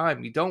the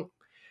time. You don't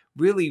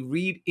really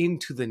read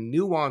into the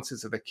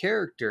nuances of the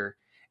character.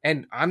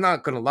 And I'm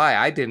not gonna lie,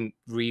 I didn't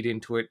read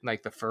into it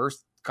like the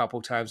first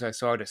couple times I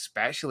saw it,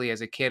 especially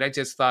as a kid. I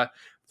just thought,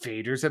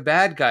 Vader's a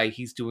bad guy.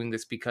 He's doing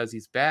this because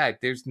he's bad.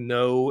 There's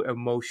no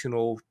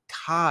emotional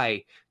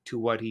tie to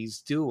what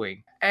he's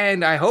doing.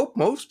 And I hope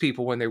most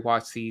people, when they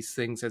watch these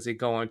things as they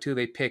go on too,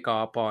 they pick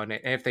up on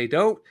it. And if they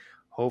don't,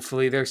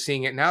 hopefully they're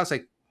seeing it now. It's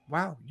like,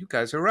 wow, you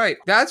guys are right.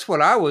 That's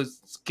what I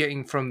was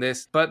getting from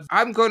this. But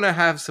I'm going to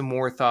have some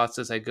more thoughts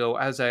as I go,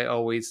 as I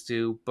always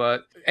do.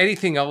 But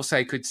anything else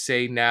I could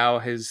say now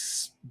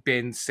has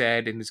been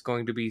said and is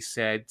going to be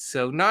said.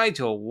 So,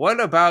 Nigel,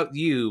 what about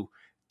you?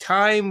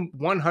 Time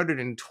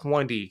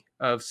 120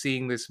 of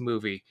seeing this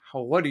movie.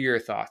 What are your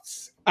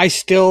thoughts? I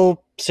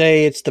still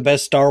say it's the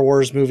best Star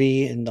Wars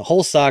movie in the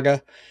whole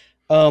saga.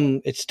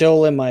 It's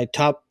still in my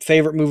top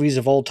favorite movies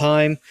of all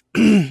time.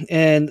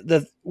 And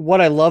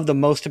what I love the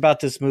most about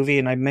this movie,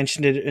 and I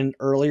mentioned it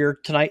earlier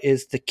tonight,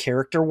 is the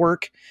character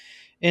work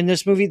in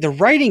this movie. The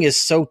writing is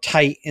so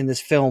tight in this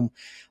film,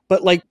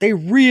 but like, they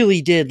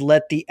really did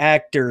let the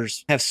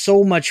actors have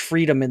so much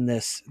freedom in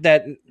this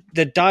that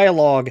the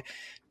dialogue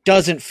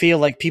doesn't feel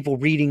like people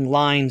reading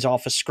lines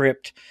off a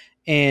script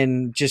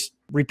and just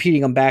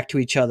repeating them back to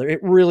each other. It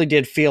really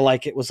did feel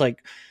like it was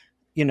like,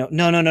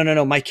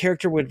 no. My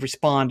character would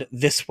respond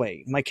this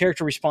way. My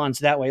character responds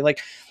that way. Like,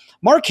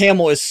 Mark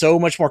Hamill is so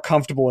much more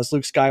comfortable as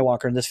Luke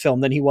Skywalker in this film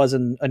than he was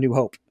in A New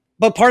Hope.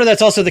 But part of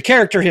that's also the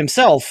character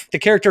himself. The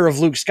character of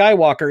Luke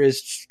Skywalker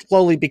is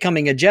slowly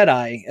becoming a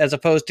Jedi, as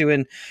opposed to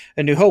in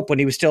A New Hope when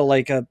he was still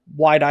like a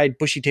wide-eyed,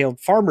 bushy-tailed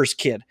farmer's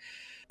kid.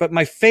 But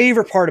my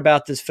favorite part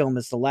about this film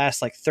is the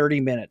last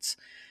 30 minutes.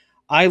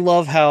 I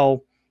love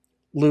how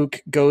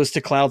Luke goes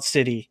to Cloud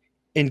City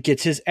and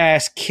gets his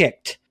ass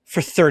kicked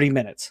for 30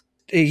 minutes.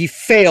 He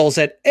fails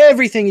at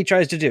everything he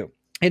tries to do.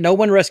 And no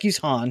one rescues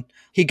Han.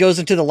 He goes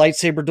into the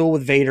lightsaber duel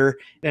with Vader.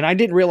 And I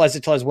didn't realize it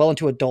until I was well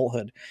into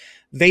adulthood.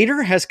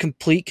 Vader has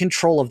complete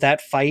control of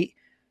that fight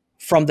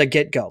from the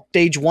get-go.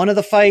 Stage one of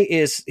the fight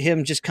is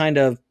him just kind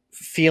of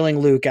feeling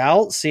Luke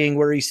out, seeing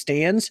where he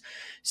stands.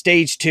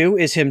 Stage two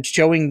is him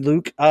showing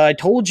Luke, I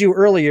told you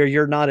earlier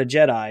you're not a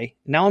Jedi.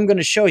 Now I'm going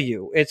to show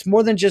you. It's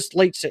more than just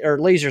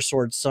laser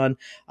swords, son.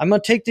 I'm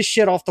going to take this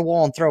shit off the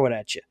wall and throw it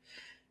at you.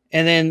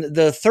 And then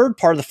the third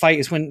part of the fight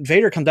is when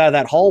Vader comes out of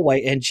that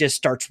hallway and just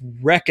starts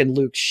wrecking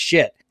Luke's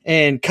shit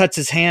and cuts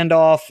his hand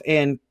off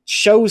and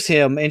shows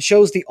him and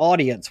shows the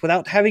audience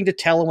without having to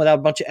tell him, without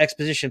a bunch of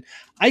exposition,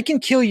 I can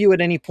kill you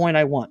at any point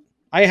I want.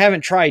 I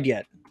haven't tried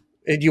yet.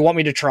 Do you want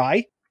me to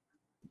try?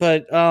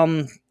 But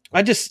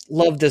I just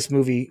love this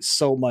movie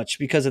so much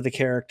because of the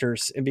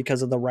characters and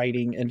because of the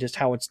writing and just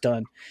how it's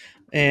done.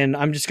 And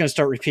I'm just going to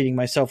start repeating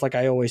myself like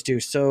I always do.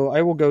 So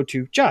I will go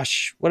to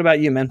Josh. What about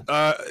you, man?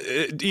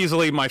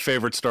 Easily my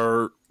favorite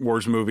Star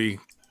Wars movie,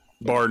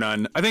 bar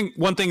none. I think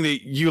one thing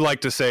that you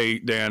like to say,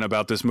 Dan,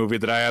 about this movie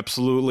that I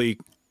absolutely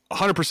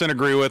 100%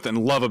 agree with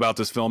and love about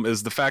this film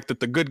is the fact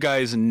that the good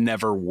guys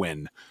never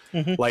win.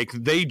 Mm-hmm. Like,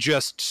 they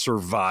just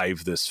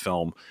survive this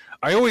film.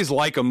 I always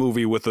like a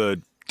movie with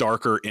a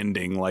darker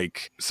ending,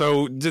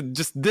 so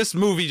just this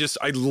movie,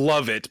 I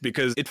love it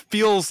because it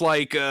feels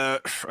like I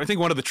think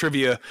one of the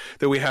trivia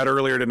that we had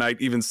earlier tonight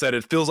even said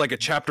it feels like a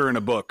chapter in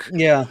a book.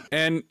 Yeah.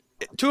 And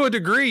to a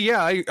degree,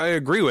 yeah, I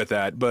agree with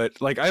that, but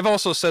I've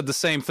also said the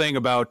same thing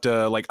about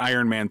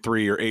Iron Man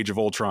 3 or Age of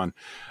Ultron,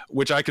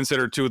 which I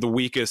consider two of the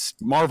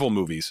weakest Marvel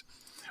movies.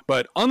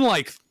 But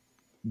unlike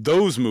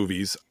those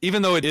movies,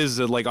 even though it is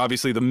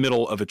obviously the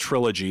middle of a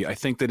trilogy, I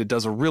think that it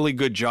does a really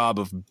good job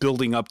of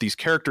building up these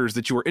characters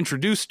that you were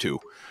introduced to.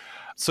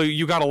 So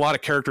you got a lot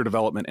of character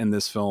development in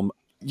this film.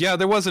 Yeah,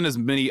 there wasn't as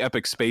many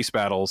epic space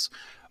battles.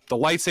 The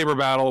lightsaber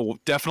battle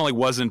definitely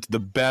wasn't the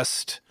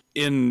best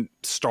in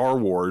Star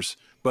Wars,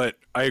 but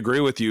I agree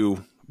with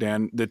you,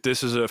 Dan, that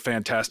this is a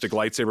fantastic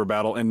lightsaber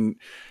battle. And,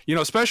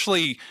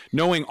 especially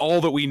knowing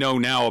all that we know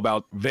now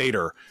about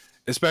Vader,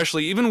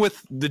 especially even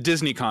with the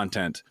Disney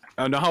content,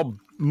 know how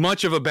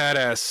much of a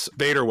badass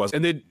Vader was.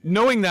 And then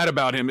knowing that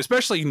about him,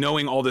 especially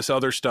knowing all this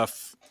other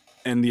stuff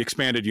in the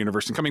expanded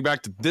universe and coming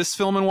back to this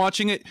film and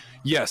watching it,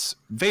 yes,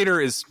 Vader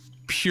is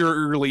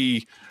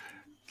purely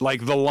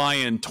like the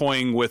lion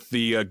toying with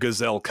the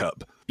gazelle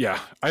cub. Yeah,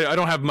 I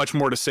don't have much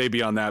more to say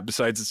beyond that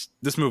besides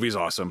this movie is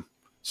awesome.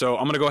 So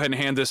I'm going to go ahead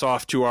and hand this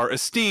off to our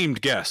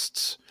esteemed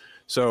guests.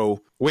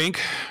 So,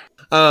 Wink.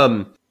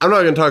 I'm not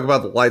going to talk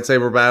about the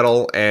lightsaber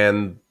battle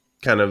and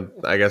kind of,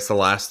 I guess, the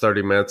last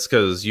 30 minutes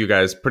because you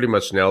guys pretty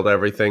much nailed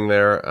everything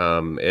there.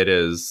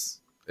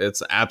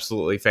 It's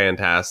absolutely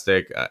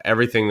fantastic.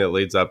 Everything that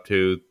leads up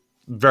to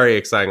very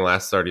exciting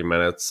last 30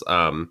 minutes.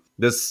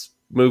 This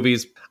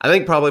movies. I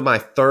think probably my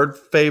third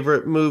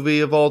favorite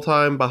movie of all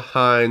time,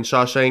 behind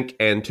Shawshank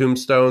and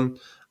Tombstone.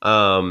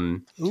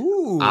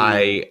 Ooh.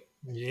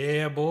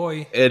 Yeah,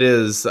 boy. It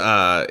is.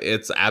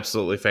 It's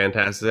absolutely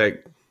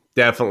fantastic.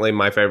 Definitely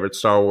my favorite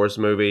Star Wars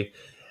movie.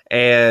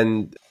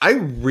 And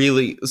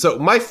so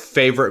my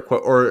favorite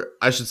quote, or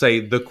I should say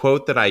the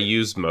quote that I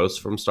use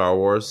most from Star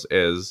Wars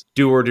is,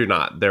 "Do or do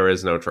not, there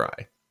is no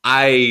try."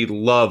 I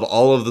love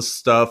all of the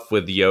stuff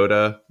with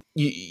Yoda.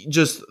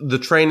 Just the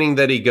training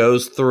that he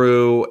goes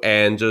through,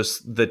 and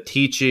just the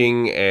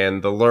teaching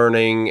and the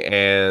learning,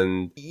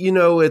 and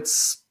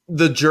it's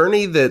the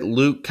journey that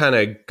Luke kind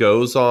of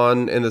goes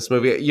on in this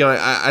movie.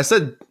 I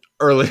said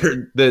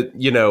earlier that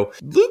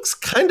Luke's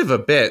kind of a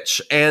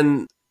bitch,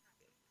 and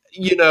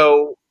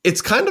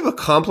it's kind of a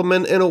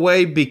compliment in a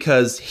way,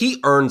 because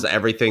he earns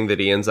everything that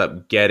he ends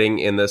up getting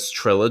in this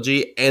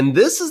trilogy. And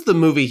this is the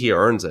movie he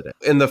earns it in.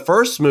 In the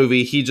first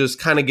movie, he just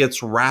kind of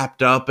gets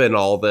wrapped up in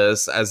all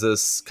this as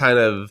this kind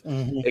of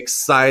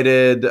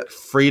excited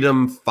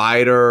freedom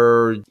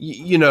fighter,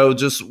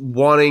 just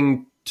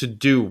wanting to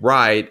do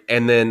right.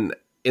 And then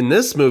in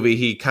this movie,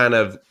 he kind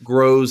of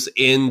grows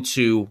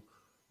into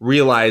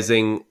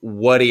realizing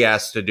what he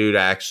has to do to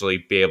actually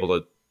be able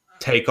to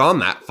take on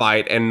that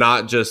fight, and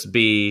not just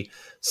be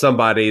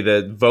somebody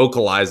that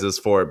vocalizes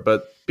for it,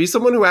 but be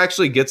someone who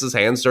actually gets his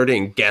hands dirty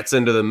and gets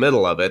into the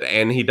middle of it.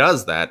 And he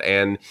does that,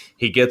 and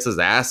he gets his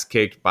ass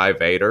kicked by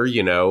Vader,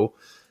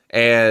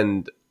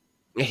 and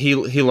he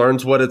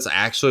learns what it's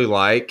actually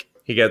like.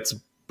 He gets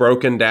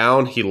broken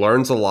down. He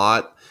learns a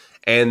lot.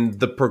 And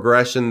the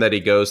progression that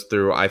he goes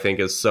through, I think,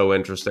 is so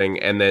interesting.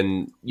 And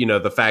then,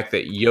 the fact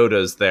that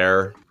Yoda's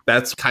there,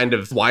 that's kind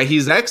of why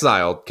he's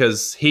exiled,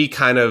 because he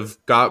kind of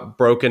got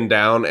broken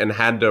down and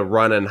had to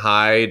run and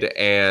hide.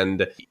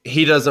 And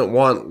he doesn't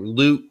want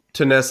Luke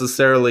to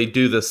necessarily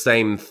do the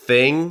same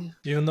thing.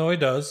 Even though he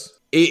does.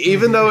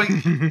 Even though,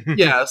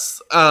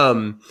 yes.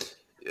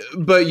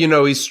 But,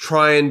 he's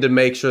trying to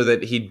make sure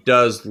that he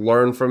does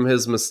learn from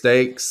his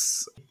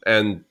mistakes.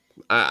 And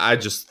I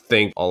just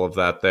think all of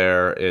that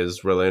there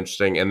is really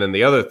interesting. And then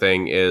the other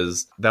thing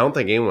is, I don't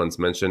think anyone's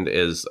mentioned,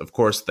 is, of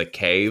course, the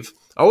cave.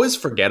 I always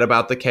forget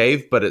about the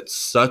cave, but it's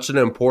such an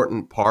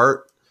important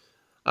part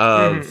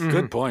of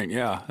good point.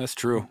 Yeah, that's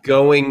true.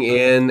 Going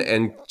in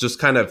and just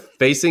kind of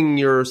facing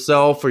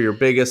yourself or your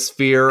biggest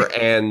fear,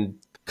 and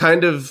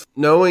kind of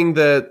knowing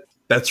that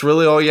that's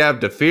really all you have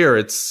to fear.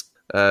 It's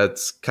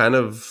kind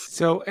of...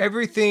 So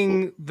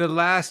everything The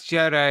Last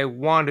Jedi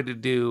wanted to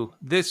do,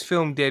 this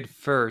film did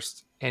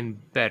first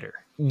and better.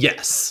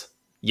 Yes.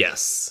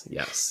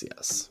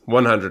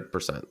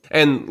 100%.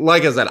 And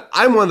like I said,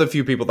 I'm one of the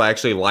few people that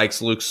actually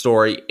likes Luke's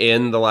story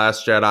in The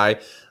Last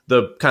Jedi,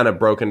 the kind of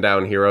broken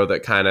down hero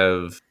that kind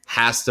of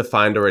has to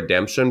find a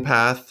redemption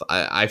path.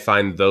 I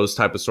find those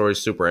type of stories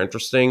super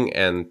interesting,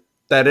 and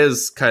that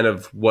is kind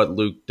of what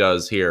Luke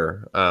does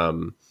here.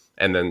 And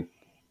then,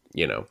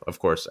 of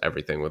course,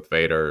 everything with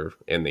Vader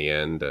in the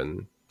end,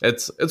 and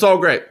it's all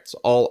great. It's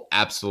all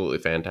absolutely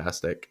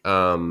fantastic.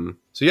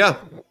 So yeah,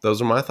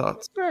 those are my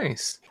thoughts.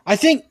 Nice. I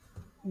think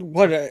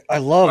what I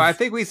love. Well, I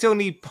think we still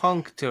need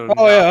Punk to.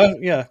 Oh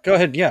yeah. Go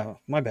ahead. Yeah,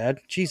 my bad.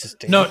 Jesus,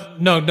 Dan.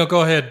 No.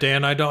 Go ahead,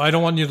 Dan. I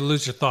don't want you to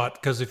lose your thought,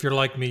 because if you're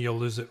like me, you'll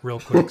lose it real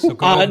quick. So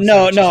go ahead.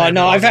 No.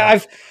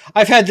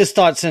 I've had this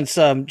thought since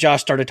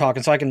Josh started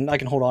talking, so I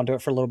can hold on to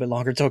it for a little bit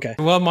longer. It's okay.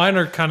 Well, mine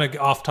are kind of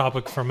off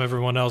topic from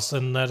everyone else,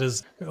 and that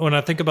is, when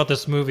I think about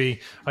this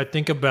movie, I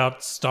think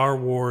about Star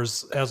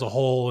Wars as a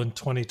whole in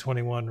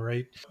 2021.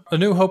 Right? A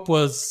New Hope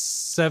was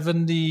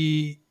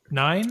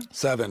 79.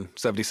 77.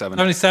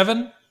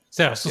 77?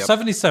 Yeah, so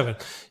 77.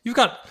 You've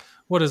got,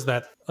 what is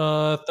that?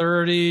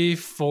 30,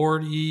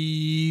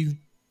 40,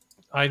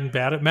 I'm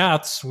bad at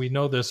maths. We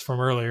know this from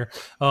earlier.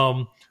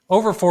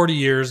 Over 40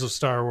 years of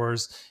Star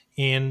Wars,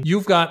 and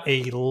you've got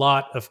a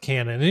lot of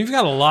canon. And you've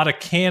got a lot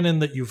of canon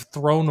that you've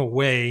thrown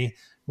away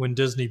when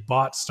Disney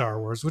bought Star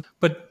Wars.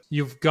 But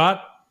you've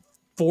got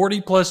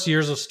 40 plus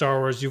years of Star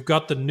Wars. You've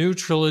got the new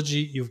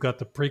trilogy. You've got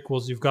the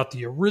prequels. You've got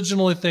the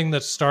original thing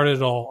that started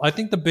it all. I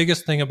think the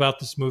biggest thing about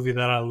this movie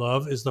that I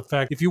love is the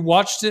fact, if you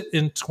watched it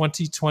in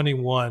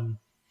 2021,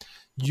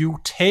 you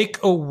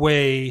take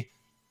away,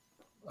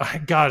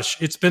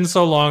 gosh, it's been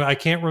so long. I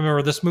can't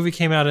remember. This movie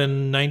came out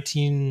in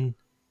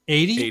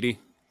 1980. 80.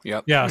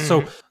 Yep. Yeah.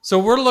 Mm-hmm. So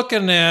we're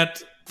looking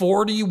at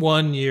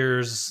 41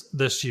 years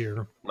this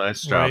year.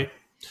 Nice job. Right?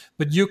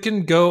 But you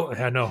can go,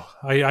 I know,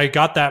 I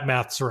got that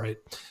maths right.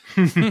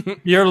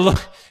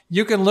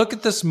 You can look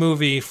at this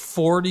movie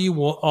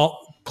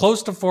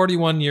close to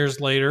 41 years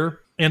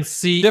later and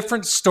see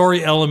different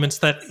story elements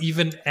that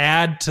even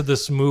add to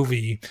this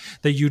movie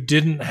that you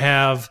didn't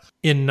have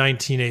in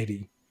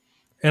 1980.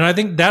 And I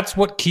think that's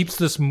what keeps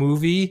this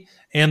movie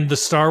and the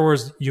Star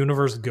Wars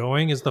universe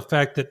going, is the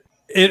fact that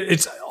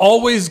it's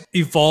always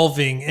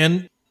evolving,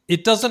 and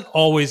it doesn't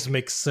always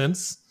make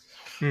sense.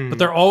 But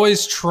they're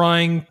always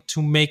trying to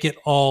make it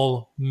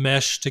all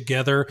mesh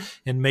together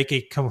and make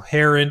a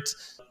coherent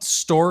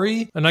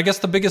story. And I guess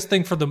the biggest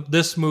thing for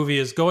this movie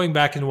is going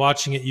back and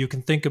watching it, you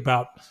can think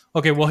about,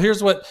 okay, well,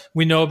 here's what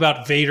we know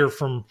about Vader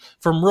from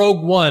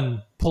Rogue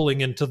One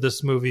pulling into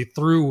this movie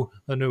through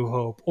A New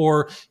Hope.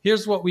 Or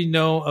here's what we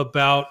know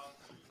about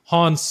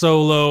Han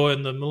Solo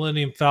and the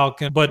Millennium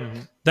Falcon. But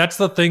that's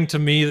the thing to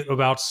me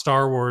about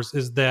Star Wars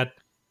is that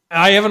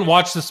I haven't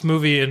watched this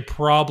movie in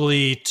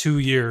probably 2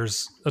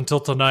 years until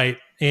tonight.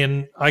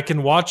 And I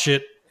can watch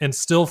it and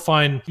still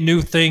find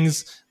new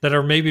things that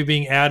are maybe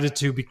being added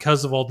to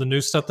because of all the new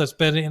stuff that's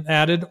been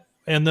added.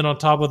 And then on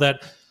top of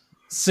that,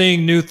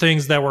 seeing new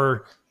things that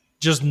were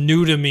just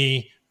new to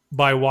me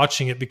by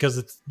watching it because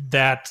it's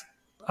that...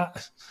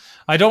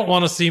 I don't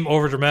want to seem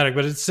over dramatic,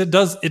 but it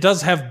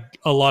does have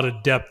a lot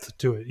of depth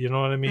to it. You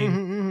know what I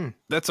mean?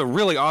 That's a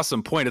really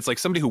awesome point. It's like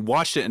somebody who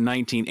watched it in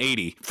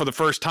 1980 for the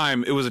first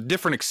time. It was a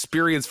different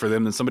experience for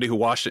them than somebody who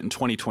watched it in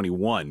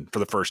 2021 for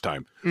the first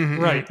time.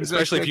 Right.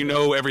 Especially if you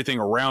know everything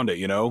around it,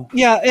 you know?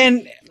 Yeah,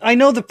 and I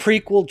know the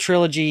prequel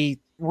trilogy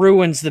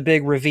ruins the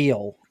big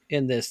reveal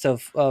in this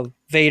of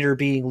Vader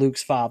being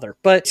Luke's father.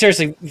 But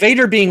seriously,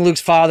 Vader being Luke's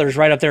father is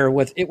right up there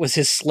with it was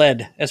his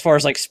sled as far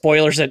as like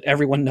spoilers that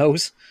everyone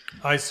knows.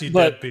 I see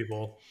dead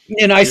people.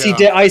 And I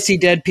see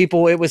dead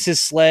people. It was his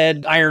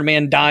sled. Iron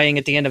Man dying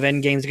at the end of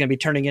Endgame is going to be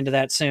turning into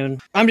that soon.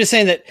 I'm just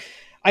saying that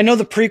I know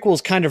the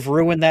prequels kind of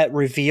ruin that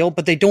reveal,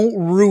 but they don't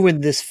ruin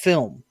this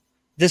film.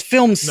 This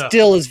film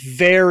still is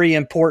very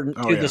important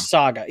to the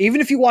saga. Even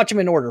if you watch them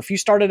in order, if you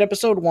start at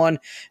episode 1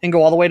 and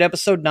go all the way to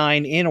episode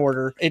 9 in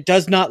order, it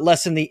does not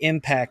lessen the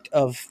impact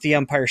of The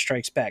Empire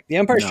Strikes Back. The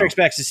Empire Strikes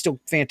Back is still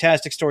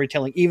fantastic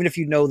storytelling, even if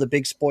you know the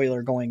big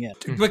spoiler going in.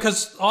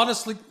 Because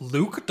honestly,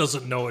 Luke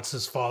doesn't know it's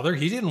his father.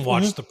 He didn't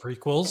watch the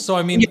prequels. So,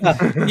 I mean,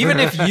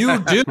 even if you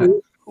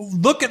do,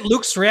 look at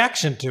Luke's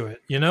reaction to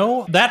it, you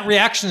know? That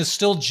reaction is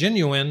still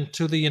genuine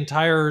to the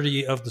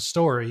entirety of the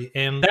story,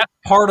 and that's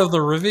part of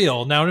the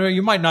reveal. Now,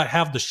 you might not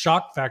have the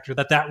shock factor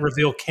that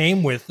reveal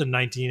came with in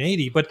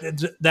 1980, but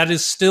that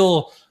is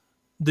still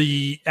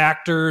the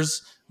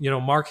actors, you know,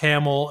 Mark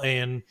Hamill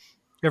and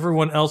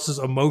everyone else's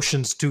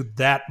emotions to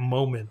that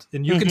moment.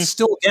 And you can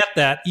still get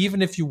that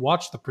even if you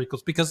watch the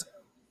prequels, because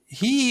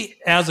he,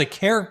 as a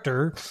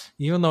character,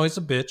 even though he's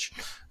a bitch,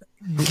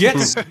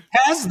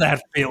 has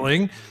that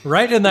feeling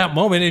right in that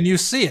moment, and you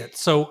see it.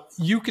 So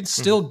you can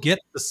still get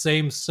the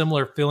same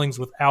similar feelings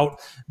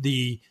without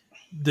the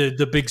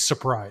big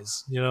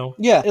surprise, you know?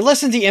 Yeah, it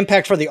lessens the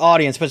impact for the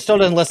audience, but it still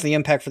doesn't lessen the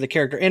impact for the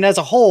character. And as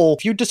a whole,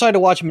 if you decide to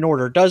watch them in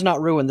order, it does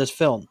not ruin this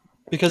film.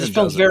 Because this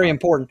film's very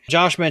important.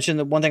 Josh mentioned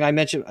that one thing I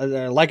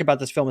like about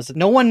this film is that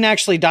no one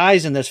actually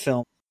dies in this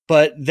film,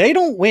 but they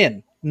don't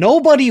win.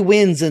 Nobody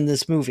wins in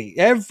this movie.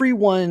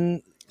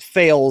 Everyone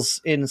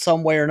fails in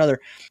some way or another.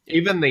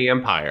 Even the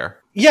Empire.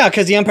 Yeah,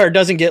 because the Empire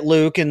doesn't get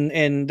Luke,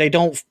 and they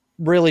don't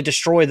really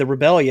destroy the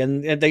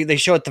rebellion. And they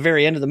show at the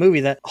very end of the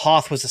movie that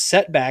Hoth was a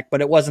setback, but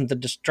it wasn't the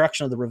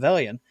destruction of the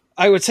rebellion.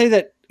 I would say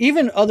that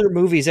even other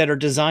movies that are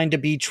designed to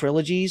be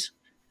trilogies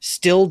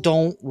still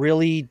don't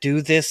really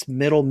do this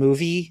middle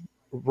movie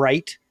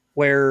right,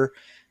 where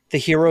the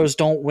heroes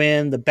don't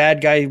win, the bad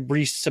guy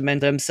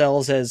re-cement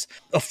themselves as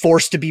a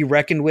force to be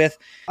reckoned with.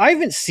 I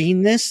haven't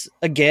seen this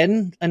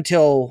again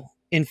until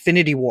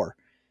Infinity War,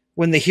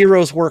 when the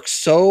heroes work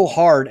so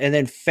hard and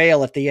then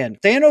fail at the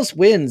end. Thanos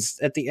wins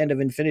at the end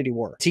of Infinity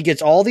War. He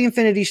gets all the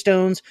Infinity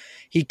Stones,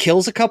 he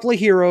kills a couple of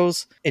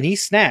heroes, and he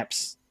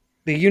snaps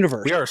the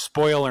universe. We are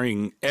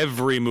spoiling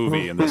every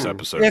movie in this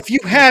episode. If you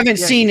haven't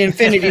seen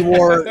Infinity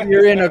War,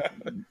 you're in a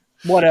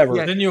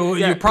whatever. Then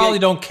you probably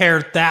don't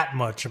care that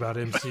much about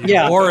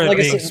MCU or it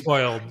being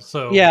spoiled.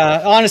 So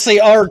yeah, honestly,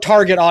 our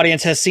target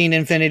audience has seen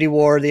Infinity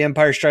War, The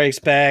Empire Strikes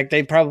Back.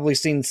 They've probably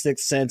seen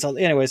Sixth Sense.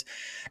 Anyways,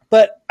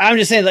 but I'm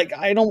just saying, like,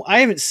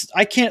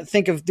 I can't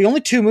think of the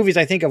only two movies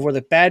I think of where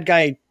the bad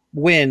guy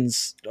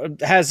wins,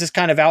 has this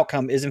kind of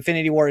outcome, is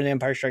Infinity War and The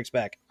Empire Strikes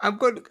Back. I'm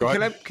good.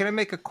 Can I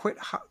make a quick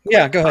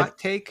hot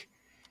take?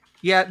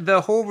 Yeah, the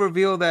whole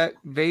reveal that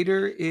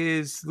Vader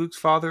is Luke's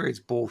father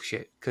is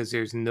bullshit, because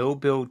there's no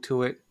build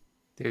to it.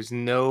 There's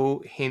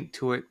no hint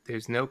to it.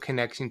 There's no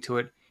connection to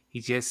it.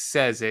 He just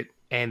says it,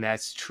 and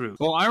that's true.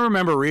 Well, I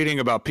remember reading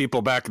about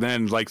people back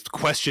then, like,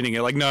 questioning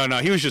it. Like, no,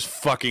 he was just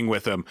fucking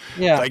with him.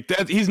 Yeah. Like,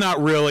 that, he's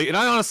not really... And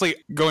I honestly,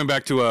 going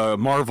back to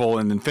Marvel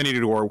and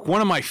Infinity War,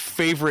 one of my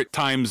favorite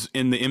times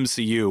in the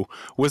MCU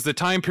was the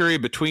time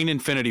period between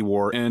Infinity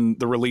War and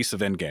the release of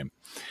Endgame.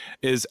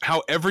 Is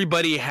how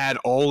everybody had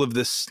all of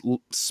this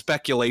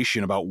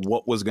speculation about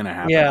what was going to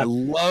happen. Yeah. I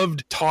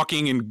loved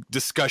talking and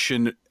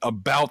discussion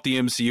about the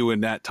MCU in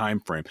that time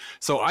frame.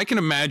 So I can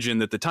imagine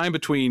that the time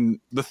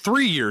between the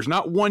 3 years,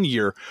 not 1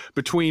 year,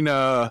 between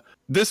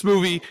this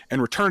movie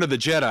and Return of the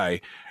Jedi,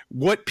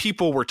 what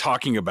people were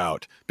talking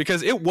about,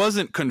 because it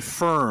wasn't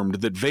confirmed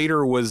that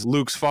Vader was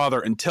Luke's father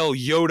until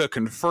Yoda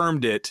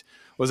confirmed it.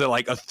 Was it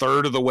like a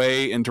third of the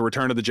way into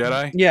Return of the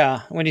Jedi?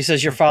 Yeah, when he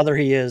says, "Your father,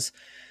 he is."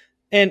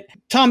 And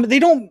Tom, they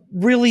don't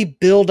really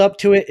build up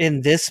to it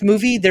in this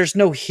movie. There's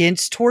no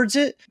hints towards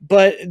it,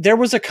 but there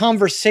was a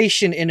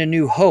conversation in A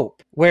New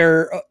Hope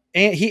where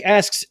he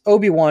asks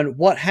Obi-Wan,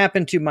 "What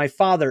happened to my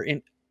father?"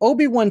 And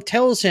Obi-Wan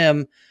tells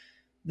him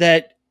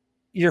that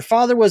your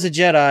father was a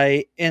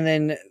Jedi, and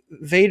then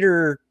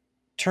Vader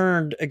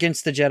turned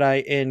against the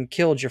Jedi and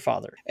killed your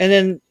father. And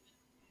then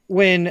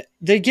when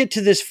they get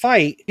to this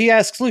fight, he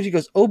asks Luke, he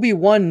goes,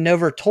 Obi-Wan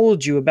never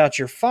told you about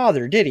your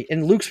father, did he?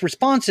 And Luke's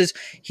response is,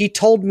 he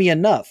told me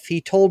enough. He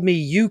told me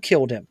you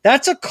killed him.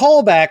 That's a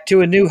callback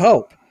to A New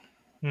Hope.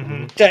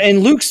 Mm-hmm. In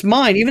Luke's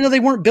mind, even though they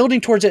weren't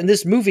building towards it in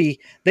this movie,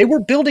 they were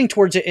building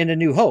towards it in A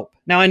New Hope.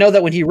 Now, I know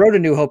that when he wrote A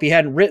New Hope, he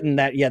hadn't written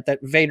that yet, that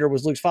Vader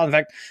was Luke's father. In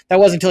fact, that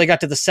wasn't until he got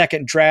to the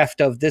second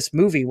draft of this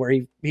movie where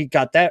he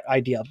got that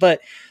idea. But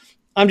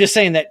I'm just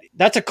saying that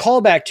that's a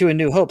callback to A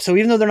New Hope. So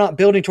even though they're not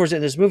building towards it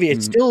in this movie,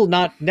 it's still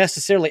not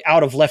necessarily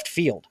out of left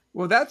field.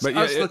 Well, that's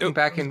us looking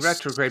back in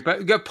retrograde.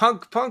 But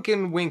Punk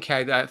and Wink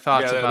had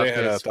thoughts about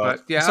this.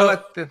 But yeah,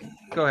 So-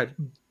 go ahead.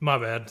 My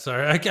bad.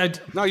 Sorry.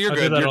 No, you're I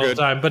good. do that You're all good.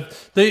 the time.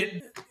 But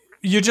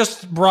you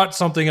just brought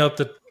something up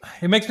that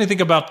it makes me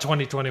think about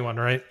 2021,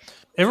 right?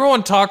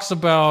 Everyone talks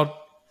about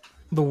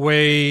the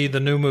way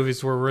the new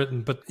movies were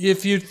written, but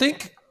if you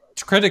think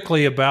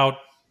critically about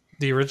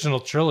the original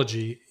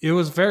trilogy, it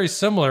was very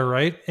similar,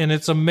 right? And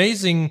it's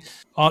amazing.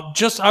 I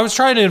was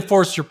trying to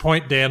enforce your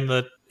point, Dan,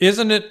 that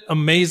isn't it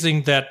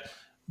amazing that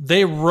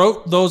they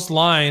wrote those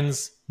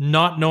lines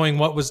not knowing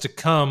what was to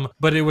come,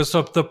 but it was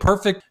the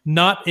perfect,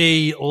 not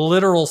a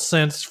literal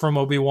sense from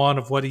Obi-Wan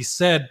of what he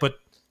said, but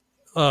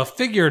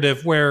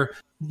figurative, where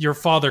your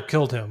father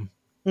killed him.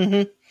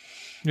 Mm-hmm.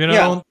 You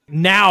know,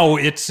 now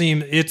it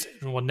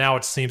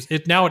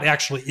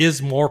actually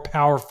is more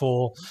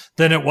powerful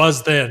than it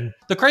was then.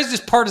 The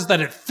craziest part is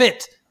that it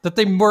fit, that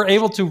they were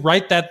able to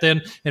write that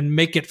then and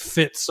make it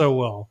fit so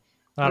well.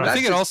 I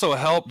think it also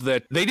helped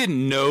that they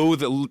didn't know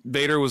that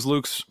Vader was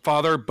Luke's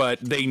father,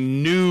 but they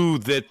knew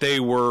that they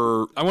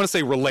were, I want to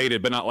say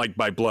related, but not like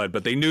by blood,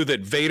 but they knew that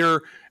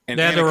Vader and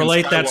they had to Anakin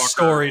relate that Skywalker-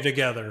 story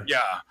together.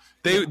 Yeah.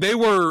 They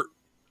were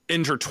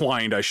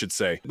intertwined, I should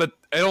say. But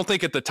I don't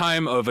think at the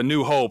time of A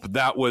New Hope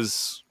that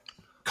was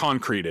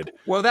concreted.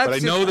 Well, that's but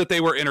I know that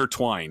they were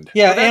intertwined.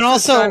 Yeah, Well, that's and the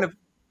also sign of-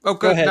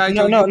 go ahead.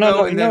 Nigel, No.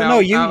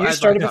 I'll You add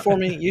started my before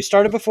me. You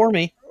started before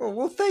me.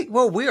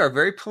 Well, we are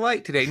very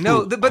polite today.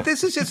 No, but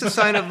this is just a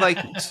sign of like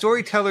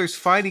storytellers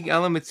finding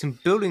elements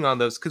and building on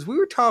those. Because we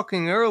were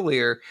talking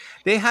earlier,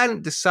 they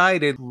hadn't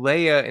decided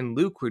Leia and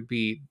Luke would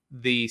be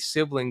the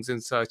siblings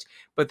and such,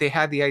 but they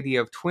had the idea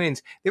of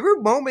twins. There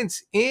were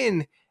moments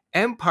in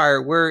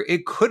Empire where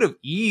it could have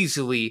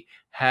easily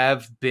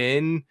have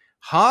been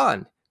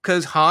Han.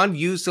 Because Han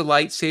used the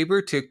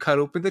lightsaber to cut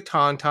open the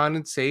Tauntaun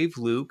and save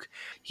Luke.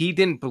 He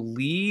didn't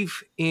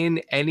believe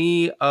in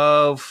any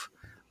of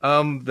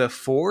the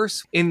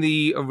Force in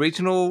the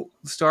original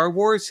Star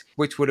Wars,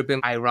 which would have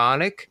been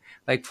ironic,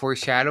 like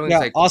foreshadowing. Yeah.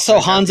 Like,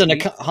 Also, Han's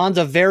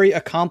a very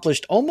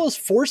accomplished, almost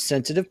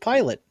Force-sensitive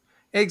pilot.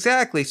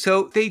 Exactly.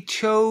 So they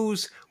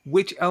chose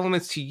which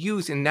elements to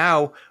use, and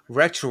now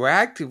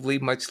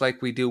retroactively, much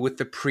like we do with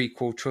the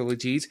prequel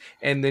trilogies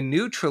and the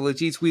new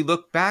trilogies, we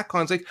look back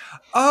on it's like,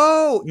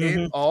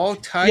 it all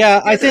ties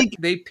together. I think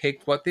they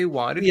picked what they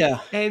wanted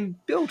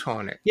and built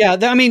on it. Yeah,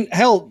 I mean,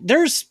 hell,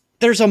 there's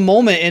a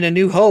moment in A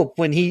New Hope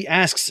when he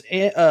asks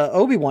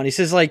Obi-Wan, he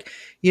says, like,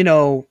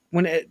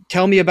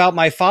 tell me about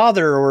my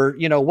father, or,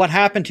 what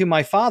happened to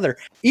my father.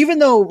 Even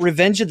though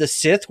Revenge of the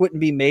Sith wouldn't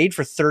be made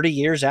for 30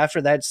 years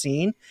after that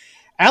scene,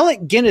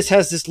 Alec Guinness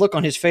has this look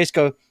on his face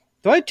go,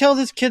 do I tell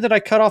this kid that I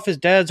cut off his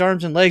dad's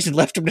arms and legs and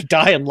left him to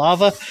die in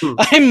lava?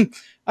 I'm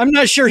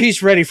not sure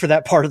he's ready for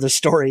that part of the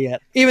story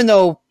yet, even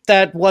though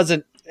that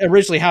wasn't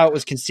originally how it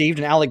was conceived,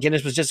 and Alec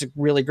Guinness was just a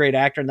really great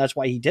actor, and that's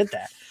why he did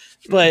that.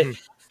 But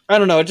I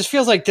don't know. It just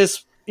feels like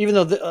this, even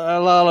though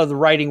a lot of the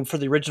writing for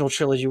the original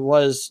trilogy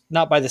was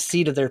not by the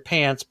seat of their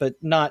pants, but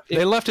not...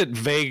 They left it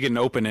vague and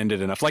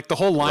open-ended enough. Like the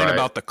whole line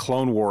about the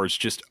Clone Wars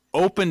just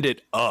opened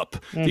it up.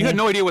 You had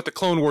no idea what the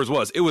Clone Wars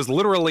was. It was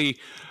literally,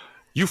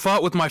 you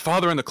fought with my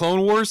father in the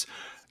Clone Wars?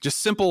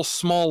 Just simple,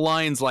 small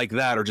lines like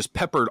that are just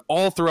peppered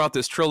all throughout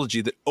this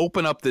trilogy that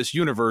open up this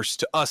universe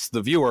to us,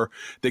 the viewer,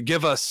 that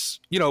give us,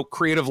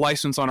 creative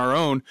license on our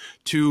own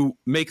to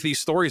make these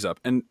stories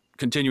up. And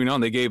continuing on,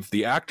 they gave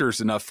the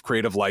actors enough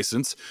creative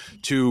license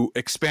to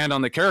expand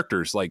on the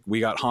characters. Like we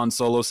got Han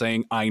Solo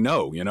saying, I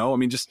know, I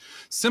mean, just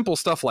simple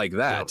stuff like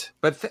that.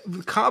 Yeah.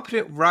 But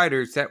competent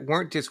writers that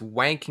weren't just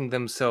wanking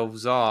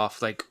themselves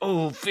off like,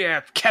 oh,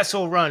 yeah,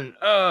 Kessel Run.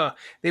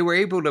 They were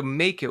able to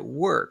make it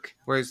work.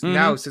 Whereas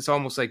now it's just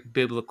almost like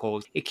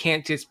biblical. It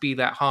can't just be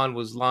that Han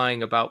was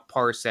lying about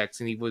parsecs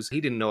and he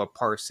didn't know a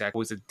parsec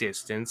was a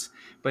distance.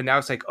 But now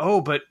it's like,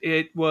 but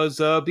it was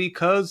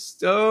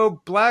because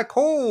black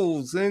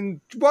holes,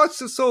 and watch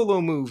the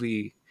Solo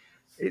movie.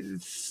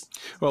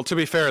 Well, to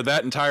be fair,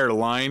 that entire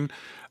line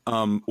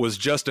was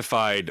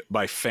justified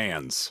by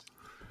fans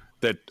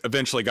that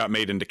eventually got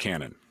made into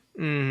canon.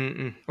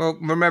 Well,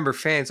 remember,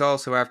 fans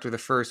also after the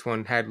first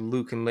one had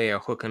Luke and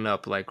Leia hooking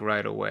up like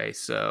right away.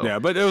 So yeah,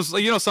 but it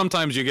was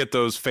sometimes you get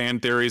those fan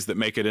theories that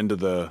make it into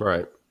the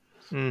right.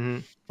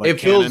 Like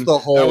it fills canon. the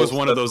holes that was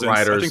one of those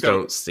writers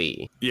don't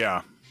see.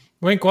 Yeah.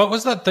 Wink, what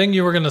was that thing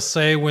you were going to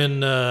say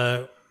when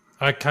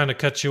I kind of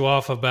cut you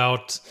off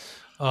about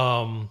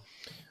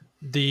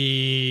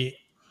the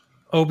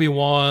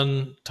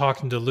Obi-Wan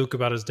talking to Luke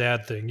about his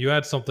dad thing. You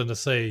had something to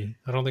say.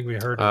 I don't think we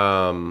heard it.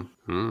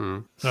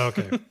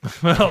 Okay.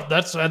 Well,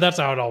 that's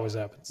how it always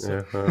happens.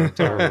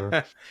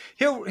 So.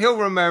 He'll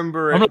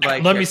remember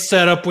it. Let me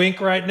set up Wink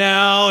right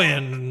now,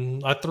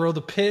 and I throw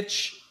the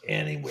pitch,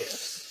 and he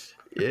whiffs.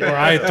 Yeah, or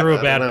I threw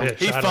a bad pitch.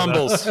 He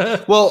fumbles.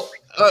 Well,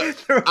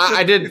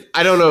 I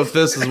don't know if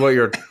this is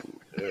what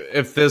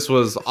if this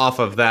was off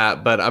of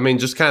that, but I mean,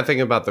 just kind of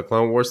thinking about the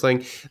Clone Wars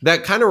thing,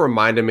 that kind of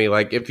reminded me,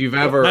 like, if you've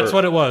ever, that's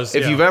what it was.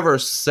 If you've ever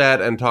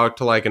sat and talked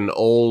to like an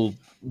old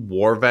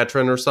war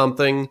veteran or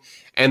something,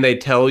 and they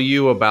tell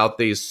you about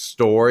these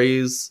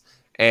stories,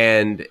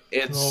 and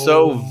it's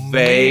so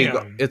vague,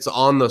 it's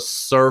on the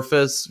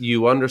surface,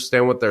 you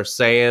understand what they're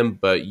saying,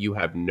 but you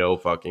have no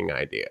fucking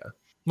idea.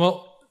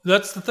 Well,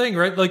 that's the thing,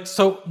 right? Like,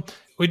 so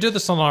we do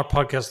this on our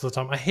podcast all the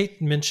time. I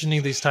hate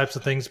mentioning these types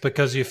of things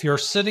because if you're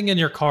sitting in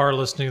your car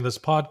listening to this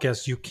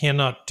podcast, you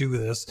cannot do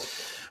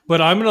this.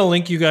 But I'm going to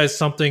link you guys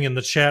something in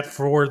the chat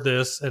for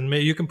this, and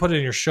you can put it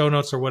in your show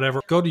notes or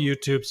whatever. Go to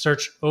YouTube,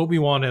 search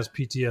Obi-Wan has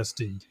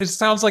PTSD. It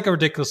sounds like a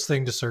ridiculous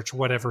thing to search,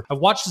 whatever. I've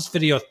watched this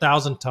video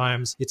 1,000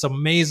 times. It's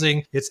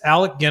amazing. It's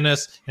Alec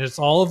Guinness, and it's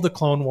all of the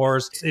Clone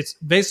Wars. It's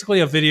basically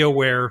a video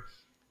where,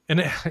 and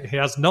it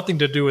has nothing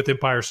to do with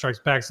Empire Strikes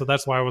Back, so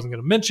that's why I wasn't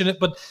going to mention it.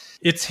 But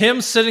it's him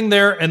sitting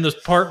there and this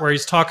part where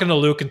he's talking to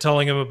Luke and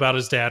telling him about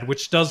his dad,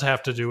 which does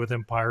have to do with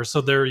Empire.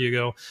 So there you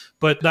go.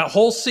 But that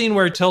whole scene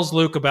where he tells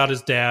Luke about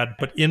his dad,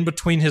 but in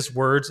between his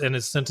words and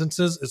his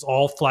sentences is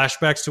all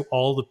flashbacks to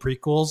all the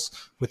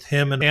prequels with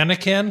him and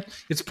Anakin.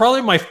 It's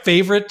probably my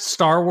favorite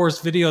Star Wars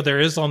video there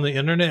is on the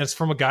internet. It's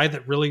from a guy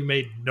that really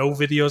made no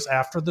videos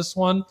after this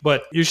one,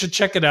 but you should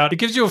check it out. It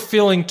gives you a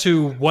feeling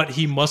to what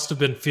he must have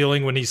been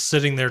feeling when he's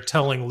sitting there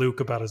telling Luke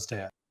about his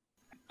dad.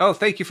 Oh,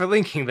 thank you for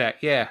linking that.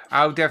 Yeah,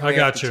 I'll definitely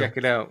have to check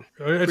it out.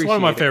 It's one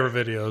of my favorite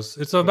videos.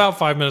 It's about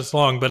 5 minutes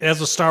long, but as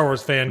a Star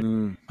Wars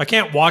fan, I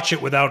can't watch it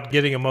without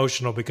getting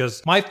emotional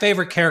because my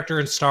favorite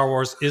character in Star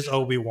Wars is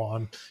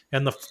Obi-Wan.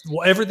 And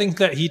everything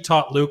that he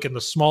taught Luke in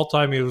the small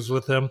time he was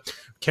with him,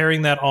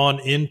 carrying that on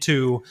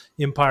into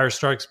Empire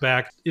Strikes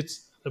Back,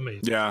 it's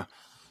amazing. Yeah.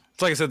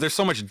 It's like I said, there's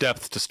so much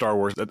depth to Star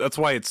Wars. That's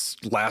why it's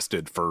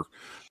lasted for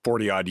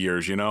 40-odd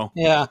years, you know?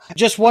 Yeah.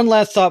 Just one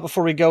last thought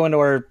before we go into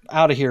our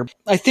out of here.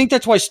 I think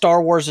that's why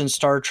Star Wars and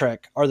Star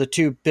Trek are the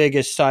two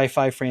biggest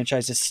sci-fi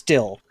franchises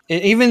still.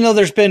 Even though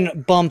there's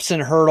been bumps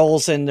and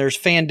hurdles and there's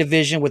fan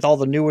division with all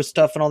the newer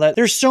stuff and all that,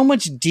 there's so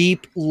much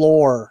deep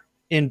lore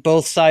in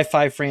both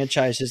sci-fi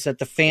franchises that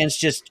the fans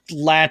just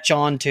latch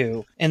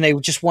onto, and they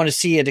just want to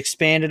see it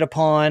expanded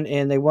upon,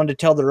 and they want to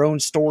tell their own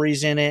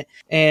stories in it.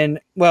 And,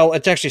 well,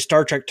 it's actually a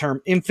Star Trek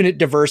term, infinite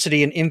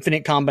diversity and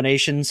infinite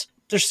combinations.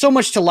 There's so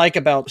much to like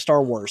about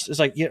Star Wars. It's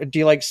like, do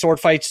you like sword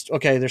fights?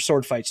 Okay, there's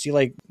sword fights. Do you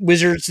like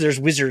wizards? There's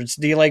wizards.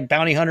 Do you like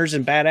bounty hunters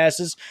and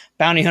badasses?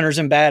 Bounty hunters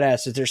and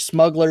badasses. There's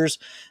smugglers.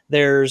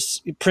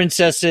 There's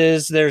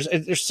princesses. There's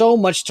so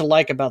much to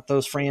like about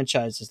those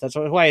franchises. That's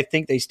why I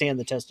think they stand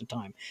the test of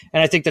time.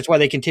 And I think that's why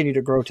they continue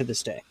to grow to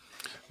this day.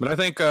 But I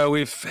think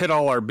we've hit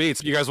all our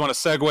beats. You guys want to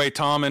segue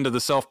Tom into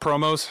the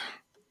self-promos?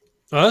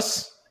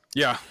 Us?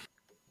 Yeah.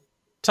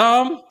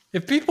 Tom,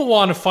 if people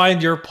want to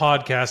find your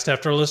podcast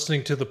after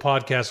listening to the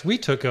podcast we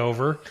took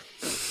over,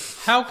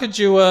 how could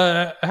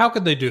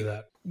they do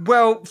that?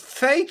 Well,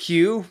 thank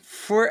you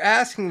for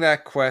asking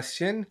that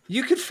question.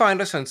 You can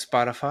find us on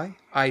Spotify,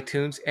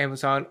 iTunes,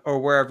 Amazon, or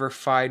wherever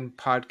fine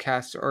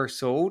podcasts are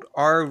sold.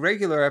 Our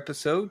regular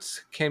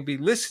episodes can be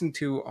listened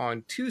to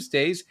on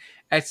Tuesdays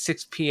at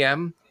 6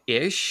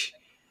 p.m.-ish.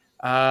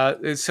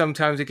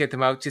 Sometimes I get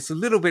them out just a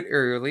little bit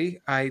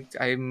early.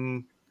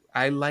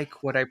 I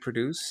like what I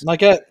produce.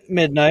 Like at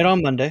midnight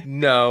on Monday.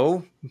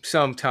 No,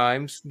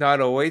 sometimes,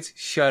 not always.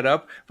 Shut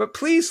up. But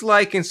please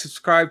like and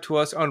subscribe to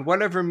us on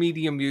whatever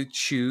medium you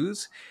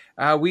choose.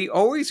 We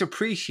always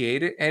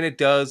appreciate it, and it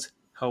does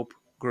help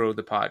grow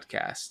the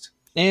podcast.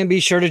 And be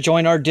sure to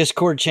join our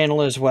Discord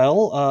channel as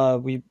well.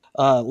 We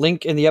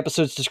link in the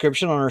episode's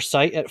description on our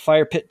site at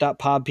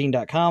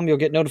firepit.podbean.com. You'll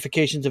get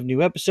notifications of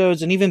new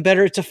episodes, and even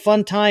better, it's a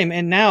fun time.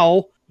 And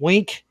now,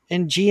 Wink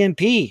and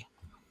GMP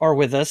are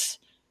with us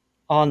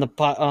on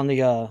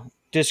the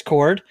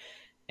Discord,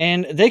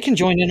 and they can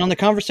join in on the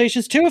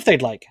conversations too if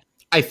they'd like.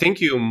 I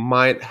think you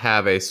might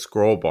have a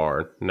scroll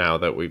bar now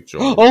that we've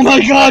joined. Oh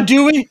my god,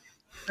 do we?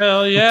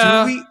 Hell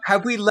yeah.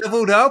 Have we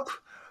leveled up?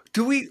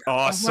 Do we?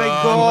 Awesome. Oh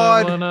my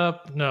god. Leveling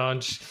up. No.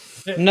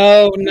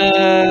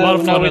 A lot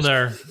of fun in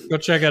there. Go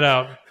check it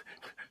out. As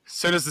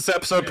soon as this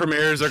episode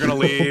premieres, they're going to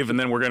leave, and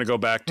then we're going to go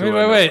back to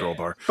a scroll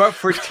bar. But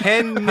for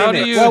 10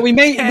 minutes. Well, we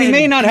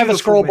may not have a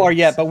scroll bar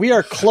yet, but we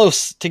are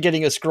close to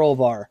getting a scroll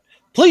bar.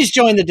 Please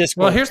join the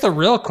Discord. Well, here's the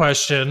real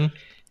question.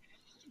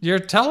 You're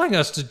telling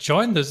us to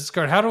join the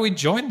Discord. How do we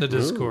join the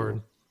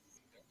Discord?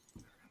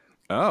 Ooh.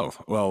 Oh,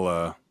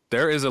 well,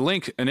 there is a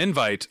link, an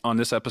invite on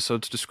this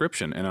episode's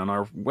description and on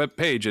our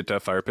webpage at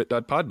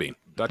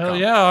firepit.podbean.com. Hell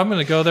yeah, I'm going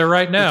to go there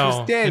right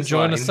now and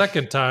join line. a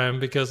second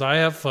time because I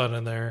have fun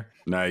in there.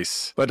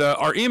 Nice. But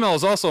our email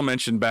is also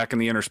mentioned back in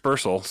the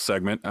interspersal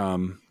segment.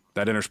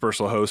 That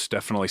interspersal host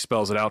definitely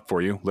spells it out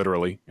for you,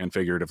 literally and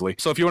figuratively.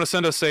 So if you want to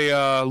send us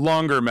a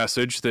longer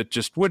message that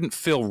just wouldn't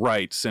feel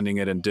right sending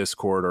it in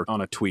Discord or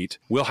on a tweet,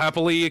 we'll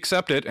happily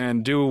accept it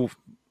and do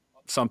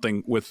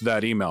something with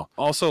that email.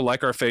 Also,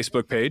 like our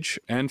Facebook page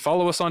and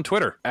follow us on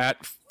Twitter at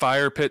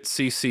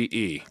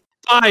FirepitCCE.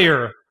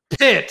 Fire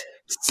Pit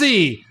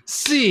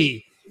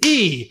CCE.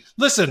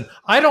 Listen,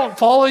 I don't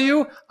follow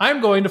you.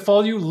 I'm going to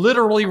follow you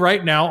literally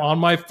right now on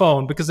my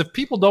phone, because if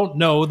people don't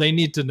know, they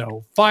need to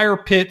know.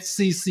 Firepit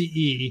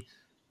CCE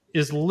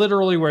is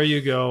literally where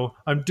you go.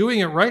 I'm doing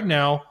it right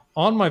now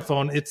on my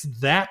phone. It's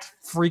that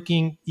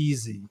freaking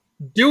easy.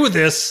 Do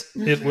this.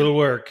 It will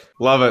work.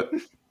 Love it.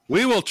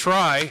 We will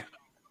try.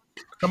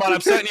 Come on,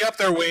 I'm setting you up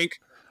there, Wink.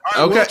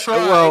 All right, Okay. we'll try.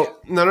 Well,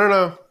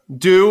 no.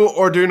 Do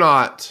or do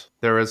not.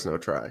 There is no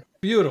try.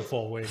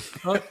 Beautiful, Wink.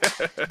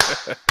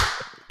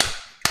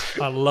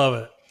 I love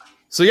it.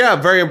 So yeah,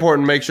 very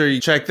important. Make sure you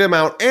check them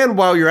out. And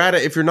while you're at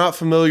it, if you're not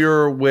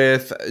familiar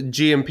with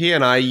GMP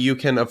and I, you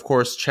can, of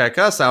course, check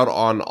us out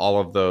on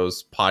all of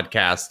those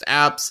podcast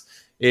apps.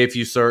 If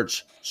you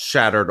search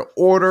Shattered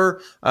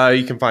Order,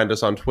 you can find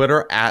us on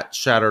Twitter at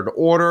Shattered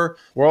Order.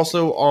 We're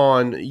also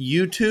on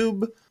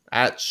YouTube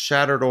at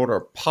Shattered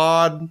Order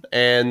Pod,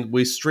 and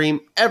we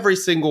stream every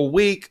single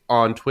week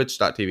on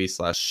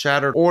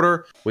twitch.tv/Shattered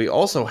Order. We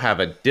also have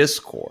a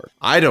Discord.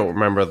 I don't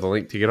remember the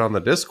link to get on the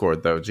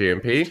Discord though,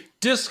 GMP.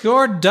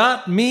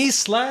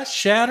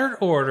 Discord.me/Shattered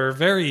Order.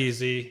 Very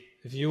easy.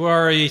 If you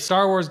are a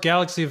Star Wars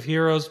Galaxy of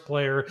Heroes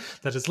player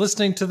that is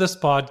listening to this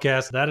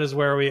podcast, that is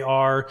where we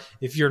are.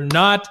 If you're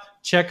not,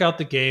 check out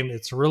the game.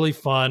 It's really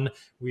fun.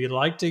 We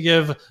like to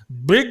give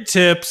big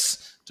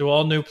tips to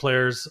all new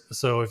players.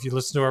 So if you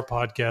listen to our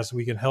podcast,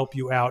 we can help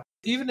you out.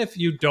 Even if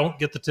you don't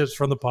get the tips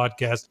from the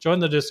podcast, join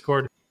the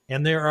Discord.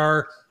 And there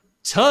are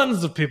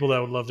tons of people that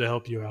would love to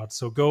help you out.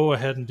 So go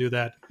ahead and do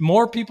that.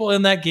 More people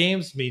in that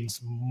game means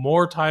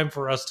more time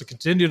for us to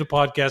continue the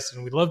podcast,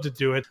 and we'd love to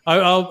do it.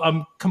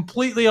 I'm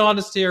completely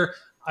honest here.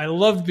 I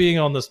loved being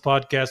on this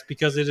podcast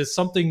because it is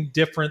something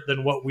different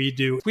than what we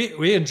do.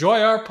 We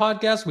enjoy our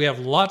podcast. We have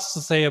lots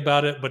to say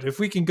about it, but if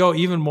we can go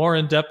even more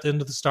in depth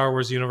into the Star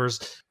Wars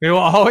universe, we will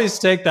always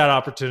take that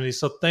opportunity.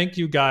 So thank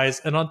you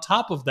guys. And on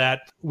top of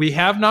that, we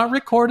have not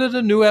recorded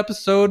a new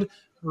episode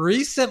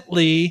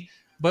recently,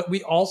 but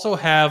we also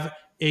have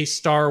a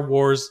Star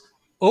Wars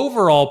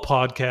overall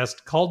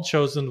podcast called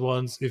Chosen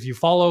Ones. If you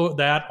follow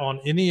that on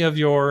any of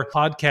your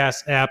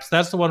podcast apps,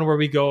 that's the one where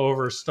we go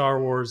over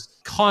Star Wars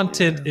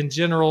content in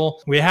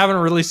general. We haven't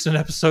released an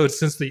episode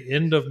since the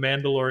end of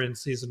Mandalorian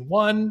season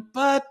 1,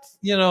 but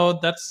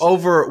that's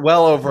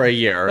well over a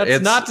year.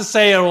 That's not to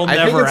say it will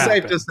never happen.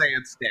 I think it's safe to say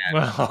it's dead.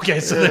 Well, okay,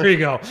 so there you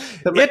go.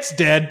 It's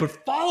dead, but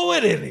follow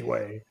it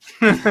anyway.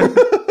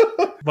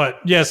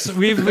 But yes,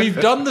 we've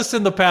done this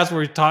in the past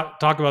where we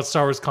talk about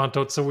Star Wars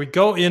content. So we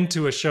go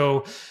into a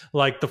show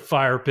like the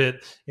Fire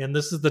Pit, and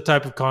this is the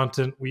type of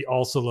content we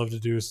also love to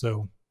do.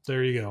 So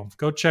there you go.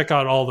 Go check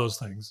out all those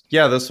things.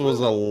 Yeah, this was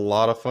a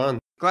lot of fun.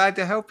 Glad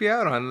to help you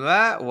out on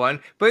that one.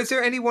 But is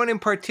there anyone in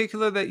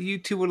particular that you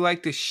two would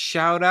like to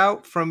shout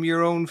out from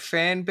your own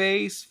fan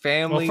base,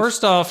 family? Well,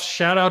 first off,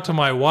 shout out to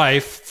my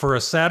wife for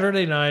a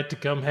Saturday night to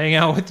come hang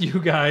out with you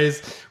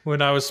guys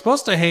when I was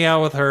supposed to hang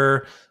out with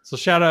her. So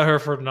shout out her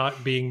for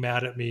not being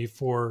mad at me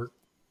for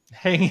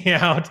hanging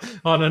out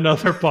on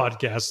another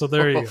podcast. So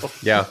there you go.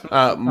 Yeah.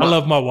 I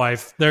love my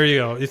wife. There you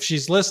go. If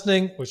she's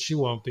listening, which she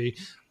won't be,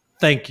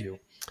 thank you.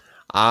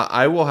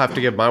 I will have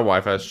to give my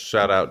wife a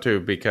shout out too,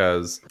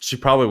 because she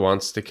probably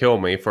wants to kill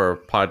me for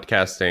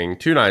podcasting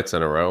 2 nights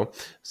in a row.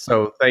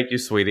 So thank you,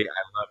 sweetie.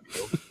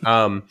 I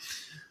love you.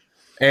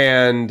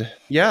 And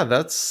yeah,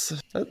 that's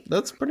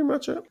pretty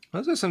much it.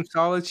 Those are some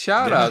solid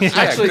shout outs.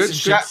 Actually, good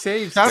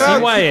saves. Shout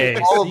out CYA.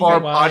 to all of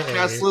our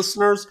podcast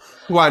listeners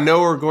who I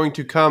know are going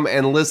to come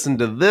and listen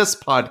to this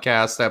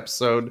podcast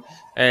episode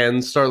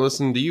and start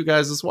listening to you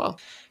guys as well.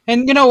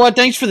 And you know what?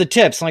 Thanks for the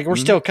tips. Like, we're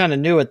still kind of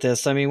new at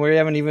this. I mean, we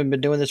haven't even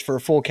been doing this for a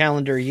full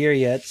calendar year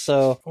yet.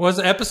 So was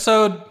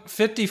episode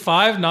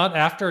 55 not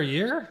after a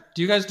year?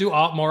 Do you guys do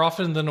more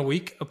often than a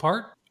week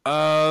apart?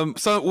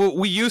 So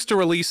we used to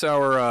release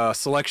our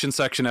selection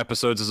section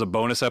episodes as a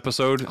bonus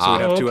episode, so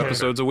we'd have 2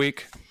 episodes a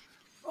week.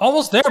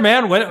 Almost there,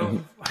 man.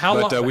 How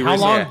long?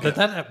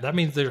 Yeah. That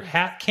means there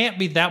can't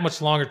be that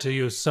much longer till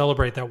you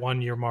celebrate that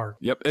 1 year mark.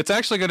 Yep, it's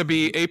actually going to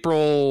be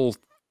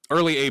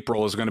early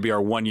April is going to be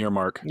our 1 year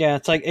mark. yeah,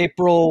 it's like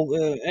April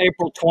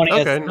 20th.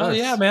 Okay, Oh nice.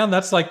 yeah, man,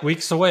 that's like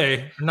weeks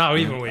away. Not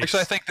even weeks.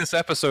 Actually, I think this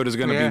episode is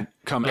going to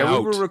come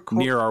out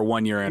near our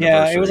 1 year anniversary.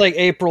 Yeah, it was like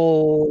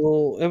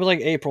April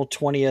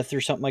 20th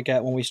or something like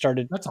that when we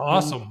started. That's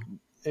awesome.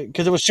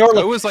 Because it was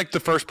shortly. It was like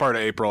the first part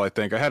of April, I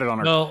think. I had it on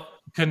our. Well,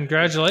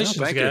 congratulations,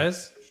 thank you.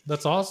 guys.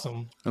 That's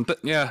awesome. And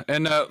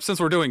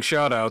since we're doing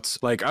shout outs,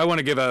 I want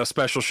to give a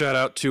special shout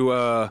out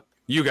to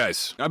you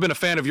guys. I've been a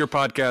fan of your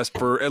podcast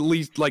for at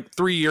least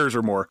 3 years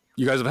or more.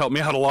 You guys have helped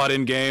me out a lot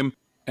in game.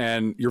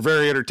 and you're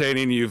very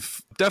entertaining.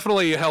 You've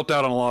definitely helped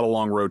out on a lot of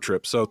long road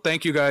trips. So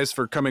thank you guys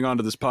for coming on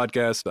to this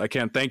podcast. I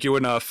can't thank you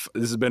enough.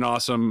 This has been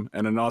awesome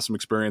and an awesome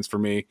experience for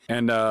me.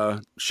 And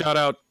shout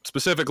out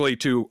specifically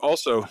to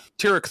also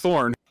Tarek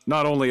Thorne,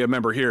 not only a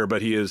member here,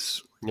 but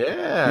he's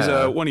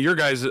one of your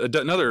guys,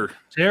 another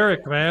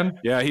Tarek, man.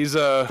 Yeah, he's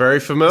very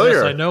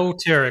familiar. Yes, I know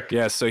Tarek.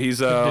 Yeah, so he's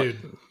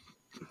dude.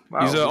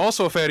 Wow. He's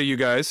also a fan of you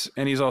guys,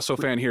 and he's also a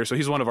fan here. So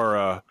he's one of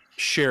our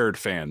shared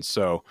fans.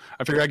 So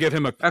I figured I'd give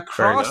him a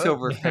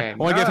crossover fan. I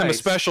want to give him a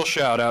special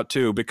shout out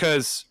too,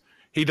 because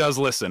he does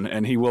listen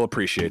and he will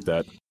appreciate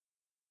that.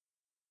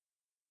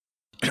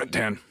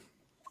 Dan.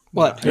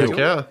 What?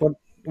 Yeah.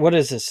 What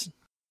is this?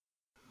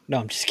 No,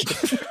 I'm just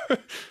kidding.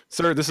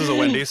 Sir, this is a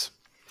Wendy's.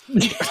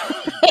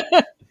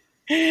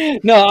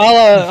 No,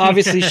 I'll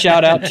obviously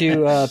shout out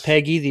to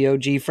Peggy, the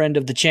OG friend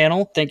of the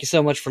channel. Thank you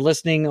so much for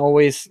listening.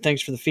 Always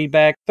thanks for the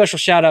feedback. Special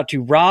shout out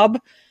to Rob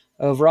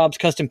of Rob's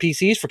Custom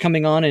PCs for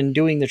coming on and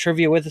doing the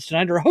trivia with us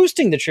tonight, or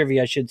hosting the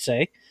trivia, I should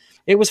say.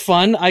 It was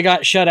fun. I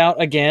got shut out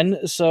again,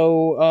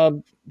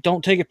 so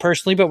don't take it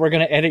personally, but we're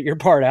going to edit your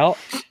part out.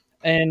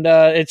 And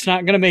it's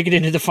not going to make it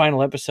into the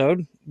final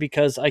episode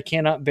because I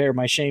cannot bear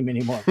my shame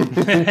anymore.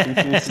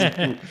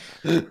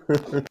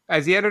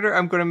 As the editor,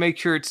 I'm going to make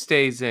sure it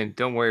stays in.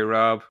 Don't worry,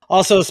 Rob.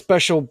 Also, a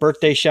special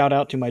birthday shout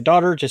out to my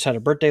daughter. Just had a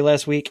birthday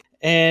last week.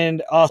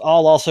 And I'll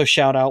also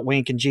shout out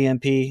Wink and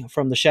GMP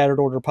from the Shattered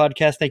Order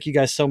podcast. Thank you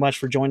guys so much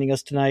for joining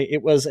us tonight.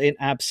 It was an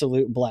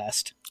absolute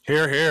blast.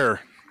 Hear, hear.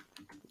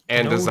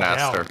 And No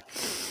disaster.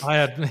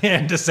 doubt.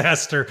 And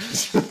disaster.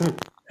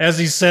 As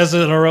he says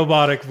it in a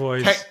robotic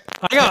voice. Hey.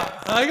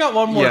 I got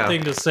one more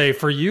thing to say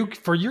for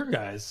your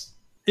guys.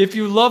 If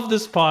you love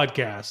this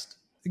podcast,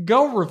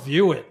 go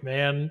review it,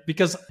 man.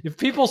 Because if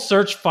people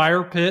search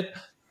Firepit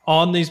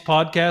on these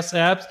podcast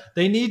apps,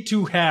 they need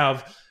to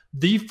have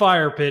the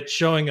Firepit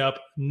showing up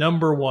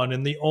 #1.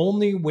 And the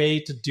only way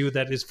to do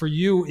that is for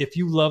you, if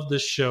you love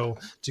this show,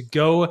 to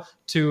go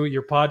to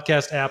your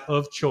podcast app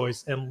of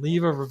choice and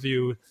leave a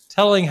review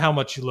telling how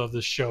much you love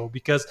this show.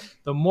 Because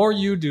the more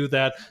you do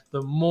that,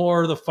 the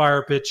more the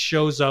Firepit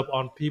shows up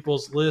on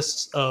people's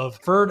lists of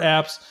preferred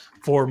apps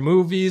for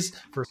movies,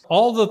 for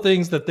all the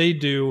things that they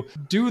do.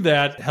 Do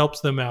that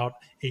helps them out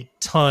a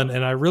ton.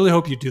 And I really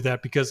hope you do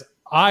that, because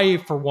I,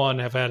 for one,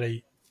 have had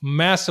a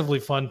massively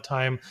fun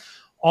time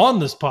on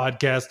this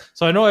podcast.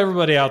 So I know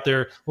everybody out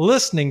there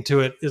listening to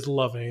it is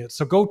loving it.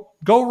 So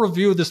go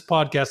review this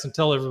podcast and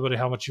tell everybody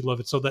how much you love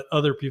it so that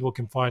other people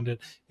can find it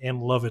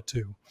and love it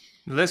too.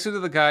 Listen to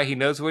the guy. He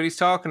knows what he's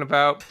talking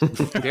about.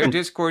 Their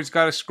Discord's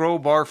got a scroll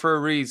bar for a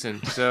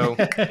reason. So,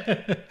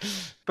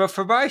 but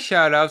for my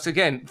shout outs,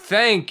 again,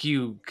 thank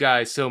you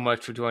guys so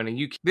much for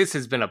joining. This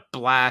has been a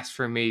blast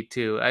for me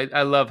too.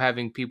 I love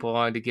having people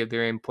on to give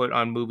their input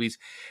on movies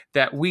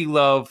that we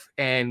love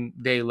and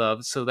they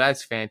love. So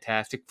that's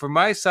fantastic. For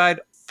my side,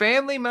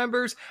 family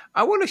members,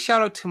 I want to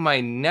shout out to my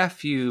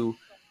nephew,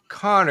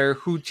 Connor,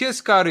 who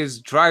just got his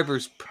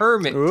driver's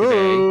permit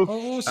today.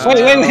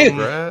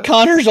 Wait.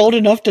 Connor's old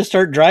enough to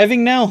start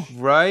driving now?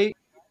 Right?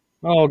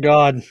 Oh,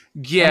 God.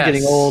 Yes. I'm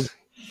getting old.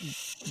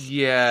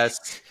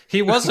 Yes.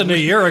 He wasn't a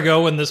year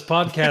ago when this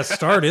podcast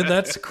started.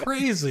 That's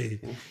crazy.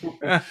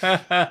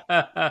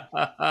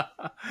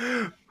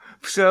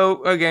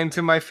 So, again,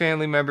 to my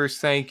family members,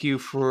 thank you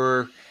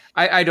for...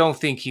 I don't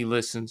think he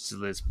listens to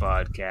this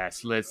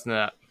podcast. Let's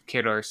not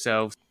kid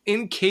ourselves.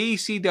 In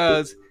case he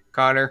does...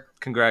 Connor,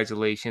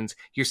 congratulations.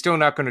 You're still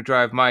not going to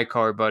drive my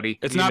car, buddy.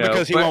 It's not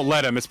because he won't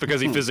let him. It's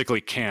because he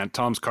physically can't.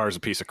 Tom's car is a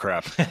piece of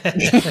crap.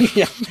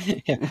 yeah,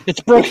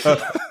 it's broken.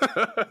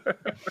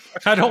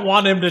 I don't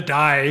want him to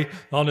die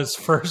on his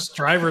first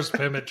driver's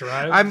permit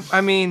drive.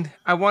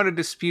 I want to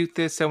dispute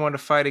this. I want to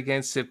fight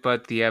against it,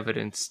 but the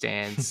evidence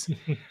stands.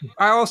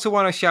 I also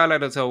want to shout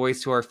out, as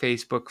always, to our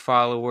Facebook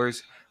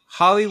followers,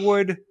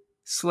 Hollywood,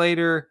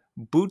 Slater,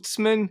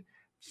 Bootsman,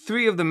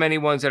 3 of the many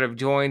ones that have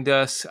joined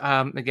us,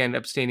 again,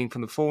 abstaining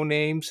from the full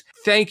names.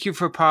 Thank you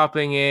for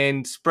popping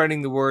in,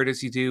 spreading the word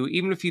as you do.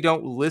 Even if you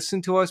don't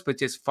listen to us, but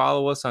just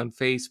follow us on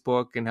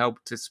Facebook and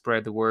help to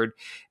spread the word.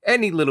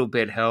 Any little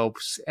bit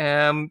helps.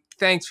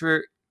 Thanks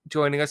for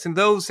joining us. And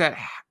those that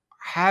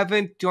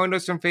haven't joined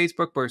us on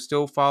Facebook but are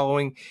still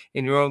following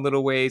in your own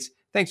little ways,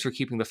 thanks for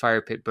keeping the fire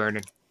pit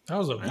burning. That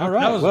was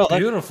a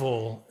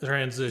beautiful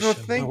transition. Well,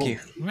 thank you.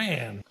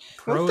 Man,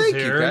 Well, pros thank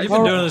you, here. guys. You've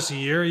been doing this a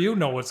year. You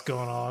know what's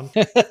going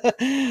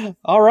on.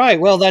 All right.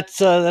 Well,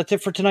 that's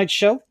it for tonight's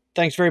show.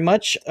 Thanks very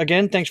much.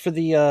 Again, thanks for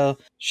the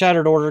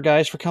Shattered Order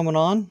guys for coming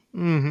on.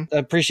 Mm-hmm. I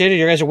appreciate it.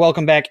 You guys are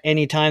welcome back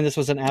anytime. This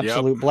was an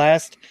absolute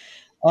blast.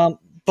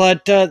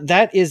 But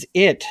that is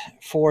it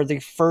for the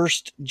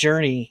first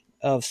journey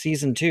of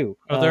season 2.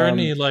 Are there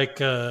any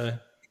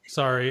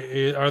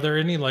are there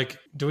any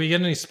do we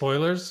get any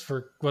spoilers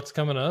for what's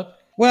coming up?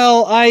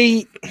 Well,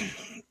 I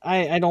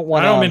don't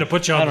want to. I don't mean to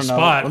put you on the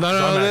spot. Well,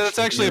 no, that's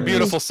actually a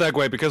beautiful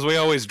segue, because we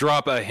always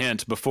drop a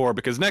hint before,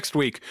 because next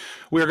week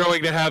we are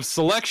going to have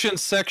selection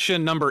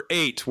section number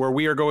 8, where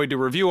we are going to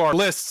review our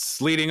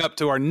lists leading up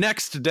to our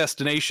next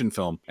destination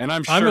film. And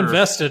I'm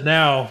invested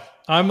now.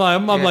 I'm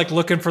like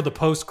looking for the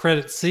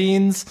post-credit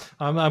scenes.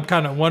 I'm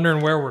kind of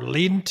wondering where we're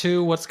leading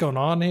to, what's going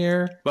on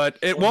here. But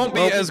it won't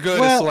be as good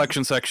as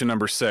selection section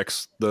number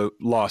 6, the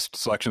lost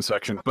selection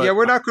section. But yeah,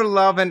 we're not going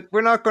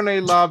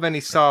to lob any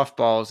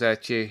softballs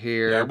at you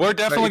here. Yeah, we're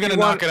definitely going to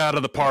knock it out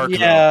of the park.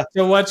 Yeah.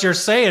 Though. So what you're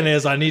saying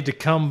is I need to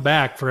come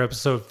back for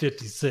episode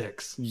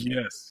 56.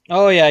 Yes.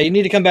 Oh yeah, you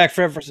need to come back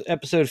for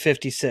episode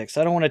 56.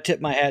 I don't want to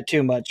tip my hat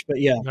too much, but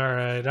yeah. All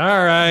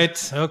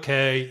right.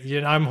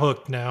 Okay, I'm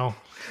hooked now.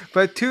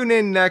 But tune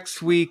in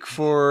next week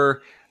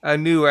for a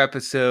new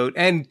episode.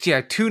 And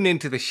yeah, tune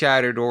into the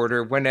Shattered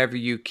Order whenever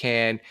you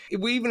can.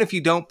 Even if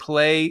you don't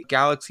play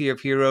Galaxy of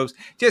Heroes,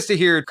 just to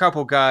hear a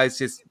couple guys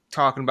just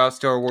talking about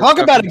Star Wars. Talk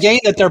about a game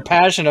that they're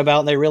passionate about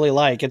and they really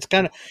like. It's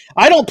kind of,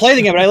 I don't play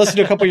the game, but I listen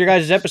to a couple of your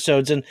guys'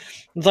 episodes, and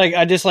it's like,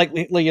 I just like,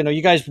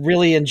 you guys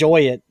really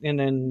enjoy it. And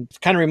then it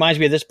kind of reminds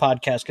me of this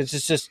podcast because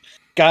it's just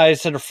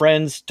guys that are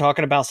friends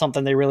talking about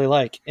something they really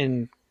like.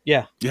 And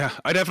yeah,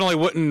 I definitely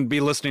wouldn't be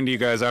listening to you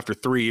guys after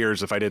 3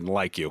 years if I didn't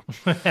like you.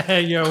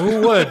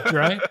 Who would,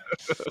 right?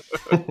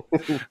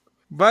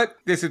 But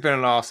this has been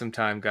an awesome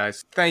time,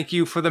 guys. Thank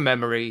you for the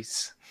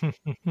memories.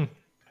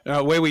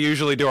 The way we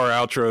usually do our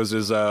outros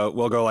is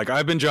we'll go like,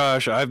 I've been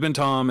Josh, I've been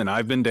Tom, and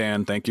I've been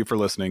Dan. Thank you for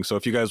listening. So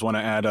if you guys want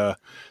to add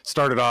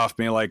start it off,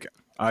 being like,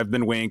 I've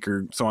been Wink,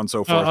 or so on and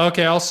so forth.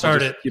 Okay, I'll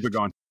start it. Keep it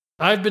going.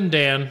 I've been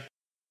Dan.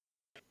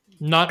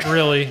 Not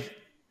really.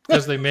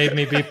 Because they made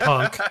me be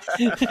Punk.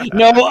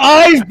 No,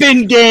 I've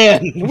been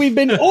Dan. We've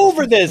been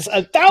over this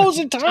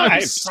 1,000 times.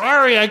 I'm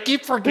sorry, I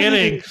keep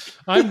forgetting.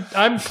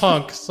 I'm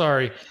Punk.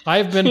 Sorry,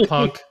 I've been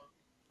Punk.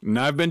 And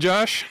I've been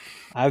Josh.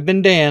 I've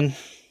been Dan.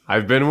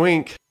 I've been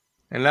Wink.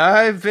 And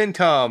I've been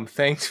Tom.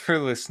 Thanks for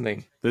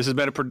listening. This has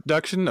been a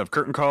production of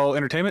Curtain Call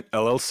Entertainment,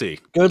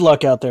 LLC. Good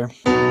luck out there.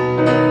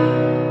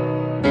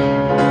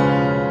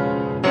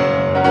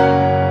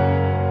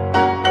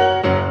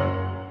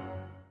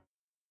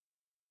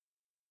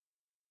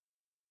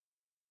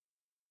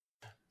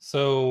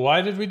 So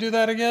why did we do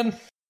that again?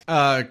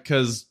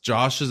 Because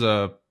Josh is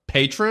a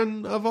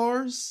patron of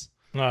ours.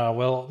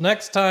 Well,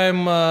 next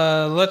time,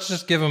 let's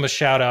just give him a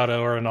shout out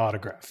or an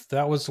autograph.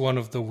 That was one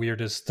of the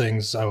weirdest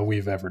things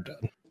we've ever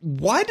done.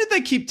 Why did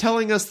they keep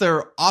telling us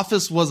their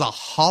office was a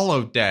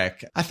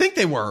holodeck? I think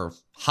they were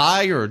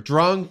high or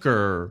drunk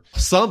or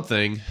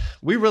something.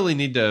 We really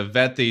need to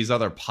vet these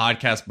other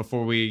podcasts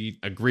before we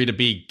agree to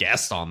be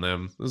guests on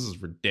them. This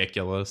is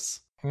ridiculous.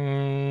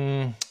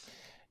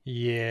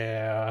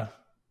 Yeah.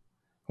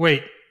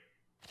 Wait,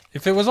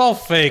 if it was all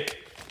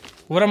fake,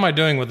 what am I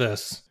doing with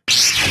this?